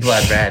 In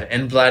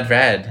blood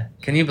red.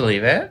 Can you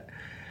believe it?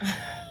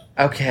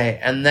 Okay,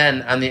 and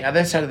then on the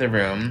other side of the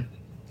room,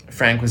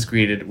 Frank was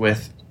greeted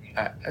with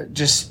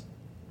just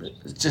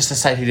a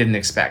sight he didn't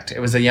expect. It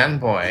was a young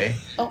boy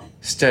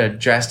stood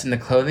dressed in the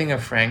clothing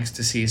of Frank's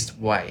deceased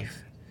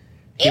wife.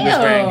 He was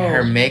wearing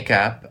her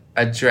makeup,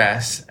 a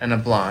dress, and a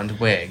blonde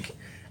wig,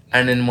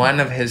 and in one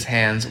of his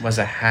hands was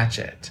a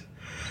hatchet.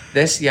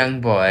 This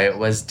young boy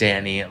was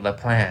Danny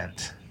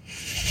LaPlante.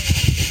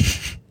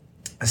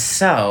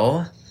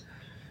 So,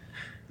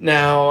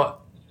 now,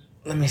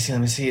 let me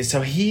see.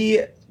 So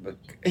he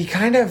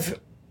kind of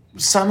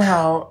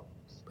somehow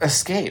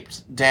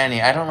escaped,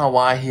 Danny. I don't know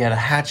why he had a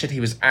hatchet. He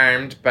was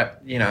armed,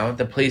 but, you know,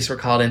 the police were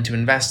called in to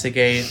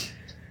investigate.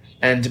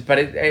 But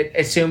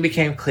it soon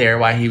became clear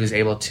why he was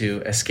able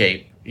to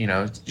escape, you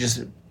know,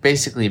 just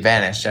basically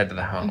vanished out of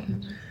the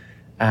home.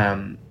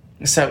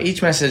 So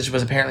each message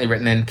was apparently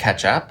written in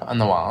ketchup on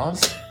the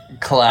walls.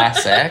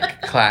 Classic.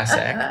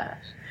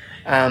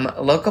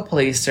 Local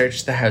police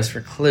searched the house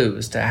for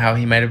clues to how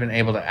he might have been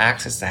able to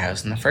access the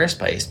house in the first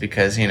place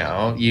because,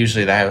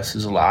 usually the house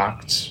is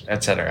locked,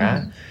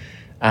 etc.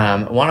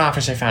 One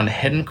officer found a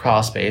hidden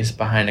crawl space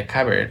behind a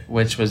cupboard,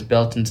 which was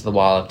built into the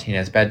wall of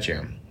Tina's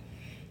bedroom.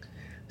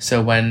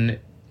 So when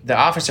the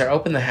officer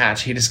opened the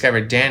hatch, he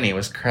discovered Danny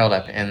was curled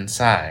up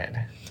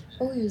inside.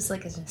 Oh, he was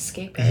like an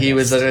escape artist. He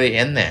was literally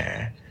in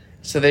there.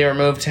 So they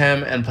removed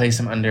him and placed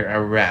him under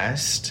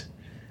arrest.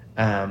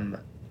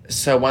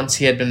 So once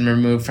he had been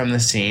removed from the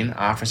scene,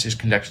 officers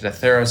conducted a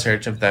thorough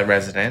search of the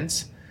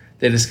residence.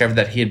 They discovered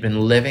that he had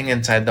been living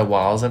inside the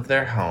walls of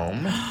their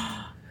home.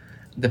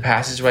 The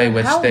passageway For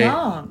which how they...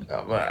 long?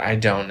 I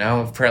don't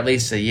know. For at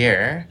least a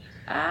year.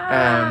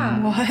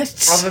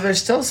 What? Although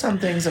there's still some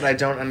things that I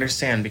don't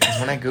understand because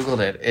when I Googled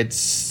it,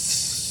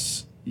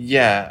 it's...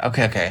 Yeah,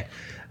 okay.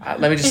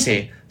 Let me just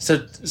see.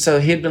 So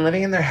he had been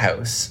living in their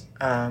house.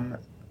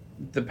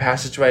 The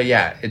passageway,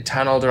 it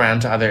tunneled around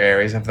to other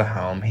areas of the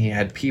home. He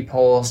had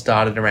peepholes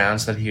dotted around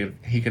so that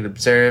he could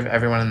observe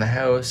everyone in the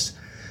house,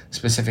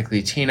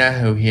 specifically Tina,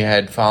 who he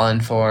had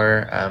fallen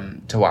for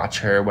to watch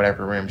her,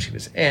 whatever room she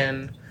was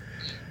in.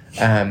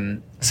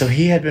 So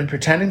he had been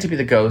pretending to be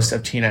the ghost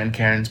of Tina and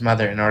Karen's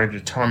mother in order to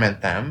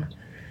torment them.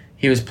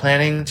 He was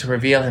planning to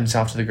reveal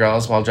himself to the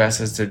girls while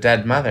dressed as their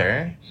dead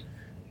mother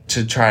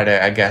to try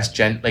to, I guess,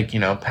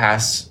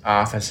 pass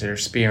off as their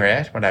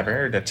spirit,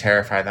 whatever, to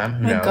terrify them.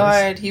 Who knows? My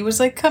God, he was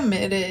like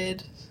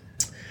committed.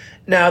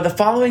 Now, the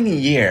following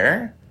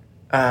year,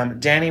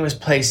 Danny was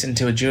placed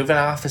into a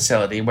juvenile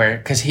facility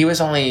because he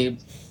was only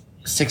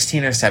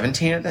 16 or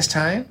 17 at this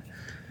time.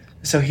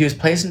 So he was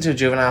placed into a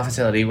juvenile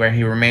facility where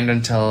he remained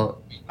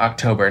until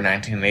October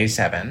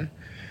 1987.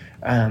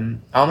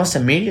 Almost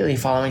immediately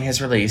following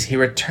his release, he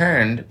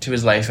returned to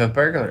his life of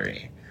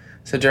burglary.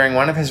 So during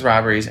one of his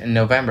robberies in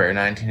November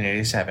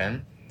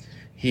 1987,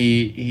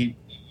 he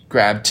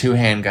grabbed 2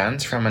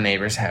 handguns from a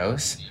neighbor's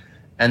house,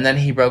 and then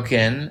he broke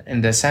in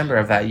December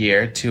of that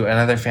year to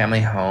another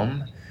family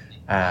home,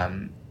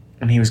 and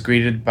he was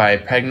greeted by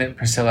pregnant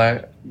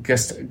Priscilla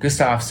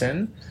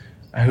Gustafson,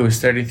 who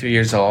was 33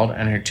 years old,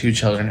 and her 2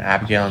 children,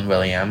 Abigail and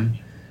William,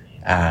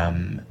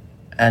 and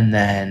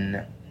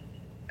the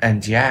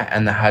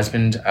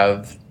husband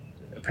of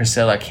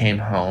Priscilla came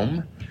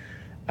home,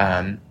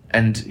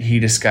 and he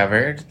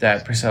discovered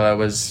that Priscilla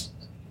was,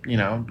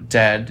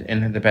 dead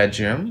in the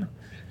bedroom.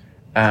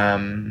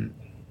 And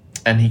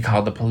he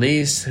called the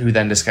police, who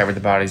then discovered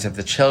the bodies of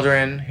the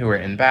children, who were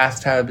in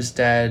bathtubs,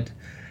 dead.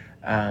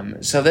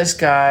 So this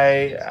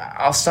guy,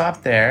 I'll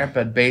stop there,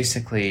 but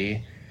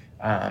basically,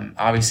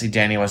 obviously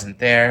Danny wasn't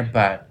there,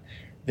 but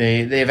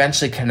they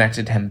eventually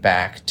connected him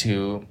back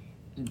to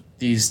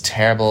these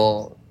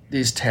terrible,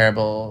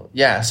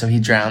 so he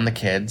drowned the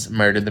kids,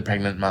 murdered the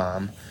pregnant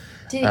mom.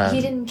 He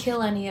didn't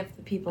kill any of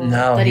the people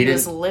no, that he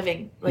was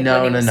living,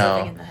 living in the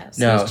house.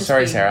 No,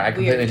 sorry, Sarah. I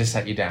completely weird. just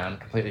set you down,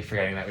 completely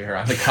forgetting that we were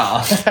on the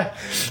call.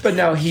 But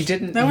no, he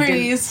didn't. No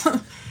worries.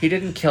 He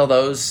didn't kill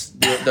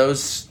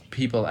those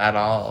people at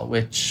all,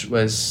 which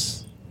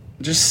was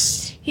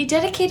just... He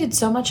dedicated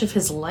so much of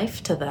his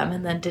life to them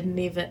and then didn't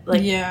even,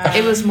 Yeah.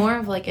 It was more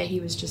of he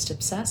was just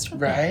obsessed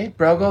with them. Right?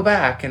 Bro, go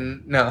back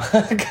and... No.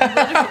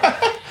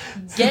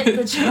 Get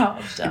the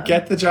job done.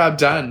 Get the job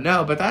done.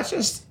 No, but that's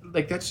just...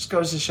 that just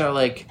goes to show,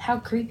 how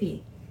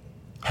creepy.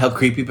 How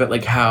creepy,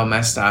 but, how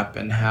messed up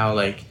and how,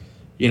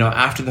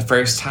 after the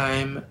first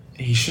time,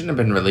 he shouldn't have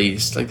been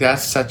released.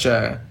 That's such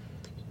a...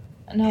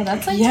 No,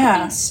 that's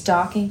taking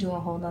stalking to a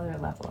whole nother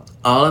level.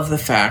 All of the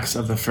facts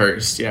of the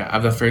first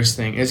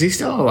thing. Is he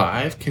still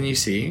alive? Can you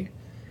see?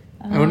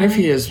 I wonder if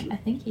he is... I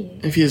think he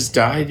is. If he has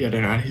died yet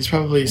or not. He's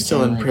probably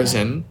still in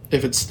prison,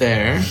 if it's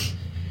there.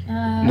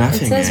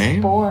 Nothing, it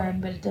says born,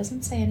 but it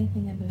doesn't say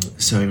anything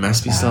about... So he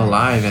must be still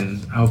alive,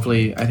 and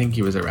hopefully, I think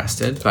he was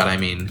arrested, but I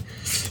mean,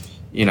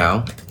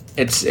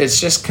 it's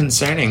just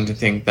concerning to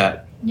think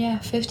that... Yeah,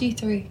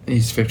 53.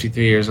 He's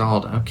 53 years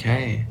old.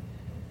 Okay.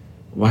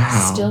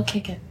 Wow.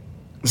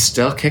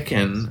 Still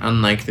kicking,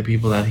 unlike the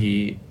people that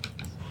he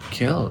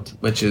killed,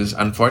 which is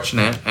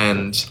unfortunate,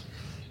 and,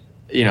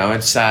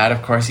 it's sad.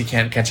 Of course, he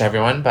can't catch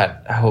everyone,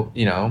 but I hope,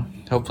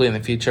 hopefully in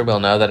the future we'll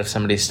know that if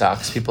somebody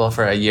stalks people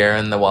for a year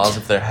in the walls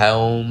of their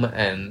home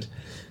and,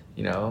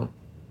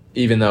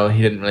 even though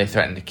he didn't really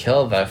threaten to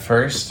kill the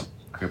first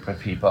group of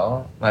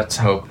people, let's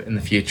hope in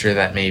the future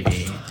that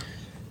maybe,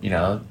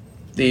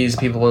 these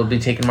people will be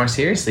taken more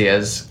seriously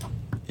as,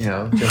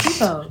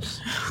 just...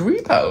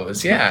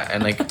 Creepos, yeah,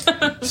 and,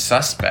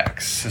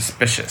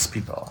 suspicious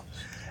people.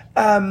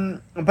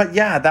 But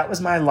yeah, that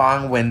was my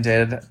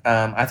long-winded,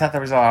 I thought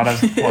there was a lot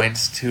of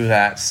points to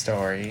that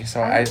story,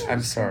 so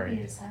I'm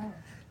sorry.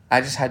 I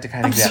just had to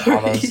kind of get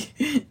all those...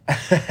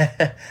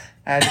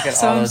 I had to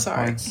get all those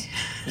points.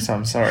 So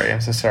I'm sorry.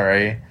 I'm so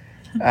sorry.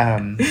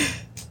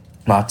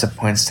 Lots of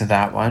points to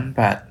that one,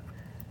 but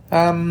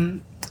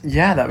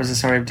yeah, that was the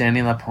story of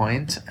Danny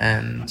Lapointe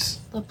and...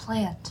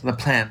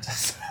 LaPlante.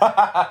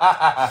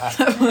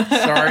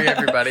 Sorry,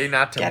 everybody,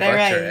 not to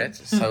butcher it.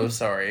 So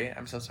sorry.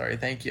 I'm so sorry.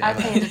 Thank you. I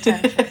paid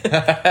attention.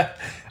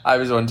 I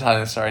was the one telling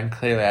the story, and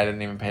clearly I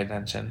didn't even pay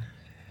attention.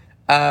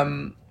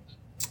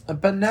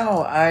 But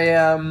no,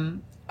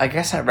 I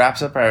guess that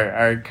wraps up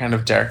our kind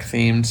of dark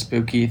themed,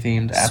 spooky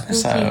themed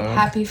episode.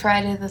 Happy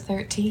Friday the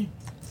 13th.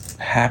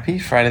 Happy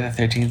Friday the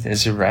 13th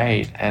is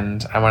right,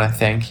 and I want to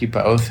thank you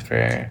both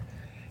for.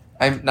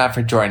 I'm not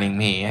for joining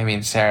me. I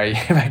mean, Sarah,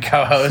 you're my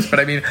co-host, but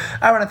I mean,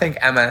 I want to thank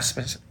Emma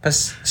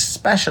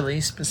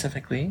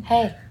specifically.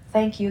 Hey,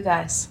 thank you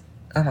guys.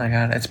 Oh my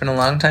God, it's been a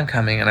long time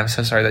coming, and I'm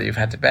so sorry that you've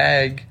had to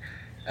beg.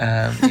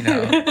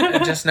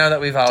 Just know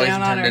that we've always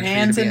down on our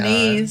intended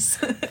hands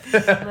for you and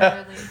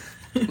to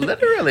be knees.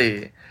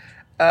 Literally.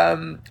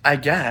 I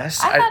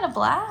guess I had a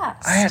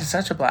blast. I had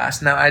such a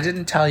blast. Now I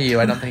didn't tell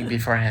you, I don't think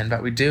beforehand,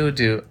 but we do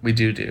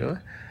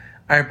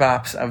our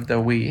bops of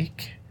the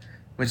week,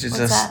 which is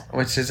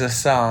a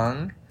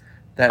song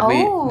that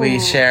we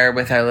share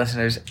with our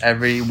listeners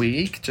every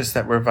week, just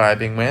that we're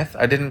vibing with.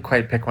 I didn't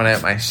quite pick one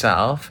out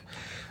myself.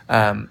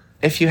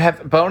 If you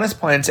have bonus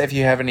points, if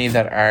you have any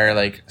that are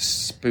like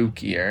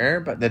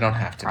spookier, but they don't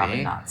have to Probably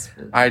be. Not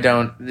spooky. I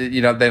don't. They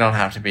don't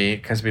have to be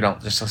because we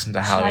don't just listen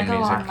to Halloween music.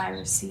 Should I go on my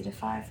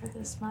Receiptify for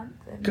this month?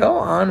 Go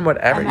on,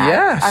 whatever.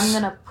 Yes. I'm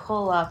gonna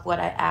pull up what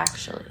I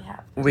actually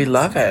have. We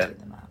love it.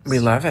 We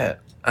love it.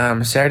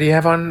 Sarah, do you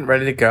have one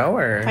ready to go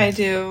or? I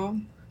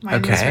do.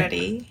 Mine is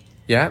ready.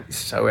 Yeah,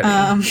 so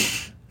ready.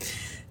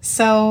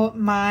 So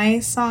my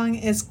song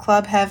is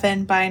Club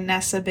Heaven by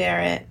Nessa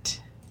Barrett.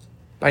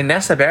 By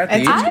Nessa Barrett, the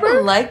YouTuber? I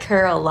like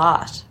her a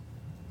lot.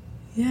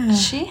 Yeah.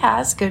 She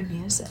has good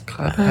music.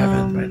 Club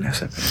Heaven by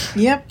Nessa Barrett.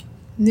 Yep.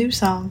 New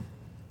song.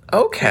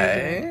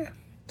 Okay.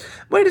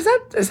 Wait, is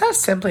that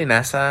simply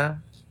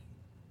Nessa?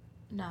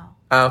 No.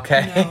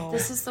 Okay. No.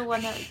 This is the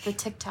one that the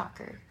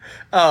TikToker.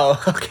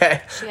 Oh,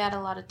 okay. She had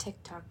a lot of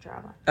TikTok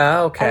drama.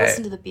 Oh, okay. I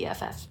listened to the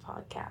BFF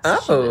podcast.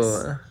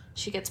 Oh.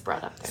 She gets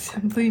brought up there.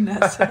 Simply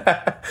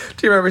Nessa.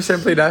 Do you remember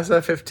Simply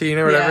Nessa 15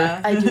 or whatever?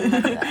 Yeah. I do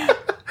remember that.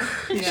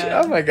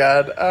 Yeah. Oh my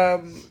God.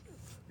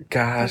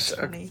 Gosh.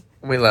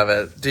 We love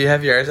it. Do you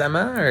have yours,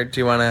 Emma? Or do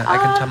you want to... I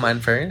can tell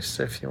mine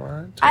first if you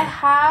want.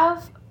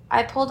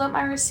 I pulled up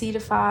my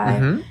Receiptify.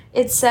 Mm-hmm.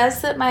 It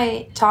says that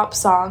my top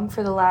song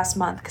for the last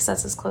month, because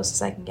that's as close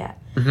as I can get,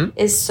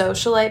 is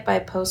Socialite by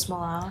Post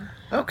Malone.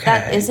 Okay.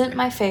 That isn't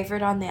my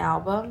favorite on the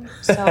album,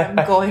 so I'm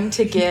going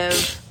to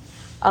give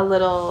a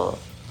little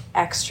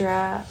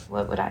extra,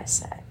 what would I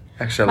say?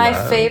 Extra My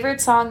love.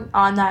 favorite song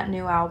on that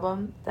new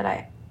album that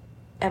I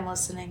am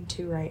listening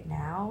to right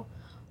now.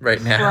 Right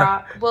now?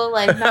 Not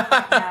right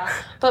now.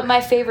 But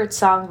my favorite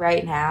song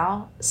right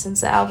now,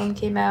 since the album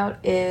came out,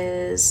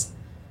 is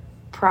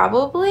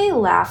probably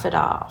Laugh It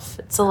Off.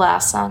 It's the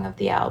last song of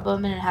the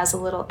album, and it has a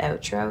little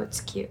outro.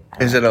 It's cute.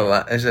 Is it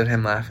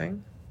him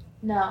laughing?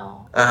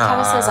 No. It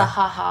kind of says a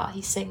ha-ha.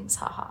 He sings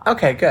ha-ha.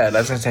 Okay, good. I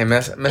was going to say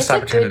missed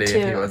opportunity good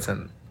if you tune.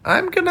 listen.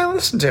 I'm going to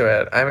listen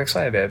to it. I'm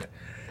excited.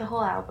 The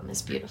whole album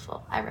is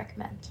beautiful. I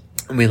recommend.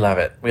 We love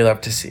it. We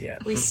love to see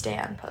it. We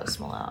stan Post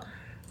Malone.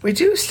 We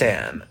do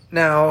stan.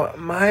 Now,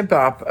 my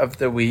bop of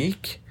the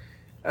week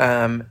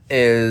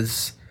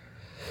is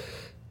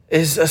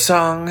a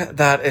song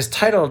that is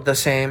titled the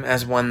same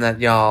as one that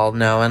y'all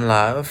know and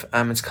love.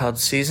 It's called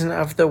Season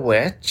of the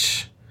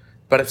Witch,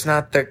 but it's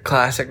not the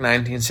classic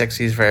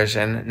 1960s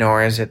version,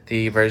 nor is it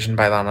the version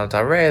by Lana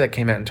Del Rey that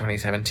came out in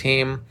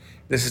 2017.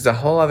 This is a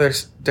whole other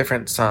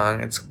different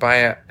song. It's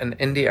by an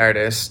indie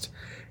artist.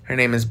 Her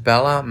name is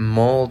Bella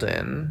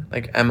Molden,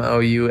 like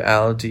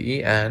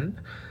Moulden.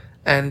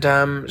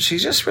 And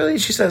she's a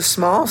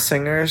small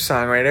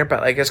singer-songwriter,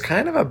 but like it's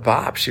kind of a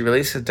bop. She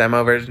released a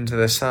demo version to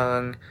this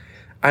song.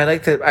 I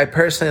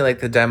personally like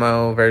the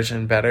demo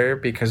version better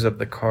because of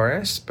the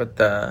chorus, but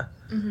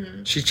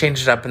she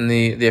changed it up in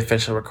the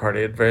official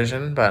recorded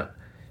version. But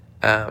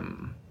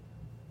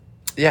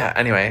yeah,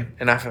 anyway,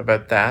 enough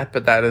about that.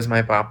 But that is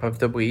my bop of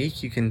the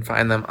week. You can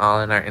find them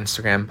all in our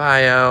Instagram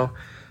bio.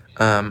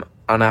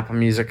 On Apple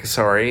Music,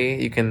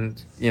 you can,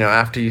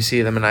 after you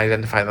see them and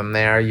identify them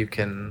there, you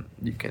can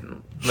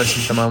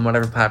listen to them on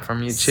whatever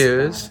platform you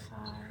choose.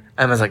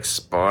 Emma's like,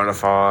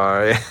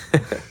 Spotify.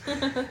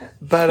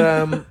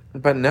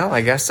 But no,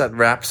 I guess that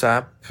wraps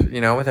up,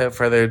 without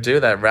further ado,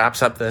 that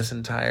wraps up this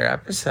entire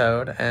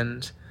episode.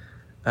 And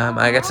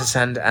I get to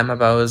send Emma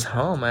Bose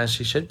home as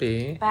she should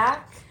be.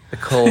 Back. The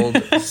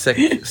cold,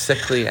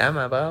 sickly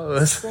Emma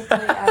Bose. Sickly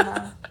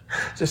Emma.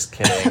 Just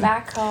kidding.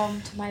 Back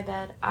home to my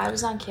bed. I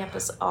was on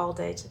campus all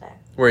day today.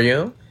 Were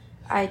you?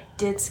 I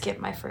did skip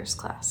my first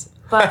class,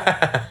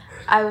 but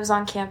I was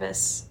on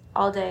campus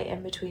all day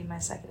in between my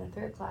second and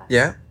third class.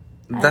 Yeah,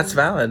 that's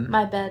valid.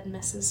 My bed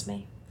misses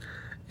me.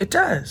 It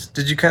does.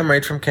 Did you come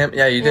right from camp?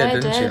 Yeah, you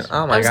did, didn't you?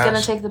 Oh my gosh. I was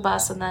going to take the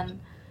bus, and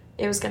then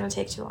it was going to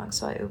take too long,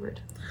 so I Ubered.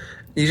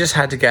 You just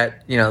had to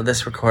get,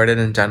 this recorded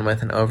and done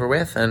with and over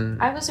with,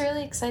 and... I was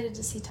really excited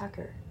to see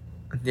Tucker.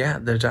 Yeah,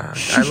 their dog.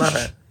 I love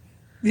it.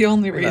 The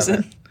only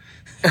reason.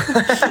 Not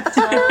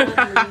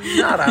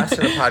us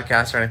or the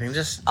podcast or anything,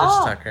 just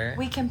Tucker.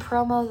 We can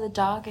promo the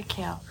dog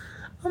account.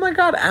 Oh my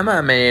God,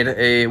 Emma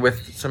made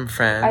with some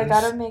friends. I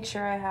gotta make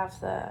sure I have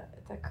the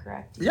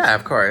correct details. Yeah,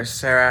 of course.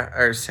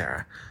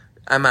 Sarah.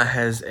 Emma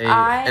has a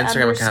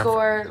Instagram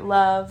account.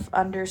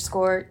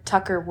 _love_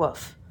 Tucker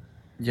Wolf.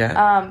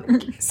 Yeah.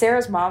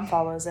 Sarah's mom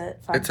follows it.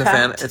 Fun It's a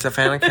fact. It's a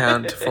fan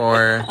account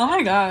for Oh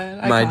my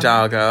god. my Iconic.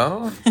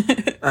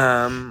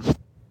 doggo.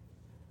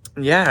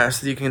 Yeah,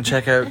 so you can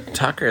check out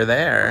Tucker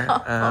there.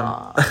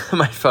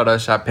 My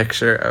Photoshop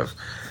picture of.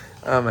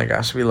 Oh my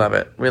gosh, we love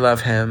it. We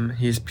love him.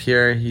 He's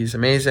pure. He's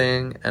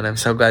amazing, and I'm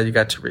so glad you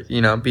got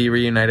to be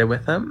reunited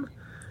with him.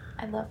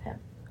 I love him.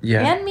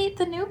 Yeah. And meet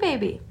the new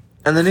baby.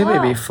 And the new Flo.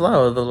 baby,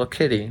 Flo, the little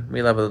kitty.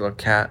 We love a little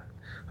cat.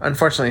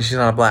 Unfortunately, she's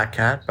not a black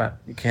cat, but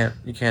you can't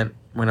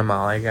win them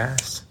all, I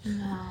guess.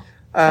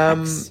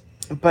 No.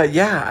 But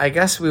yeah, I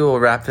guess we will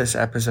wrap this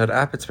episode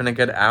up. It's been a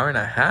good hour and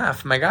a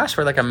half. My gosh,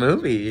 we're like a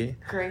movie.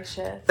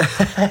 Gracious.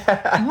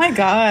 Oh my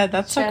god,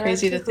 that's so Shout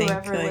crazy out to think.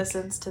 whoever Like,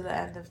 listens to the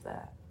end of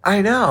that.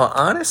 I know.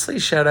 Honestly,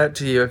 shout out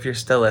to you if you're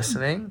still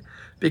listening,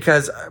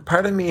 because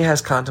part of me has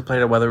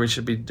contemplated whether we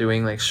should be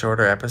doing like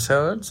shorter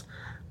episodes.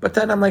 But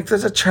then I'm like,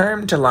 there's a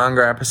charm to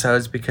longer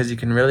episodes because you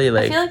can really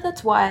I feel like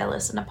that's why I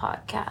listen to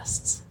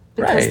podcasts.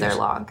 Because Right. they're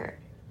longer.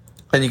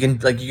 and you can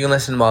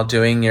listen while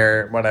doing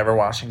your whatever,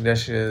 washing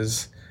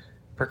dishes,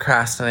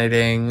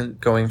 procrastinating,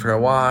 going for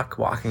a walk,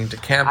 walking to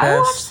campus. I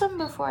watch them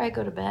before I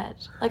go to bed.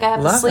 Like I have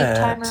the Love sleep it.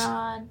 timer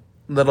on.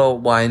 Little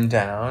wind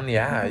down.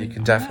 Yeah, you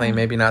can definitely,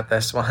 maybe not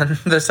this one,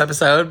 this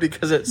episode,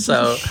 because it's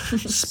so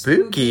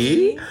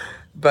spooky.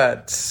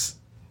 But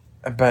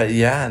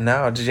yeah,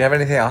 no. Did you have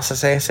anything else to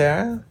say,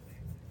 Sarah?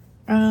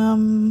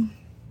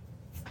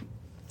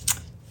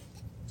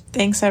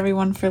 Thanks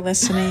everyone for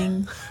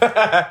listening.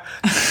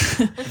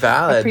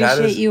 Valid.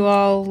 Appreciate you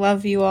all.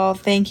 Love you all.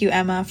 Thank you,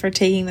 Emma, for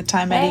taking the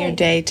time out of your Hey.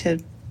 day to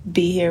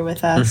be here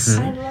with us.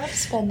 I love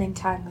spending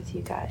time with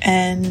you guys.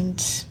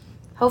 And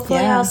Hopefully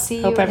yeah, I'll see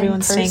you hope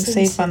everyone's in staying person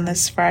safe soon. on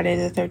this Friday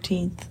the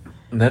 13th.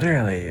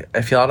 Literally.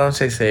 If y'all don't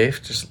stay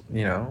safe, just,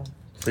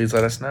 please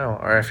let us know.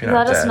 Or if you're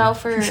not Let us dead. know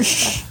for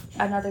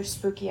another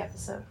spooky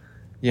episode.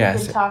 We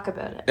Yes. can talk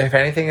about it. If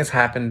anything has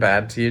happened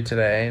bad to you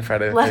today,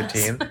 Friday the Let us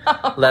 13th,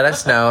 know. let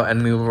us know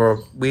and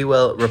we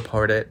will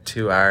report it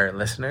to our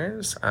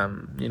listeners.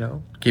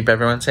 Keep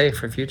everyone safe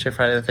for future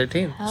Friday the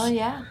 13th. Hell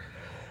yeah.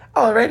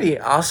 Alrighty,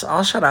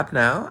 I'll shut up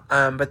now.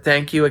 But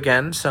thank you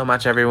again so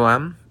much,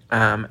 everyone.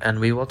 And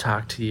we will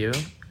talk to you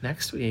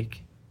next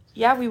week.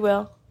 Yeah, we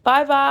will.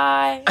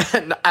 Bye-bye.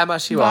 Emma,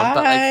 she won't,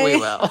 but we Bye.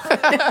 will.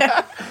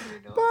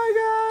 Bye, guys.